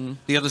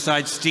 The other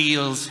side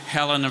steals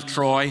Helen of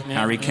Troy,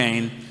 Harry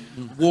Kane.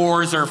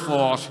 Wars are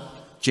fought.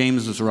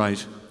 James was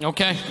right.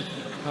 Okay.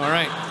 All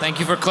right. Thank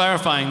you for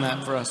clarifying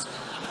that for us.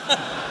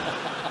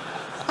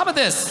 How about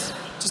this?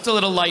 Just a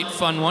little light,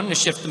 fun one to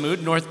shift the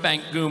mood. North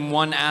Bank Goom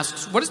 1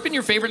 asks, what has been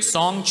your favorite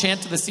song,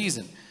 chant of the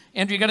season?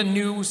 Andrew, you got a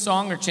new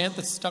song or chant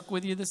that's stuck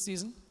with you this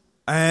season?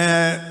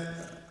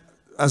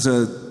 As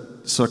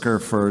a sucker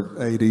for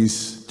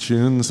 80s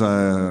tunes,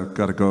 I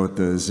got to go with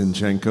the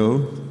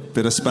Zinchenko.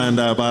 Bit of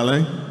Spandau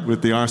Ballet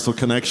with the Arsenal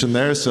connection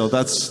there, so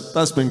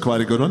that's been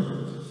quite a good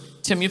one.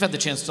 Tim, you've had the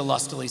chance to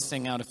lustily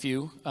sing out a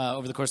few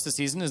over the course of the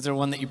season. Is there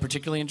one that you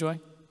particularly enjoy?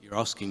 You're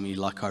asking me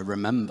like I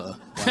remember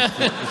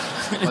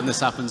when this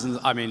happens.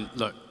 I mean,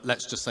 look,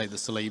 let's just say the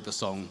Saliba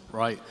song,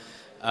 right?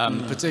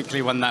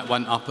 Particularly when that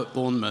went up at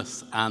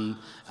Bournemouth and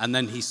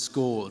then he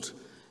scored.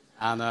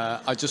 And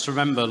I just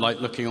remember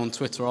like looking on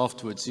Twitter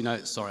afterwards, you know,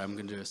 sorry, I'm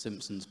going to do a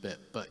Simpsons bit,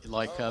 but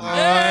like...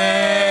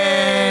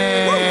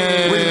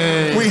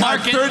 We had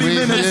 30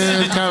 minutes.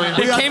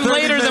 It came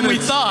later than we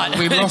thought.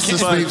 We lost the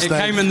sweepstakes. It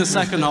came in the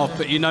second half,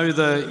 but you know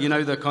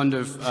the kind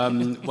of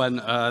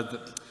when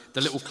the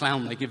little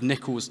clown they give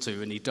nickels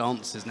to and he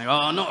dances and they go,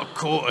 oh, not a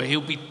quarter,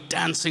 he'll be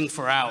dancing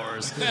for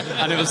hours.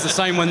 And it was the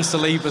same when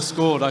Saliba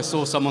scored. I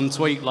saw someone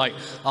tweet like,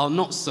 oh,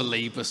 not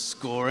Saliba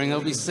scoring, I'll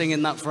be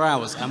singing that for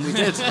hours. And we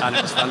did, and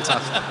it was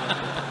fantastic.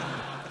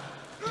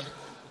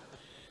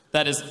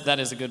 That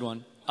is a good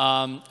one.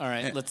 All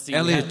right, let's see.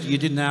 Elliot, you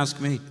didn't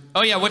ask me.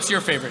 Oh yeah, what's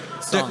your favorite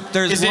song?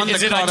 Is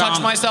it I Touch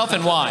Myself,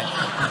 and why?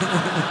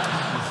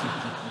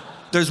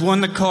 There's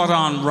one that caught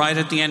on right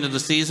at the end of the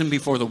season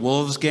before the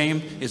Wolves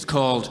game. It's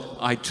called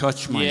I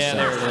Touch Myself. Yeah,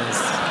 there it is.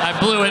 I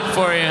blew it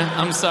for you.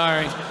 I'm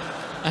sorry.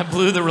 I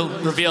blew the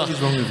reveal. What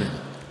is wrong with it?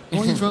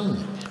 What is wrong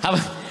with it?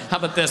 How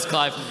about this,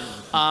 Clive?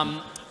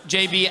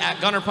 JB at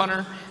Gunner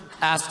Punter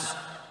asks,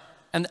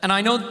 and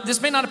I know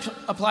this may not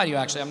apply to you,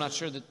 actually. I'm not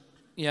sure that,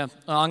 I'm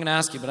going to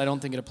ask you, but I don't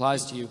think it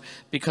applies to you.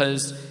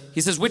 Because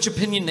he says, which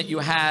opinion that you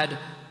had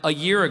a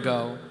year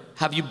ago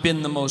have you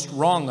been the most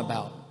wrong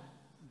about?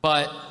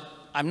 But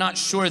I'm not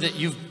sure that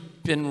you've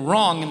been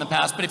wrong in the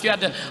past, but if you had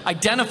to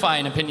identify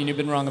an opinion you've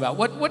been wrong about,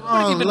 what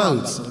have you been wrong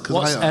about?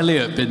 What's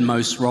Elliot been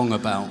most wrong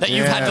about? That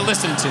you've had to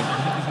listen to.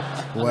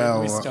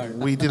 Well,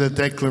 we did a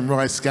Declan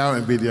Rice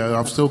scouting video.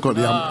 I've still got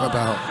the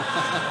about.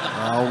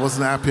 I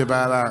wasn't happy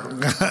about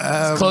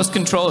that. Close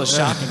control is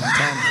shocking.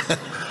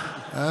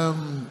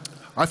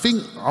 I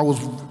think I was,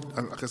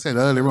 like I said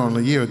earlier on,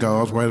 a year ago,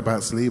 I was worried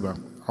about Saliba.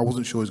 I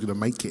wasn't sure he was going to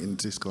make it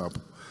into this club.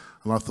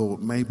 And I thought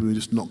maybe we're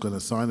just not going to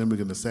sign him, we're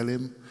going to sell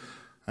him.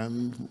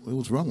 And it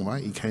was wrong,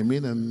 right? He came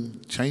in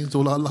and changed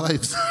all our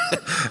lives.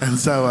 And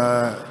so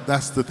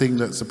that's the thing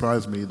that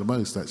surprised me the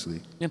most, actually.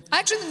 Yeah. I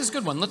actually think it's a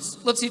good one.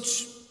 Let's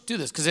each do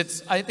this,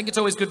 because I think it's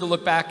always good to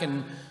look back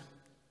and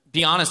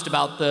be honest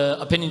about the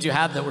opinions you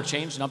had that were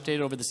changed and updated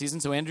over the season.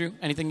 So, Andrew,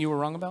 anything you were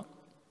wrong about?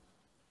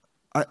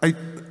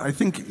 I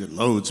think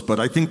loads, but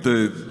I think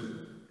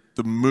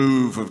the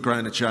move of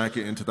Granit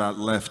Xhaka into that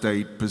left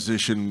 8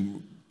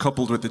 position,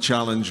 coupled with the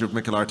challenge of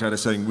Mikel Arteta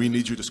saying, we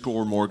need you to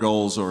score more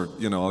goals, or,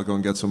 I'll go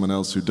and get someone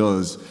else who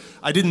does.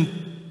 I didn't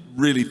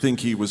really think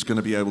he was going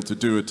to be able to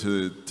do it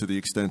to the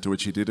extent to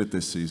which he did it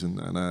this season.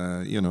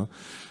 And,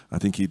 I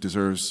think he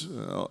deserves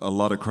a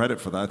lot of credit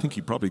for that. I think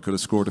he probably could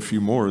have scored a few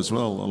more as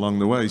well along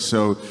the way.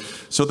 So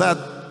that,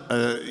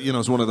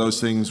 is one of those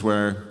things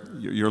where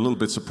you're a little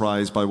bit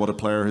surprised by what a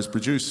player has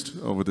produced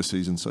over the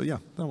season. So, yeah,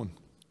 that one.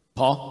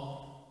 Paul?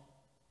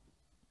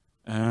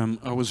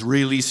 I was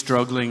really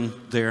struggling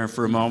there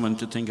for a moment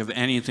to think of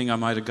anything I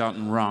might have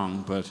gotten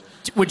wrong, but...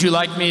 Would you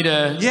like me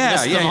to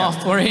list them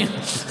off for you?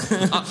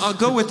 I'll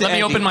go with Let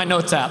me open my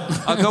notes app.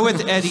 I'll go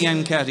with Eddie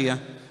Nketiah.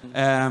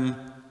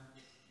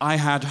 I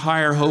had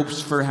higher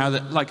hopes for how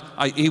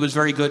he was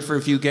very good for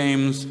a few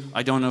games.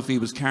 I don't know if he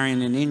was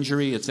carrying an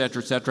injury,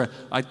 etc., etc.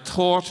 I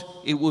thought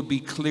it would be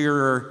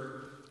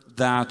clearer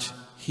that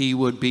he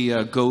would be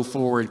a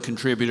go-forward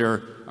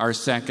contributor, our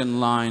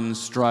second-line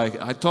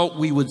strike. I thought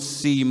we would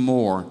see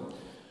more,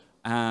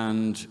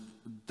 and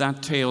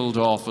that tailed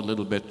off a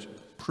little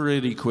bit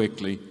pretty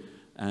quickly,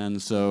 and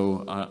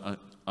so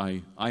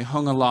I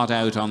hung a lot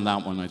out on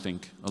that one, I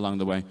think, along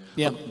the way.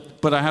 Yeah.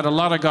 But I had a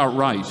lot I got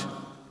right,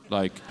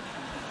 like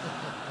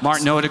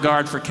Martin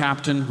Odegaard for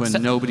captain when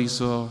nobody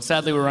saw.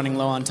 Sadly, we're running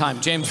low on time.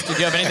 James, did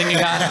you have anything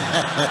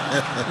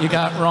you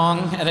got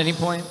wrong at any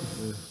point?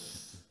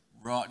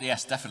 Right,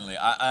 yes, definitely.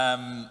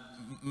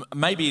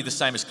 Maybe the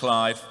same as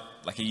Clive.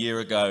 like a year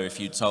ago, if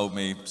you told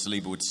me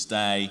Saliba would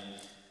stay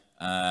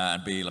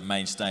and be a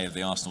mainstay of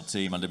the Arsenal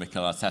team under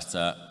Mikel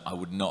Arteta, I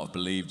would not have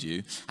believed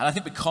you. And I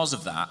think because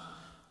of that,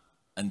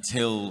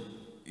 until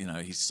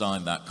he's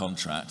signed that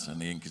contract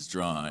and the ink is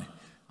dry,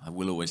 I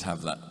will always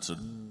have that sort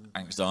of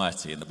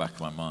anxiety in the back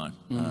of my mind.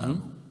 Mm-hmm.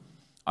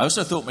 I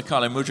also thought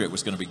Mikhailo Mudryk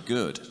was going to be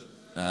good.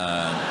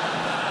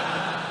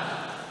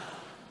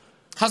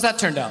 How's that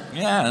turned out?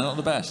 Yeah, not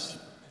the best.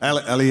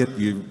 Elliot,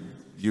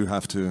 you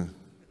have to...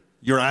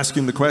 You're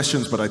asking the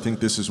questions, but I think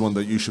this is one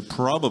that you should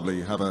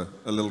probably have a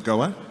little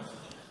go at.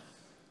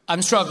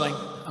 I'm struggling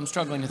to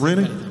think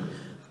Really?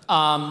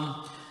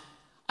 of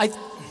anything.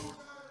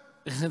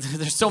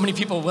 There's so many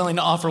people willing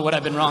to offer what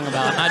I've been wrong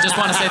about. I just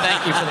want to say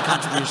thank you for the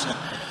contribution.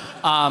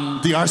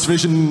 The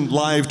Arsecast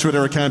live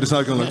Twitter account is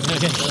not going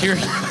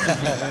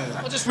to...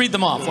 I'll just read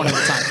them off one at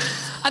a time.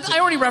 I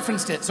already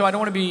referenced it, so I don't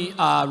want to be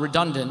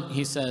redundant,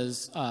 he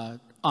says,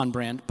 on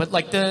brand. But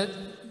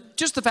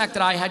just the fact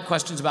that I had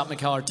questions about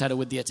Mikel Arteta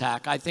with the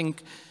attack, I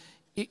think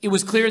it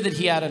was clear that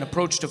he had an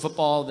approach to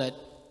football that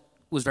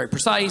was very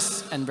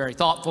precise and very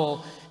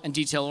thoughtful and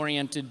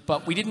detail-oriented,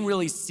 but we didn't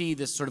really see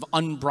this sort of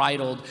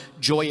unbridled,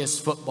 joyous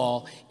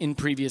football in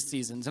previous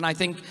seasons. And I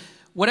think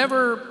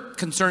whatever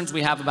concerns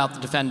we have about the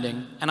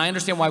defending, and I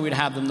understand why we'd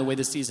have them the way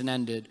the season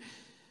ended,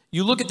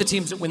 you look at the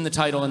teams that win the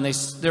title, and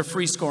they're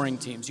free-scoring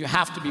teams. You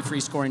have to be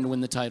free-scoring to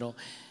win the title.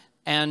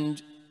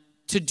 And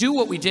to do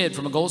what we did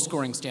from a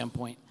goal-scoring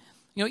standpoint,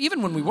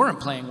 even when we weren't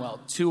playing well,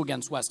 2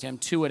 against West Ham,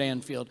 2 at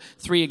Anfield,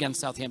 3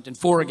 against Southampton,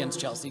 4 against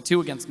Chelsea,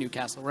 2 against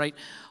Newcastle, right?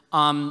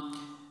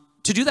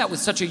 To do that with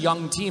such a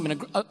young team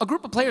and a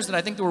group of players that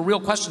I think there were real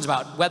questions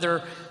about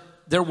whether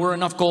there were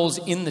enough goals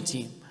in the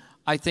team.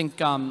 I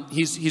think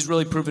he's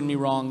really proven me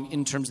wrong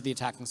in terms of the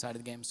attacking side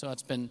of the game. So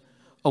that's been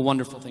a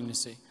wonderful thing to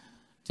see.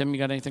 Tim, you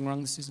got anything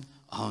wrong this season?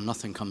 Oh,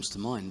 nothing comes to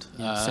mind.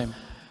 Yeah, same.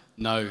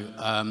 No,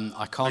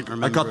 I can't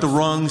remember. I got the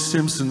wrong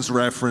Simpsons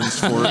reference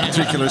for a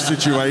particular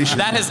situation.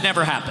 That has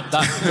never happened.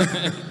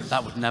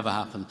 That would never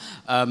happen.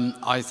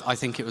 I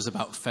think it was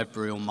about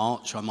February or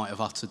March. I might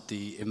have uttered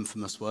the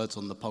infamous words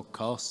on the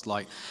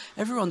podcast.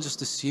 Everyone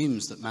just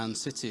assumes that Man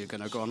City are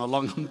going to go on a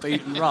long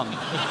unbeaten run.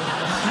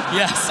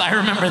 Yes, I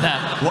remember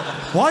that.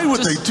 Why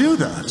would they do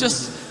that?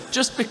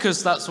 Just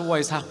because that's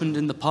always happened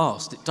in the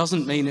past. It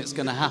doesn't mean it's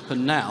going to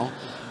happen now.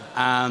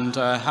 And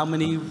how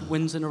many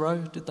wins in a row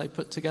did they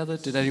put together?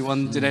 Did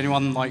anyone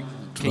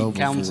keep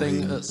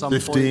counting at some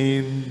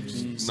 15, point?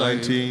 15,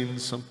 19,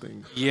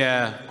 something.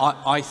 Yeah,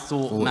 I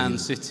thought 14. Man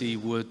City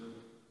would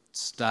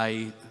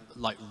stay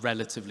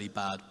relatively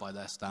bad by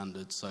their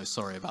standards. So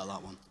sorry about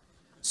that one.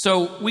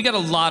 So we got a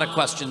lot of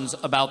questions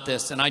about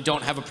this, and I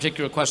don't have a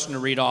particular question to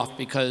read off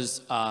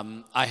because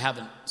I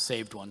haven't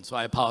saved one. So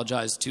I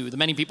apologize to the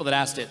many people that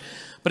asked it.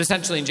 But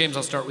essentially, and James,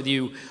 I'll start with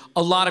you.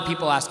 A lot of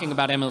people asking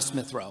about Emil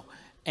Smith-Rowe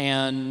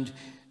and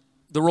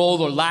the role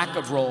or lack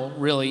of role,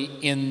 really,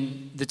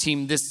 in the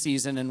team this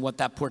season and what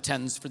that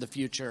portends for the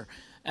future.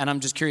 And I'm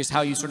just curious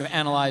how you sort of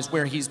analyze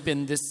where he's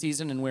been this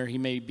season and where he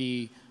may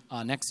be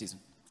next season.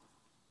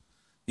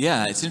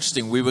 Yeah, it's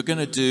interesting. We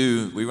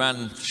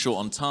ran short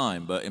on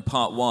time, but in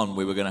part 1,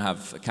 we were going to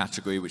have a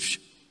category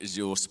which is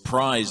your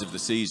surprise of the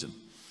season.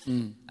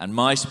 And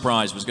my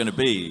surprise was going to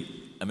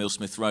be Emil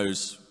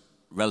Smith-Rowe's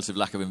relative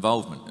lack of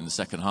involvement in the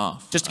second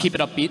half. Just to keep it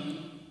upbeat?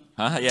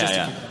 Huh?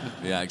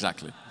 Yeah,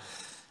 exactly.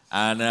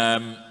 And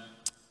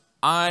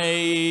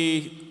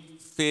I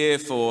fear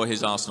for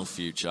his Arsenal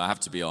future, I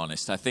have to be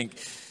honest. I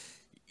think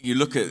you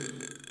look at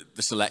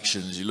the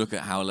selections, you look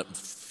at how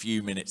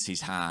few minutes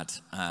he's had,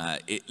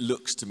 it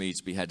looks to me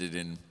to be headed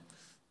in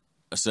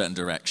a certain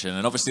direction.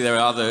 And obviously there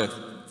are other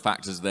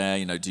factors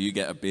there. Do you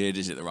get a bid?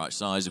 Is it the right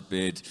size of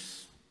bid?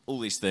 All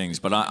these things.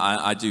 But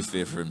I do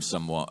fear for him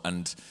somewhat.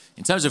 And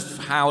in terms of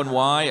how and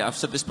why, I've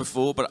said this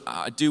before, but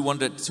I do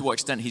wonder to what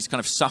extent he's kind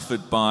of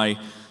suffered by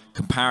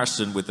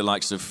comparison with the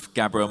likes of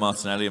Gabriel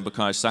Martinelli and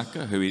Bukayo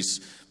Saka, who he's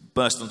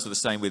burst onto the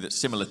same with at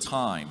similar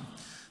time,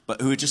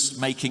 but who are just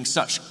making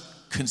such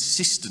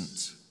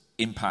consistent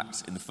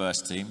impact in the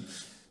first team.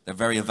 They're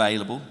very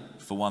available,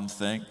 for one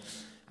thing.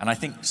 And I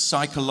think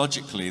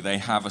psychologically they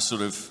have a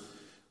sort of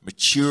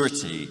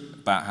maturity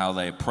about how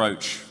they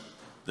approach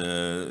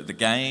the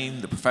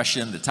game, the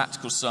profession, the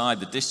tactical side,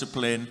 the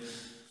discipline.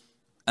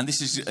 And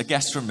this is a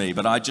guess from me,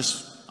 but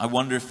I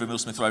wonder if Emil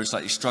Smith-Rowe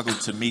slightly struggled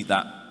to meet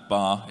that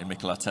bar in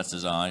Mikel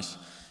Arteta's eyes.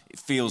 It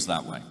feels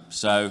that way.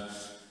 So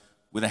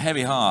with a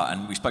heavy heart,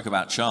 and we spoke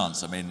about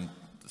chants, I mean,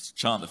 the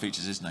chant that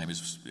features his name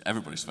is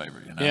everybody's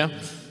favourite,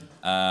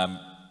 Yeah.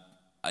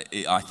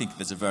 I think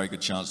there's a very good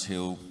chance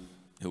he'll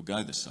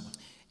go this summer.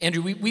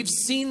 Andrew, we've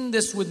seen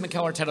this with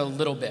Mikel Arteta a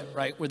little bit,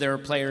 right? Where there are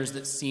players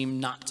that seem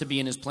not to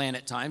be in his plan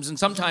at times. And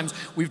sometimes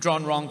we've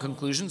drawn wrong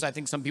conclusions. I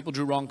think some people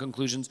drew wrong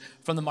conclusions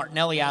from the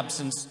Martinelli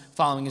absence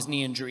following his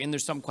knee injury. And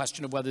there's some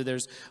question of whether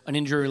there's an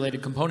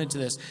injury-related component to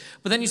this.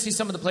 But then you see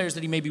some of the players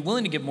that he may be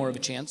willing to give more of a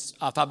chance.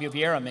 Fabio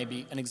Vieira may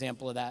be an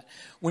example of that.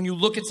 When you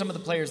look at some of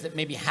the players that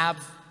maybe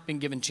have been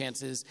given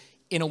chances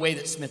in a way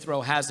that Smith-Rowe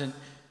hasn't,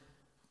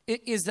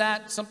 Is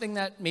that something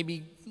that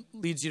maybe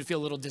leads you to feel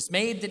a little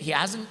dismayed that he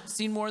hasn't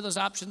seen more of those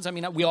options? I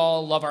mean, we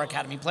all love our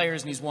academy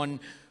players, and he's one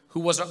who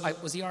was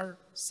he our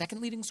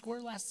second leading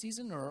scorer last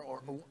season,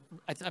 or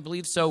I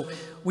believe so.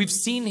 We've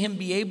seen him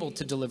be able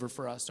to deliver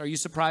for us. Are you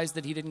surprised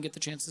that he didn't get the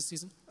chance this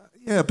season?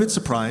 Yeah, a bit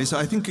surprised.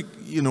 I think,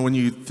 when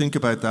you think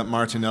about that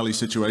Martinelli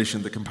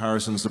situation, the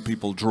comparisons that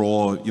people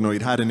draw,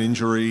 he'd had an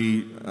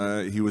injury,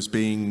 he was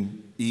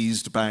being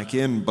eased back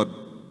in, but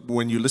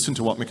when you listen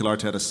to what Mikel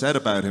Arteta said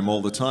about him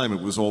all the time,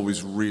 it was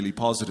always really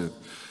positive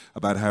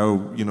about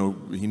how,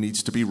 he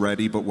needs to be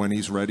ready, but when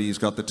he's ready, he's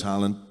got the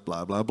talent,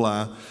 blah, blah,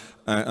 blah.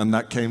 And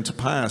that came to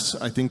pass.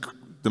 I think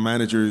the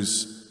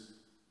managers,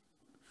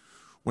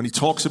 when he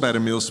talks about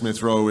Emile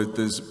Smith-Rowe,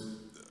 there's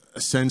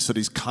a sense that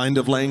he's kind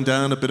of laying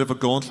down a bit of a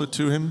gauntlet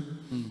to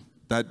him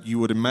that you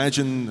would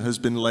imagine has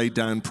been laid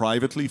down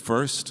privately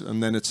first,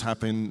 and then it's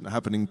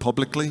happening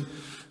publicly.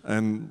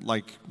 And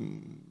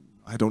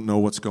I don't know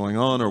what's going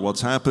on or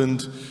what's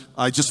happened.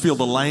 I just feel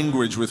the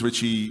language with which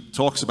he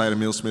talks about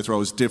Emile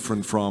Smith-Rowe is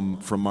different from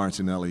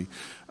Martinelli.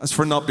 As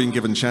for not being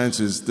given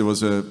chances, there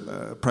was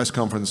a press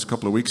conference a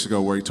couple of weeks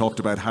ago where he talked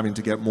about having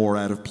to get more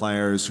out of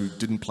players who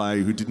didn't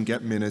play, who didn't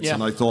get minutes,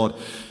 and I thought,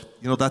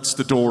 that's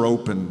the door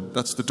open.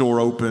 That's the door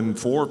open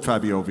for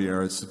Fabio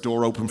Vieira. It's the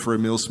door open for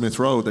Emile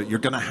Smith-Rowe, that you're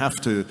going to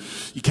have to...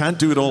 You can't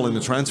do it all in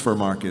the transfer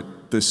market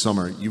this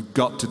summer. You've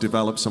got to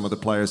develop some of the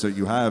players that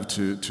you have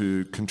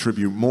to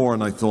contribute more.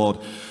 And I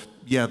thought,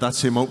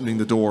 that's him opening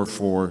the door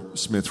for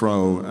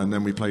Smith-Rowe. And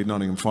then we played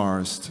Nottingham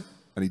Forest,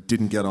 and he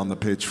didn't get on the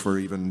pitch for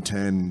even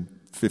 10,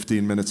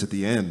 15 minutes at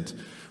the end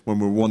when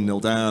we were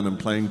 1-0 down and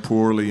playing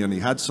poorly. And he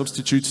had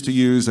substitutes to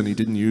use, and he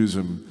didn't use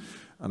them.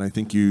 And I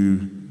think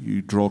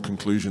you draw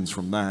conclusions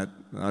from that.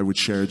 I would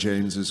share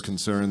James's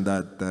concern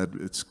that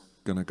it's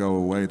going to go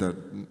away that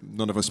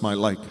none of us might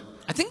like.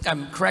 I think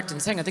I'm correct in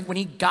saying, I think when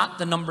he got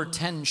the number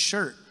 10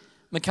 shirt,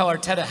 Mikel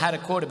Arteta had a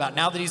quote about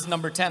now that he's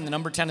number 10, the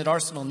number 10 at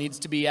Arsenal needs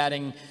to be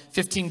adding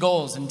 15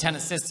 goals and 10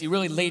 assists. He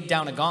really laid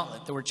down a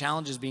gauntlet. There were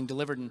challenges being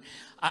delivered. And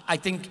I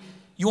think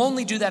you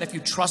only do that if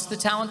you trust the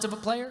talent of a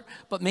player,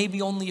 but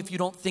maybe only if you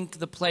don't think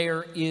the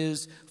player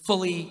is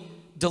fully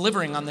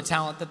delivering on the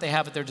talent that they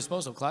have at their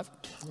disposal. Clive?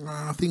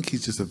 I think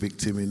he's just a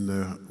victim in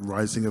the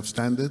rising of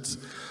standards.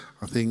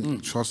 I think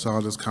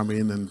Trossard has come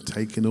in and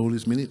taken all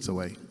his minutes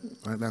away.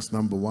 Right? That's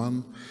number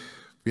one.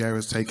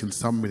 Vieira's taken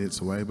some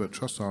minutes away, but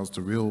Trossard's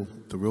the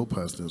real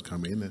person who's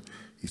come in.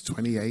 He's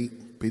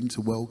 28, been to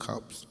World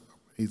Cups.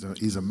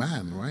 He's a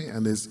man, right?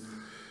 And there's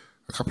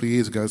a couple of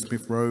years ago,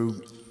 Smith-Rowe,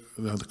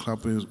 the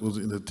club was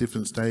in a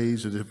different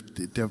stage, a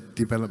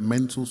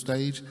developmental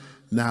stage.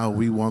 Now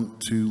we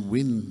want to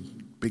win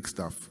big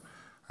stuff,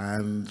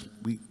 and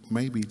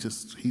he's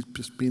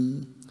just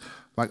been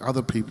like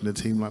other people in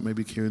the team, like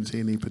maybe Kieran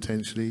Tierney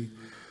potentially.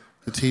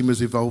 The team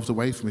has evolved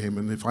away from him,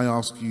 and if I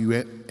ask you,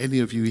 any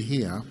of you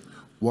here,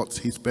 what's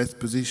his best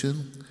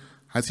position?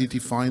 Has he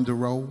defined a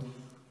role?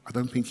 I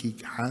don't think he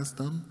has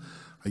done.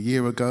 A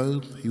year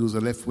ago, he was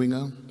a left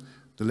winger.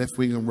 The left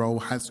winger role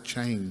has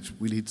changed.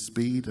 We need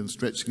speed and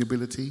stretching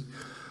ability,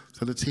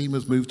 so the team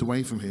has moved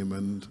away from him,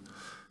 and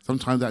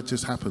sometimes that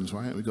just happens,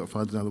 right? We've got to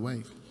find another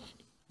way.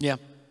 Yeah,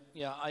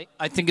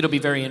 I think it'll be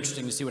very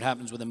interesting to see what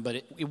happens with him, but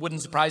it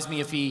wouldn't surprise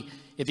me if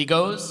he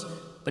goes,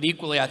 but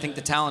equally I think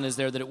the talent is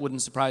there that it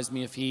wouldn't surprise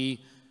me if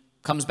he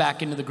comes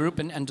back into the group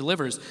and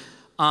delivers.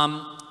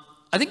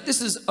 I think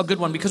this is a good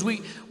one because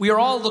we are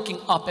all looking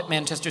up at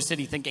Manchester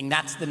City thinking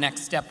that's the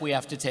next step we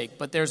have to take,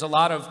 but there's a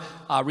lot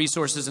of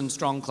resources and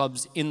strong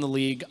clubs in the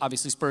league,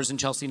 obviously Spurs and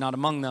Chelsea not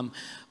among them,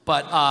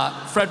 but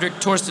Frederick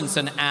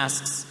Torstensen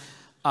asks,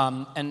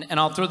 and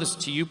I'll throw this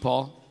to you,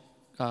 Paul,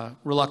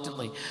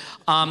 reluctantly.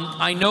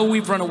 I know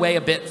we've run away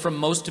a bit from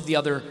most of the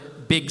other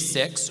big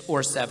 6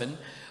 or 7,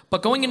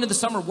 but going into the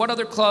summer, what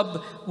other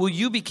club will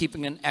you be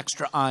keeping an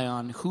extra eye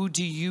on? Who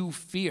do you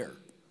fear?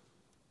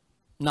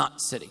 Not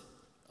City,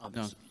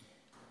 obviously.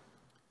 No.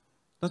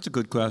 That's a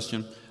good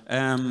question.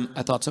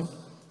 I thought so.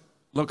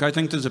 Look, I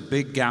think there's a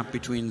big gap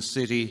between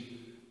City,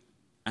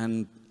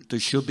 and there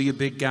should be a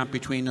big gap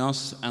between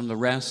us and the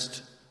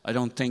rest. I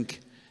don't think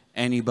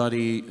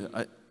anybody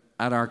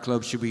at our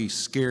club should be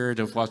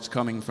scared of what's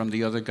coming from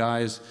the other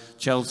guys.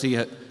 Chelsea,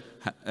 they're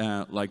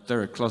a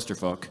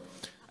clusterfuck,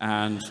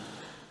 and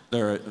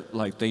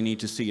they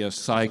need to see a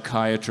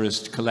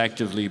psychiatrist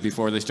collectively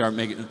before they start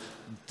making.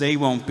 They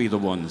won't be the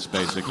ones,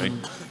 basically.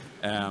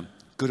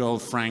 Good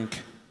old Frank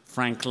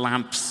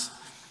Lamps.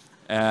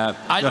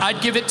 I'd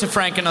give it to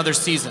Frank another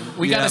season.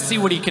 We got to see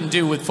what he can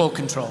do with full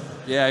control.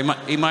 Yeah,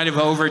 he might have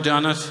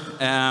overdone it,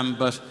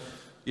 but.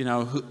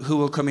 Who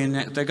will come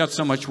in? They've got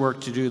so much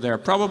work to do there.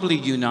 Probably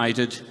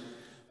United.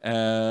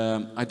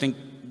 I think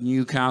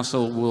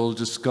Newcastle will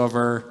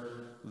discover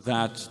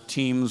that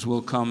teams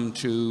will come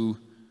to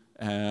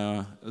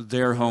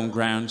their home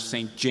ground,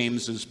 St.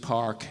 James's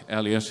Park,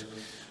 Elliot.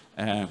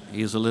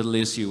 He has a little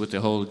issue with the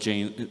whole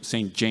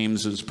St.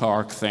 James's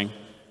Park thing.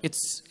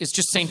 It's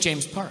just St.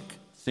 James Park.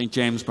 St.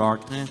 James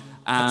Park. Yeah.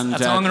 And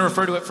that's how I'm going to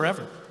refer to it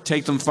forever.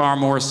 Take them far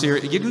more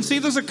serious. You can see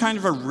there's a kind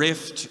of a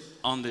rift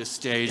on this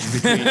stage.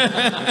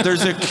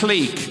 There's a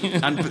clique,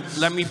 and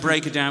let me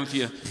break it down for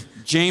you.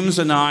 James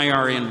and I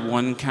are in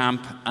one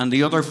camp, and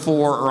the other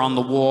 4 are on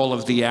the wall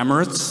of the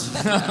Emirates.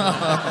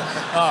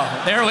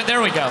 Oh,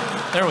 there we go.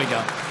 There we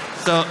go.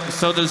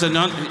 So there's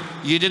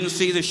you didn't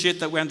see the shit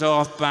that went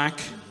off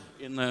back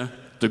in the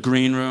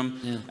green room.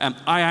 Yeah.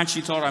 I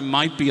actually thought I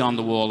might be on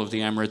the wall of the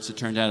Emirates. It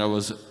turned out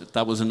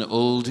that was an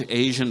old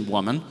Asian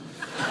woman.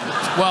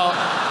 Well,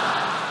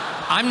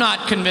 I'm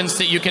not convinced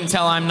that you can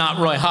tell I'm not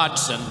Roy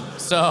Hodgson,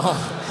 so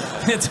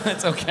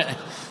it's okay.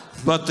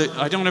 But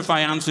I don't know if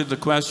I answered the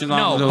question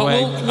along the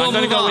way. We'll I'm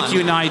going to go on. with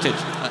United.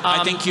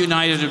 I think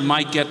United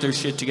might get their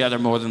shit together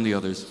more than the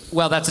others.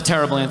 Well, that's a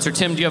terrible answer.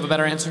 Tim, do you have a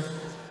better answer?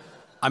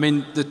 I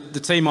mean, the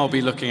team I'll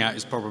be looking at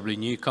is probably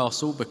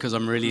Newcastle, because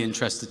I'm really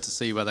interested to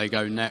see where they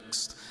go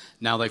next.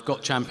 Now they've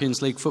got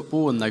Champions League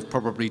football, and they've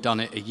probably done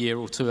it a year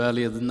or 2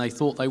 earlier than they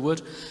thought they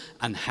would,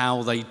 and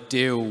how they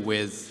deal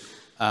with,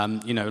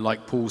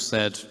 like Paul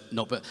said,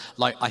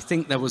 I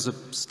think there was a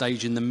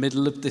stage in the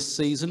middle of this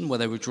season where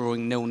they were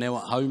drawing 0-0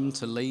 at home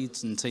to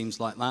Leeds and teams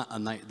like that,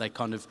 and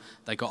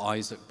they got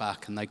Isaac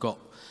back and they got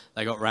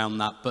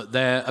round that. But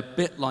they're a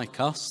bit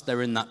like us.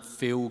 They're in that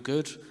feel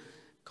good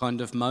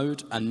kind of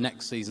mode, and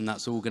next season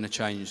that's all going to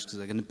change, because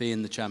they're going to be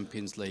in the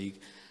Champions League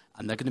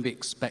and they're going to be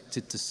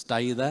expected to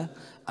stay there,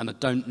 and I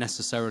don't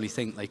necessarily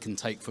think they can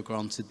take for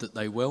granted that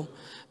they will.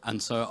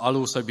 And so I'll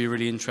also be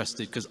really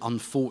interested, because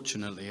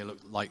unfortunately it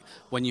looked like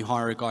when you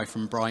hire a guy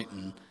from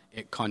Brighton,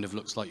 it kind of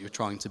looks like you're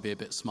trying to be a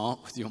bit smart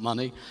with your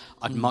money.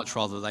 I'd much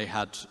rather they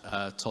had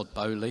Todd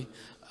Bowley,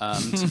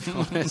 to be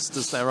honest,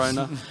 as their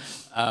owner.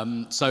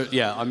 So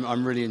yeah,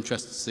 I'm really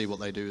interested to see what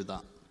they do with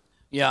that.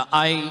 Yeah,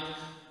 I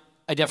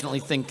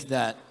definitely think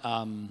that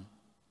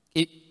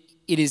it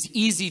is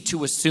easy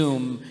to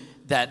assume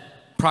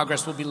that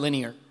progress will be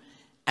linear.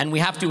 And we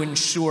have to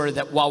ensure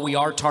that while we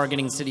are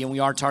targeting City and we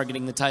are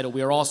targeting the title,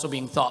 we are also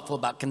being thoughtful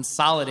about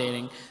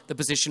consolidating the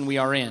position we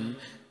are in,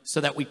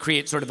 so that we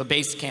create sort of a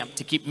base camp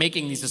to keep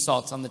making these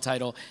assaults on the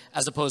title,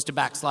 as opposed to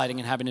backsliding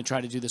and having to try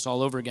to do this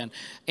all over again.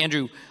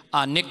 Andrew,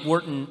 Nick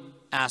Wharton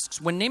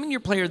asks, when naming your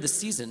player of the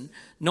season,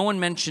 no one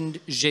mentioned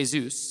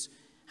Jesus.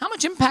 How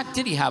much impact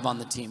did he have on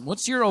the team?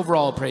 What's your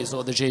overall appraisal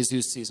of the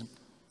Jesus season?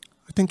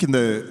 I think in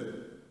the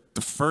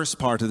first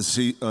part of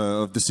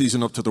the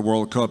season up to the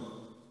World Cup,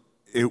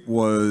 it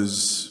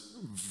was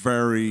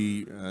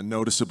very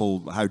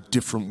noticeable how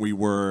different we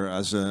were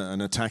as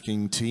an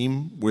attacking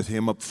team with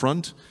him up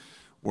front,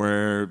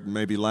 where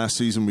maybe last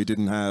season we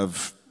didn't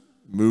have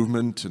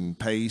movement and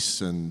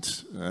pace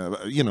and,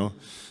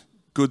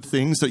 good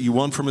things that you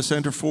want from a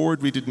centre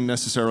forward. We didn't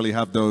necessarily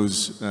have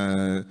those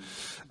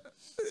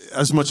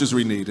as much as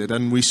we needed.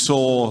 And we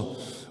saw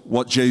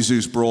what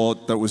Jesus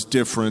brought that was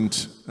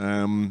different.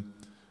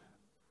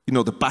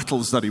 The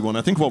battles that he won.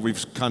 I think what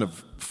we've kind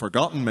of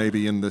forgotten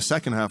maybe in the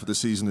second half of the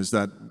season is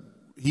that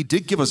he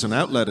did give us an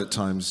outlet at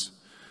times.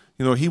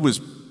 He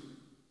was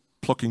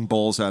plucking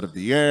balls out of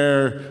the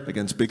air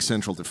against big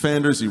central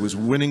defenders. He was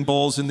winning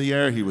balls in the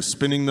air. He was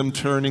spinning them,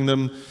 turning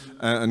them,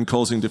 and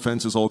causing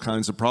defenses all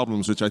kinds of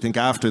problems, which I think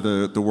after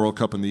the World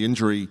Cup and the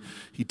injury,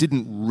 he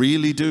didn't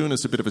really do. And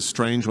it's a bit of a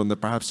strange one that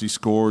perhaps he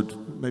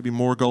scored maybe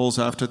more goals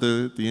after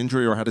the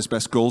injury, or had his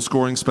best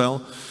goal-scoring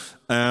spell.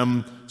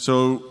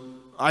 So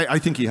I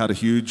think he had a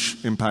huge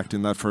impact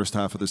in that first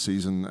half of the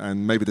season,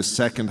 and maybe the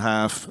second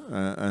half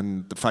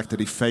and the fact that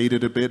he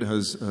faded a bit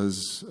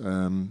has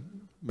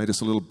made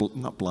us a little,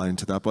 not blind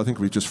to that, but I think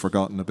we've just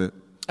forgotten a bit.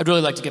 I'd really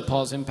like to get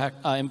Paul's input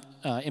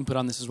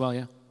on this as well,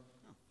 yeah.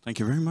 Thank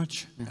you very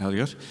much,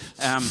 Elliot.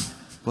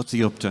 What's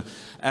he up to?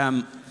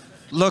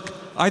 Look,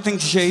 I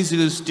think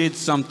Jesus did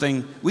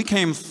something. We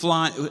came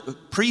flying.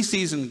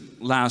 Pre-season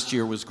last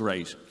year was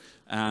great,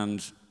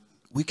 and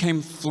we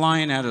came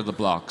flying out of the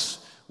blocks.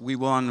 We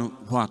won,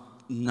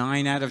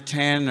 9 out of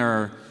 10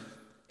 or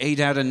 8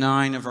 out of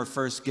 9 of our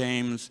first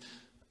games.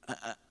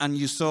 And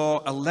you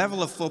saw a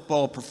level of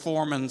football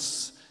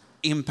performance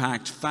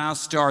impact,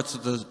 fast starts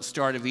at the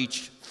start of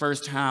each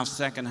first half,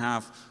 second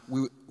half.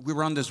 We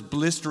were on this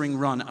blistering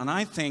run. And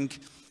I think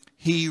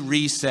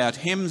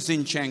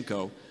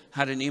Zinchenko,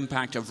 had an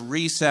impact of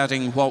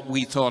resetting what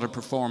we thought a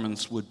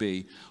performance would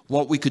be,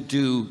 what we could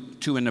do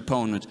to an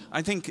opponent.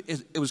 I think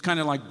it was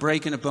kind of like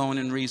breaking a bone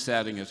and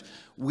resetting it.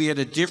 We had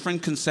a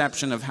different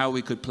conception of how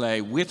we could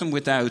play with and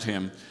without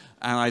him,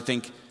 and I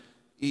think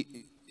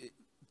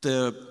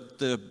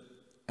the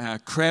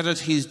credit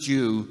he's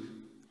due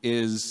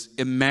is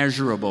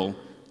immeasurable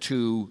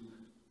to...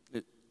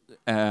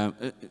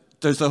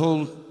 there's the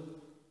whole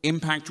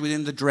impact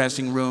within the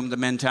dressing room, the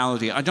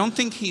mentality. I don't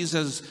think he's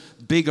as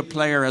big a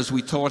player as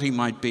we thought he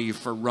might be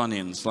for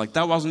run-ins. Like,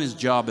 that wasn't his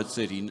job at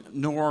City,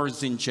 nor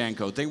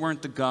Zinchenko. They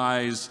weren't the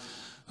guys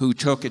who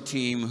took a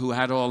team, who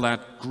had all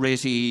that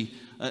gritty...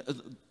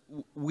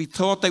 we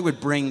thought they would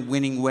bring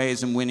winning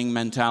ways and winning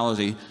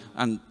mentality,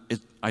 and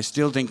I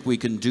still think we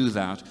can do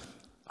that.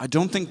 I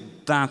don't think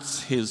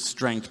that's his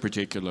strength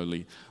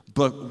particularly.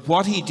 But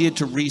what he did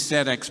to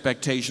reset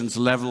expectations,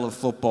 level of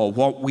football,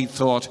 what we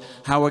thought,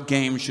 how a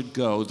game should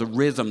go, the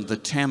rhythm, the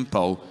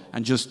tempo,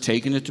 and just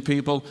taking it to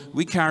people,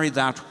 we carried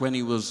that when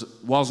he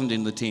wasn't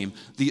in the team.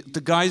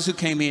 The guys who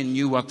came in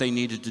knew what they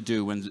needed to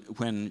do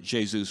when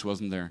Jesus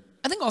wasn't there.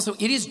 I think also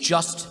it is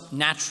just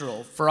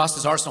natural for us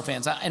as Arsenal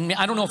fans, and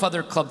I don't know if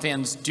other club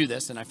fans do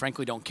this, and I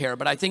frankly don't care,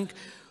 but I think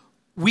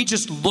we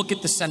just look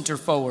at the center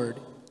forward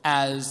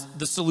as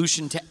the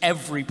solution to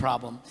every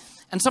problem.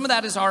 And some of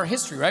that is our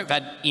history, right? We've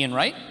had Ian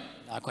Wright,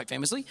 quite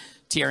famously,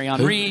 Thierry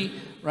Henry,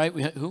 right?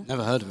 Who?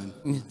 Never heard of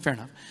him. Fair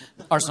enough.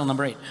 Arsenal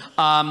number 8.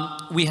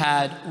 We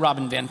had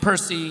Robin van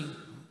Persie,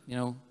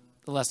 the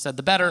less said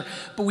the better.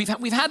 But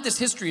we've had this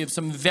history of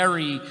some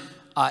very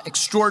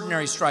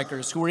extraordinary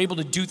strikers who were able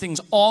to do things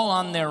all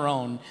on their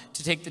own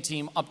to take the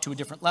team up to a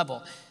different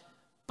level.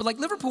 But like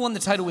Liverpool won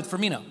the title with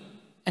Firmino.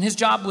 And his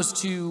job was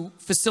to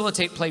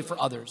facilitate play for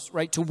others,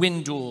 right? To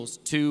win duels,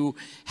 to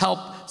help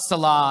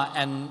Salah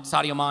and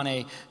Sadio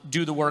Mane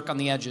do the work on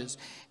the edges.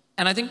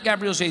 And I think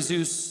Gabriel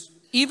Jesus,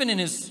 even in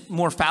his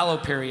more fallow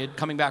period,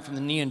 coming back from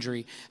the knee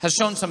injury, has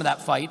shown some of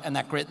that fight and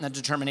that grit and that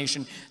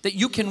determination that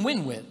you can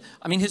win with.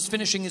 I mean, his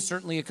finishing is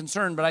certainly a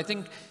concern, but I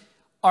think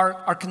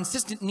our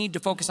consistent need to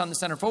focus on the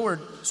center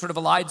forward sort of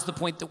elides the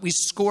point that we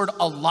scored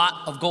a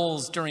lot of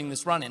goals during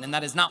this run-in, and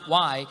that is not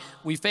why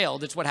we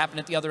failed. It's what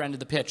happened at the other end of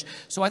the pitch.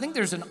 So I think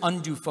there's an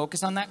undue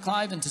focus on that,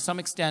 Clive, and to some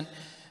extent,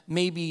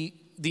 maybe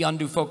the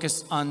undue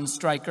focus on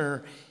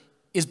striker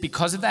is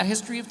because of that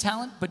history of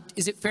talent, but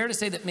is it fair to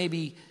say that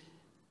maybe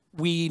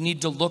we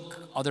need to look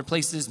other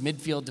places,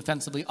 midfield,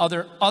 defensively,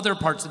 other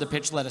parts of the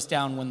pitch let us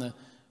down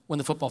when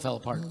the football fell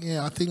apart?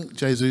 Yeah, I think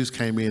Jesus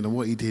came in, and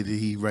what he did,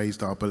 he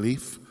raised our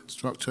belief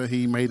structure.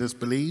 He made us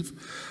believe,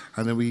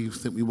 and then we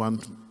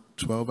won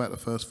 12 out of the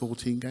first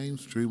 14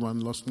 games, drew one,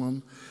 lost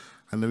one,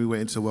 and then we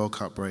went into the World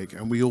Cup break,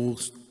 and we all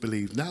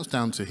believed. Now it's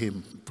down to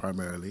him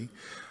primarily.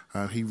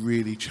 He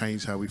really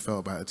changed how we felt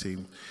about the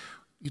team.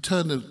 You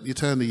turn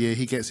the year,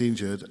 he gets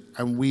injured,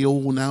 and we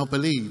all now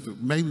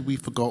believe. Maybe we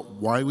forgot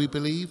why we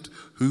believed,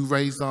 who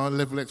raised our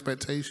level of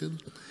expectation,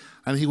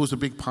 and he was a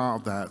big part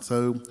of that.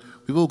 So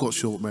we've all got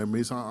short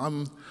memories.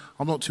 I'm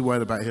not too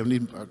worried about him. I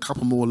need a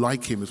couple more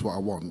like him is what I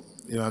want.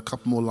 A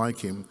couple more like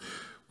him.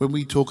 When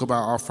we talk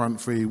about our front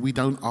three, we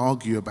don't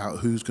argue about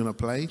who's going to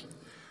play,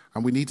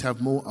 and we need to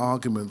have more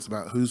arguments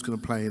about who's going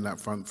to play in that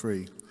front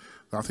three.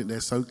 I think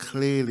they're so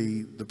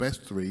clearly the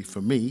best three,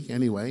 for me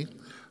anyway,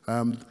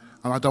 and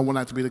I don't want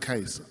that to be the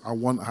case. I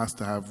want us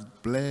to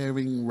have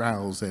blaring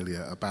rows,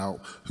 Elliot, about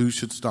who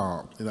should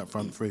start in that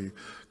front three,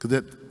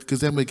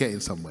 because then we're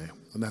getting somewhere.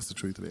 And that's the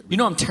truth of it. You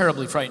know I'm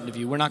terribly frightened of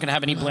you. We're not going to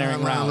have any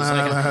blaring rows.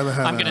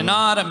 I'm going to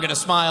nod, I'm going to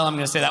smile, I'm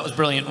going to say that was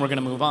brilliant, and we're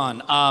going to move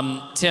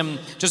on. Tim,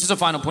 just as a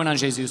final point on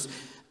Jesus,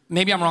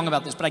 maybe I'm wrong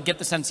about this, but I get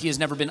the sense he has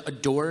never been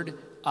adored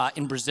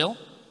in Brazil,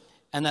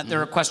 and that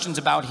there are questions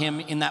about him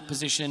in that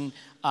position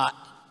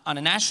on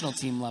a national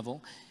team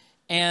level.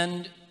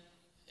 And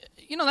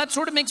that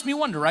sort of makes me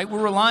wonder, right?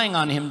 We're relying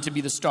on him to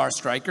be the star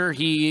striker.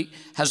 He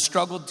has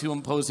struggled to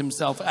impose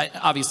himself,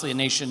 obviously a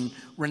nation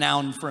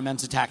renowned for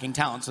immense attacking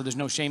talent, so there's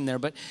no shame there.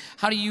 But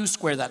how do you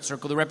square that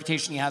circle, the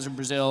reputation he has in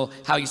Brazil,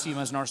 how you see him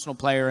as an Arsenal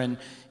player, and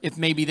if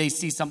maybe they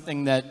see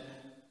something that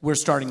we're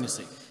starting to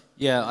see?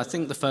 Yeah, I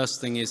think the first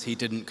thing is he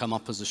didn't come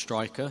up as a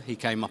striker. He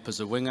came up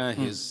as a winger.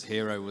 His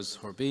hero was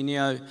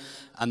Robinho,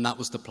 and that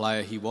was the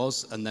player he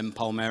was. And then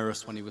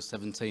Palmeiras, when he was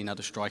 17, had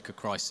a striker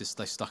crisis.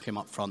 They stuck him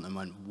up front and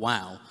went,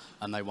 wow,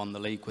 and they won the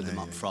league with him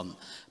up front.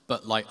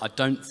 But, I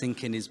don't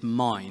think in his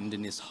mind,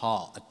 in his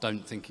heart, I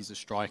don't think he's a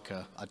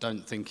striker. I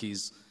don't think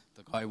he's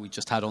the guy we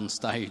just had on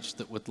stage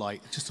that would,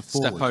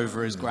 step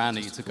over his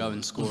granny to go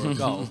and score a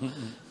goal.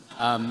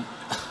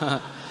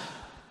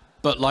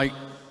 But,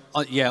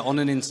 on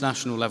an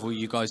international level,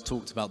 you guys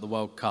talked about the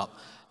World Cup.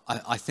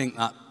 I think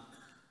that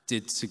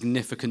did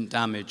significant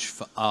damage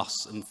for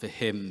us and for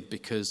him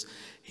because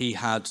he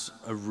had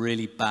a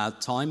really bad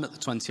time at the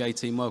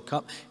 2018 World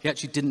Cup. He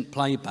actually didn't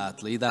play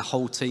badly. Their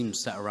whole team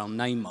set around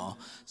Neymar,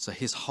 so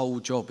his whole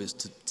job is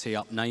to tee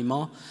up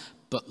Neymar.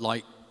 But,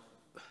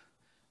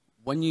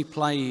 when you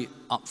play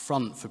up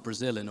front for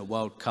Brazil in a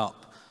World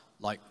Cup,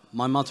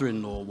 my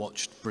mother-in-law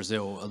watched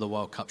Brazil at the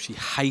World Cup. She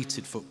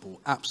hated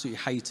football,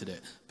 absolutely hated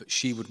it, but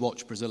she would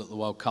watch Brazil at the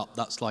World Cup.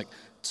 That's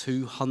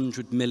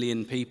 200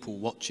 million people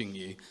watching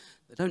you.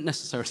 They don't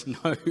necessarily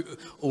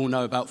all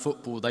know about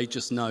football. They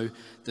just know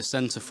the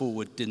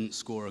centre-forward didn't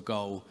score a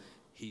goal.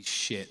 He's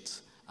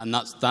shit. And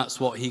that's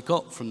what he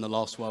got from the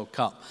last World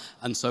Cup.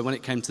 And so when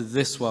it came to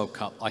this World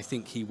Cup, I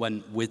think he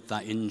went with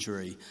that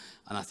injury,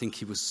 and I think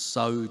he was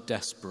so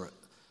desperate.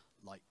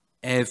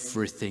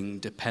 Everything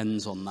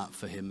depends on that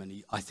for him,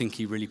 and I think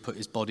he really put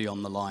his body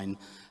on the line,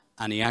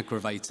 and he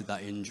aggravated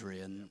that injury.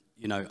 And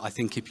I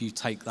think if you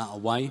take that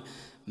away,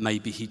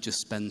 maybe he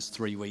just spends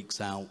 3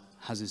 weeks out,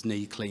 has his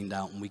knee cleaned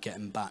out, and we get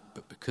him back.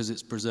 But because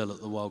it's Brazil at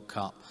the World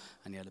Cup,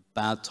 and he had a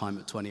bad time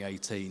at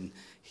 2018,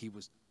 he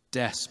was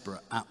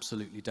desperate,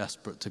 absolutely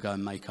desperate to go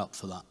and make up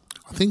for that.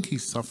 I think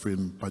he's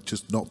suffering by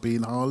just not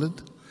being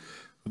Haaland.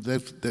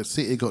 The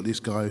City got this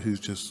guy who's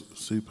just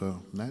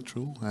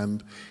supernatural,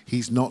 and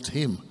he's not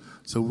him.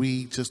 So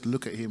we just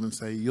look at him and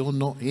say, "You're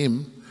not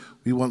him.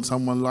 We want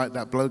someone like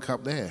that bloke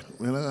up there."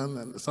 You know,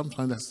 and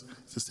sometimes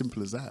it's as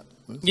simple as that.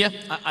 Yeah,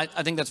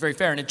 I think that's very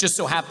fair, and it just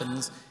so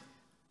happens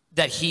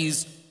that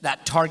he's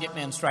that target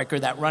man striker,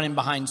 that run-in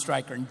behind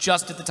striker, and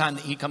just at the time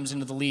that he comes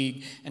into the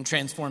league and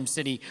transforms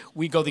City,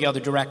 we go the other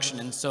direction,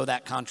 and so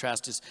that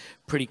contrast is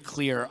pretty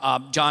clear.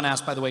 John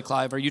asked, by the way,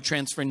 Clive, are you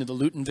transferring to the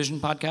ArsenalVision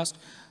podcast?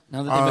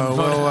 Now that they've been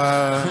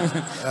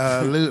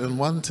voted? Luton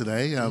won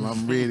today.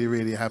 I'm really,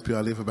 really happy.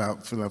 I live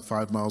about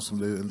 5 miles from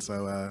Luton,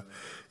 so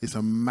it's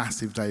a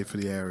massive day for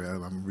the area,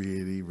 and I'm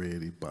really,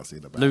 really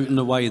buzzing about it. Luton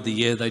away the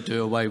year they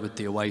do away with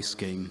the away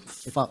scheme.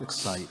 Fuck's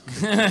sake.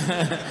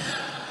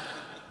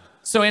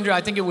 So, Andrew, I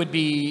think it would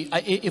be,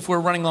 if we're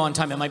running low on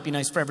time, it might be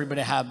nice for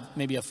everybody to have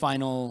maybe a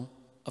final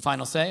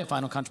say, a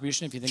final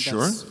contribution, if you think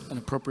that's an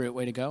appropriate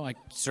way to go. I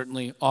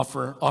certainly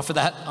offer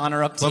that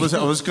honor up to you.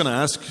 I was going to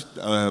ask,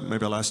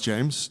 maybe I'll ask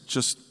James,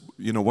 just,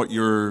 what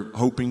you're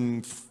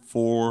hoping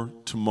for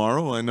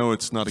tomorrow. I know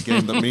it's not a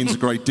game that means a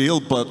great deal,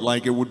 but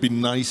it would be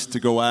nice to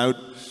go out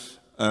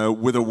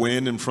with a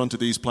win in front of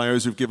these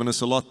players who've given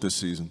us a lot this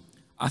season.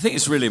 I think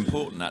it's really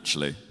important,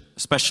 actually,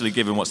 especially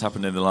given what's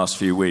happened in the last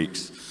few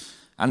weeks.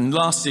 And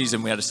last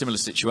season we had a similar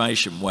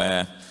situation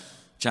where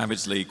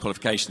Champions League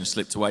qualification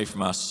slipped away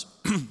from us,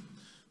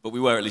 but we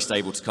were at least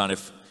able to kind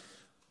of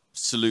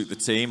salute the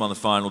team on the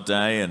final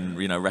day and,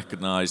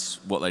 recognise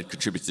what they'd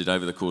contributed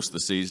over the course of the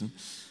season.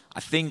 I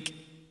think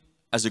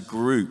as a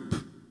group,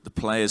 the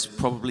players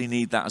probably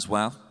need that as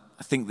well.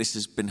 I think this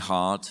has been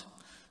hard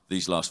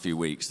these last few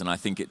weeks, and I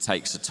think it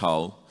takes a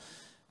toll.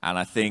 And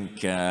I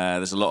think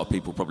there's a lot of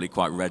people probably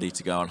quite ready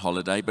to go on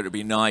holiday, but it'd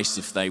be nice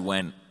if they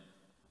went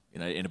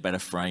in a better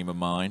frame of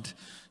mind.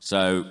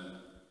 So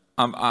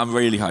I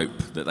really hope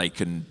that they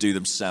can do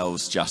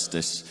themselves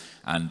justice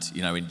and,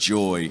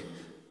 enjoy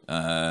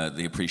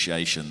the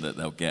appreciation that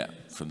they'll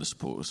get from the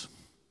supporters.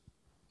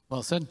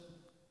 Well said.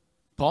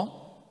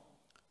 Paul?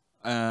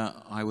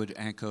 I would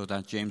echo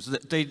that, James.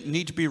 They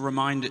need to be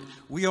reminded,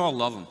 we all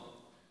love them.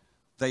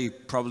 They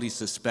probably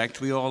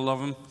suspect we all love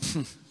them,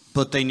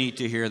 but they need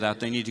to hear that.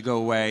 They need to go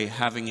away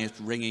having it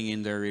ringing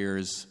in their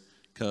ears,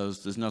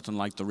 because there's nothing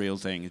like the real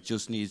thing. It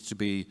just needs to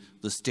be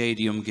the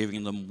stadium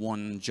giving them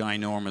one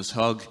ginormous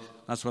hug.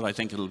 That's what I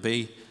think it'll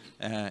be.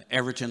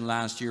 Everton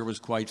last year was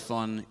quite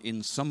fun.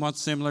 In somewhat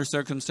similar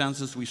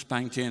circumstances, we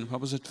spanked in,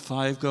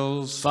 5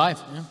 goals?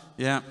 5, yeah.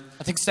 Yeah.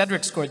 I think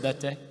Cedric scored that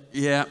day.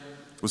 Yeah.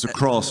 It was a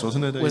cross,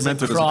 wasn't it? It was a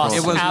cross.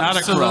 It was not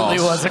a cross. Absolutely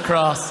was a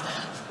cross.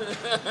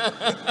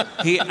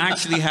 He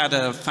actually had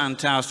a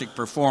fantastic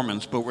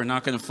performance, but we're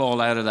not going to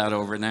fall out of that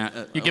over now.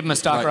 You give him a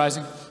stock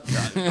rising?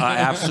 I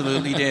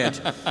absolutely did.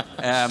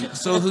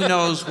 So who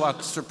knows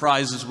what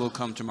surprises will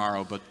come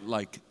tomorrow, but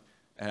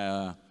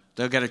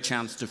they'll get a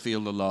chance to feel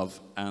the love,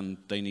 and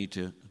they need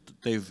to.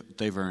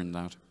 They've earned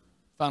that.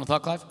 Final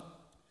thought, Clive?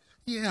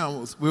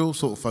 Yeah, we're all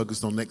sort of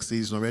focused on next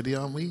season already,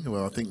 aren't we?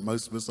 Well, I think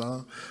most of us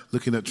are,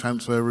 looking at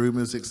transfer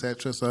rumours,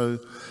 etc. So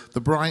the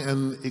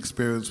Brighton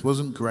experience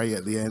wasn't great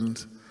at the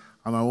end,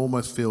 and I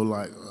almost feel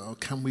like,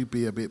 can we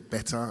be a bit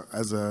better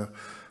as a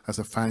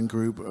fan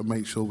group and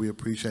make sure we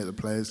appreciate the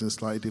players in a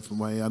slightly different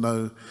way? I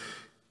know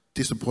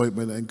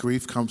disappointment and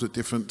grief comes at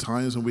different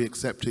times, and we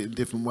accept it in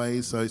different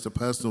ways, so it's a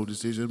personal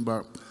decision,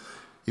 but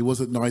it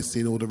wasn't nice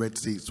seeing all the red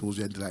seats towards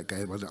the end of that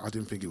game. I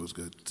didn't think it was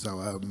good.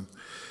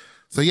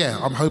 So yeah,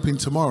 I'm hoping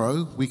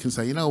tomorrow we can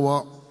say, you know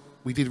what,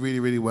 we did really,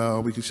 really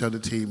well. We can show the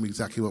team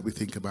exactly what we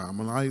think about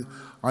them. And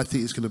I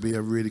think it's going to be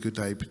a really good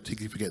day,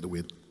 particularly if we get the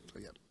win. So,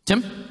 yeah.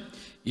 Tim?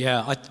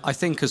 Yeah, I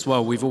think as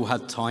well, we've all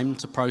had time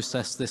to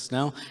process this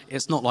now.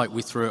 It's not like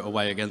we threw it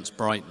away against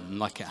Brighton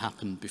like it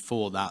happened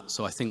before that.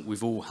 So I think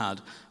we've all had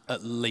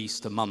at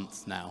least a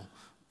month now,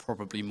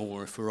 probably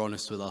more if we're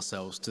honest with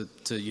ourselves,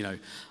 to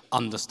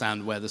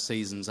understand where the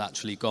season's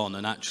actually gone,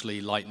 and actually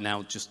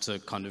now just to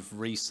kind of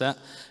reset.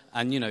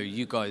 And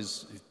you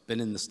guys who've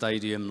been in the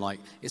stadium,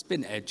 it's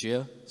been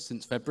edgier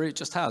since February. It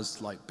just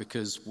has,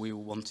 because we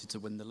all wanted to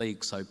win the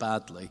league so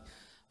badly.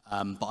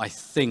 But I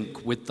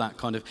think with that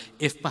kind of,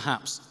 if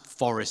perhaps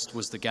Forest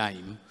was the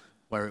game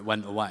where it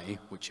went away,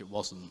 which it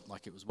wasn't,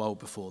 it was well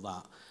before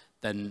that,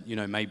 then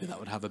maybe that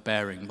would have a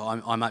bearing. But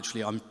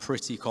I'm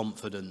pretty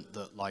confident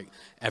that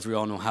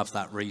everyone will have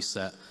that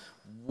reset.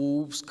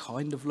 Wolves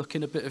kind of look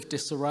in a bit of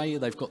disarray.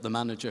 They've got the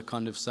manager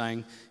kind of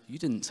saying, "You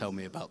didn't tell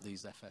me about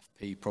these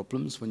FFP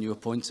problems when you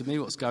appointed me.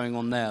 What's going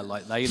on there?"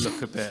 They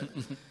look a bit,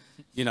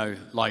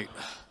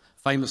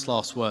 famous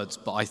last words.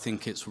 But I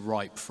think it's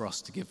ripe for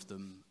us to give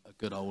them a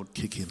good old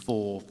kicking,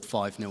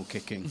 4-5-0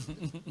 kicking.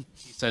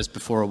 He says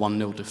before a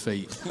 1-0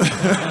 defeat.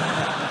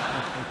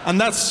 And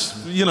that's,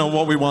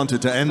 what we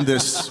wanted, to end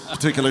this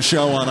particular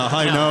show on a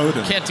high note.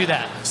 And can't do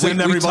that.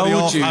 Send everybody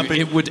off happy.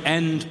 It would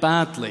end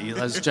badly,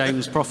 as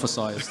James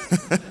prophesied.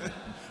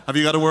 Have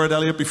you got a word,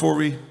 Elliot, before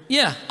we...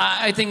 Yeah,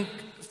 I think,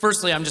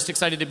 firstly, I'm just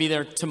excited to be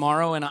there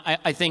tomorrow, and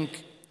I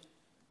think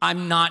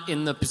I'm not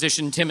in the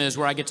position Tim is,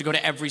 where I get to go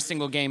to every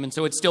single game, and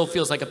so it still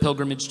feels like a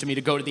pilgrimage to me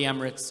to go to the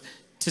Emirates,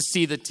 to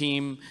see the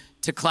team,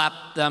 to clap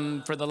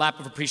them for the lap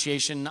of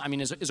appreciation, I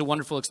mean, is a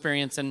wonderful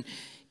experience. And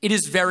it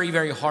is very,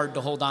 very hard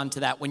to hold on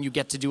to that when you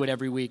get to do it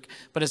every week.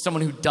 But as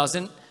someone who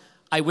doesn't,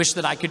 I wish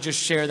that I could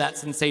just share that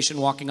sensation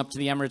walking up to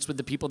the Emirates with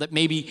the people that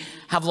maybe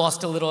have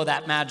lost a little of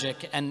that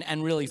magic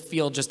and really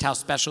feel just how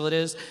special it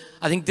is.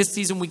 I think this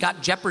season we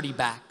got Jeopardy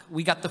back.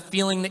 We got the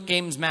feeling that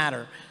games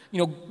matter.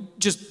 You know,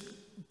 just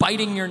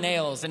biting your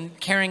nails and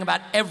caring about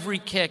every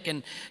kick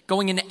and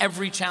going into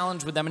every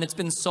challenge with them. And it's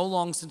been so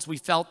long since we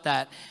felt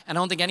that. And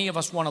I don't think any of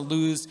us want to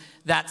lose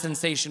that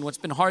sensation. What's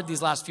been hard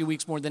these last few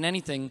weeks more than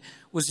anything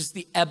was just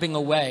the ebbing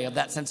away of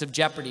that sense of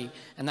jeopardy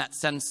and that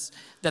sense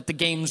that the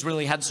games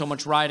really had so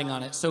much riding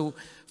on it. So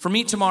for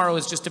me, tomorrow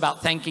is just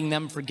about thanking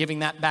them for giving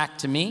that back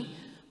to me,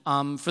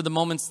 for the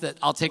moments that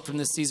I'll take from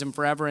this season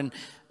forever. And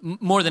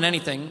more than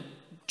anything,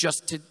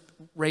 just to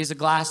raise a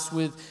glass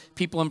with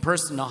people in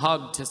person, a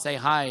hug, to say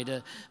hi,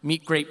 to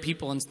meet great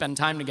people and spend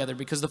time together.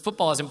 Because the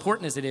football, as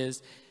important as it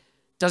is,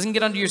 doesn't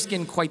get under your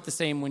skin quite the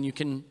same when you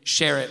can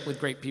share it with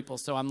great people.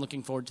 So I'm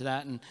looking forward to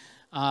that. And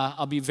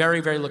I'll be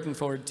very, very looking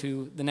forward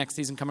to the next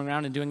season coming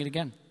around and doing it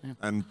again. Yeah.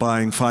 And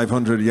buying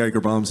 500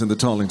 Jaeger bombs in the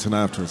Tollington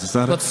afterwards. Is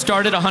that Let's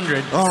start at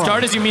 100. All start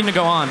right. as you mean to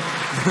go on.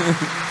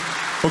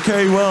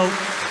 Okay, well,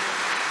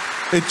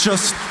 it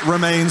just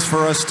remains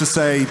for us to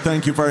say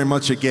thank you very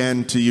much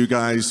again to you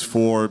guys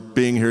for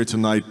being here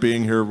tonight,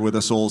 being here with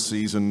us all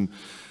season.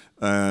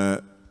 I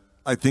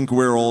think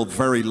we're all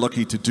very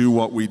lucky to do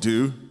what we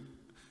do,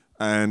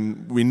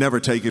 and we never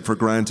take it for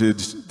granted.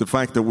 The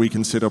fact that we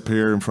can sit up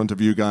here in front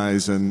of you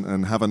guys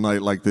and have a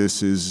night like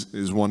this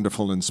is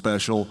wonderful and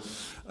special.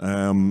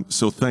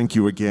 So thank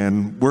you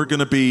again. We're going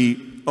to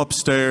be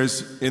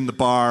upstairs in the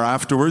bar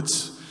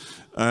afterwards.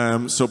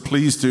 So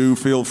please do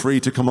feel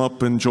free to come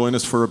up and join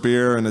us for a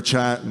beer and a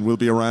chat, and we'll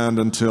be around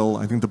until,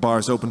 I think the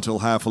bar's open till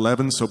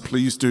 11:30, so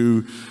please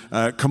do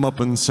come up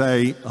and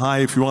say hi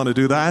if you want to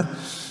do that.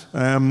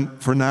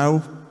 For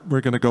now,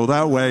 we're going to go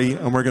that way,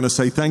 and we're going to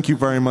say thank you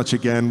very much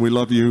again. We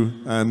love you,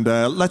 and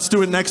let's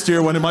do it next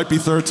year when it might be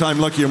third time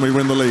lucky and we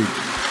win the league.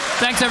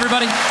 Thanks,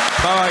 everybody.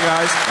 Bye-bye,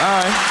 guys.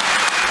 Bye.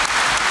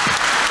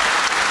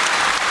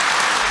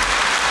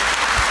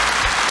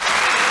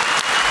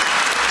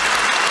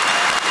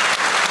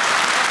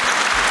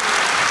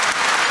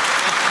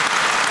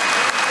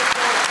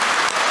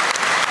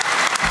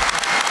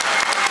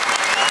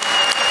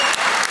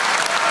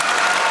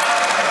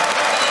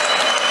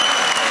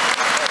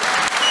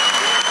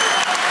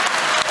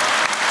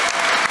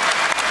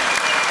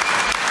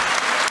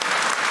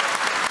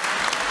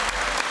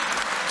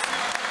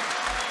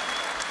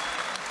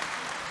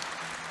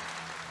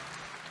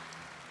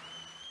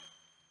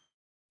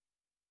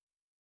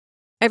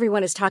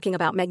 Everyone is talking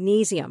about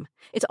magnesium.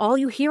 It's all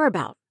you hear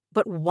about.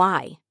 But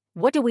why?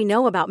 What do we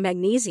know about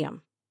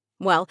magnesium?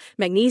 Well,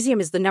 magnesium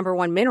is the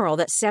 #1 mineral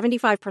that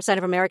 75%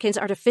 of Americans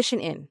are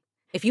deficient in.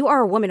 If you are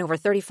a woman over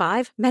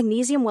 35,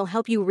 magnesium will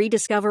help you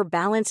rediscover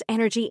balance,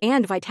 energy,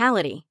 and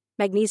vitality.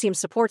 Magnesium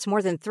supports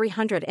more than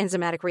 300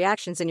 enzymatic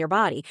reactions in your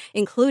body,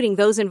 including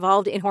those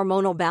involved in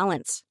hormonal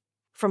balance.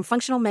 From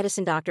functional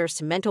medicine doctors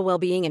to mental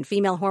well-being and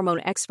female hormone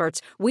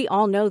experts, we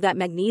all know that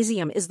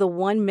magnesium is the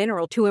one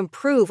mineral to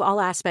improve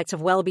all aspects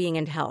of well-being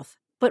and health.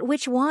 But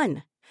which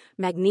one?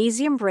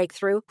 Magnesium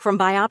Breakthrough from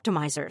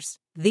Bioptimizers,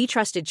 the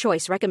trusted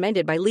choice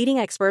recommended by leading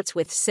experts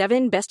with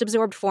 7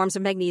 best-absorbed forms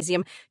of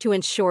magnesium to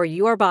ensure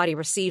your body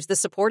receives the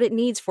support it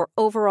needs for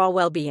overall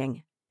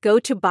well-being. Go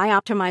to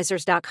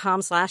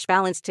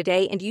bioptimizers.com/balance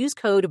today and use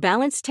code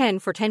BALANCE10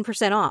 for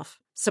 10% off.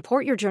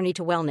 Support your journey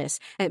to wellness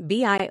at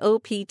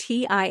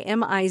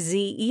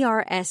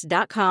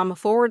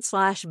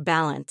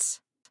bioptimizers.com/balance.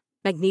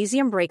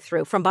 Magnesium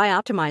Breakthrough from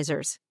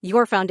Bioptimizers,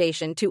 your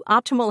foundation to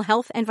optimal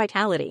health and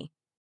vitality.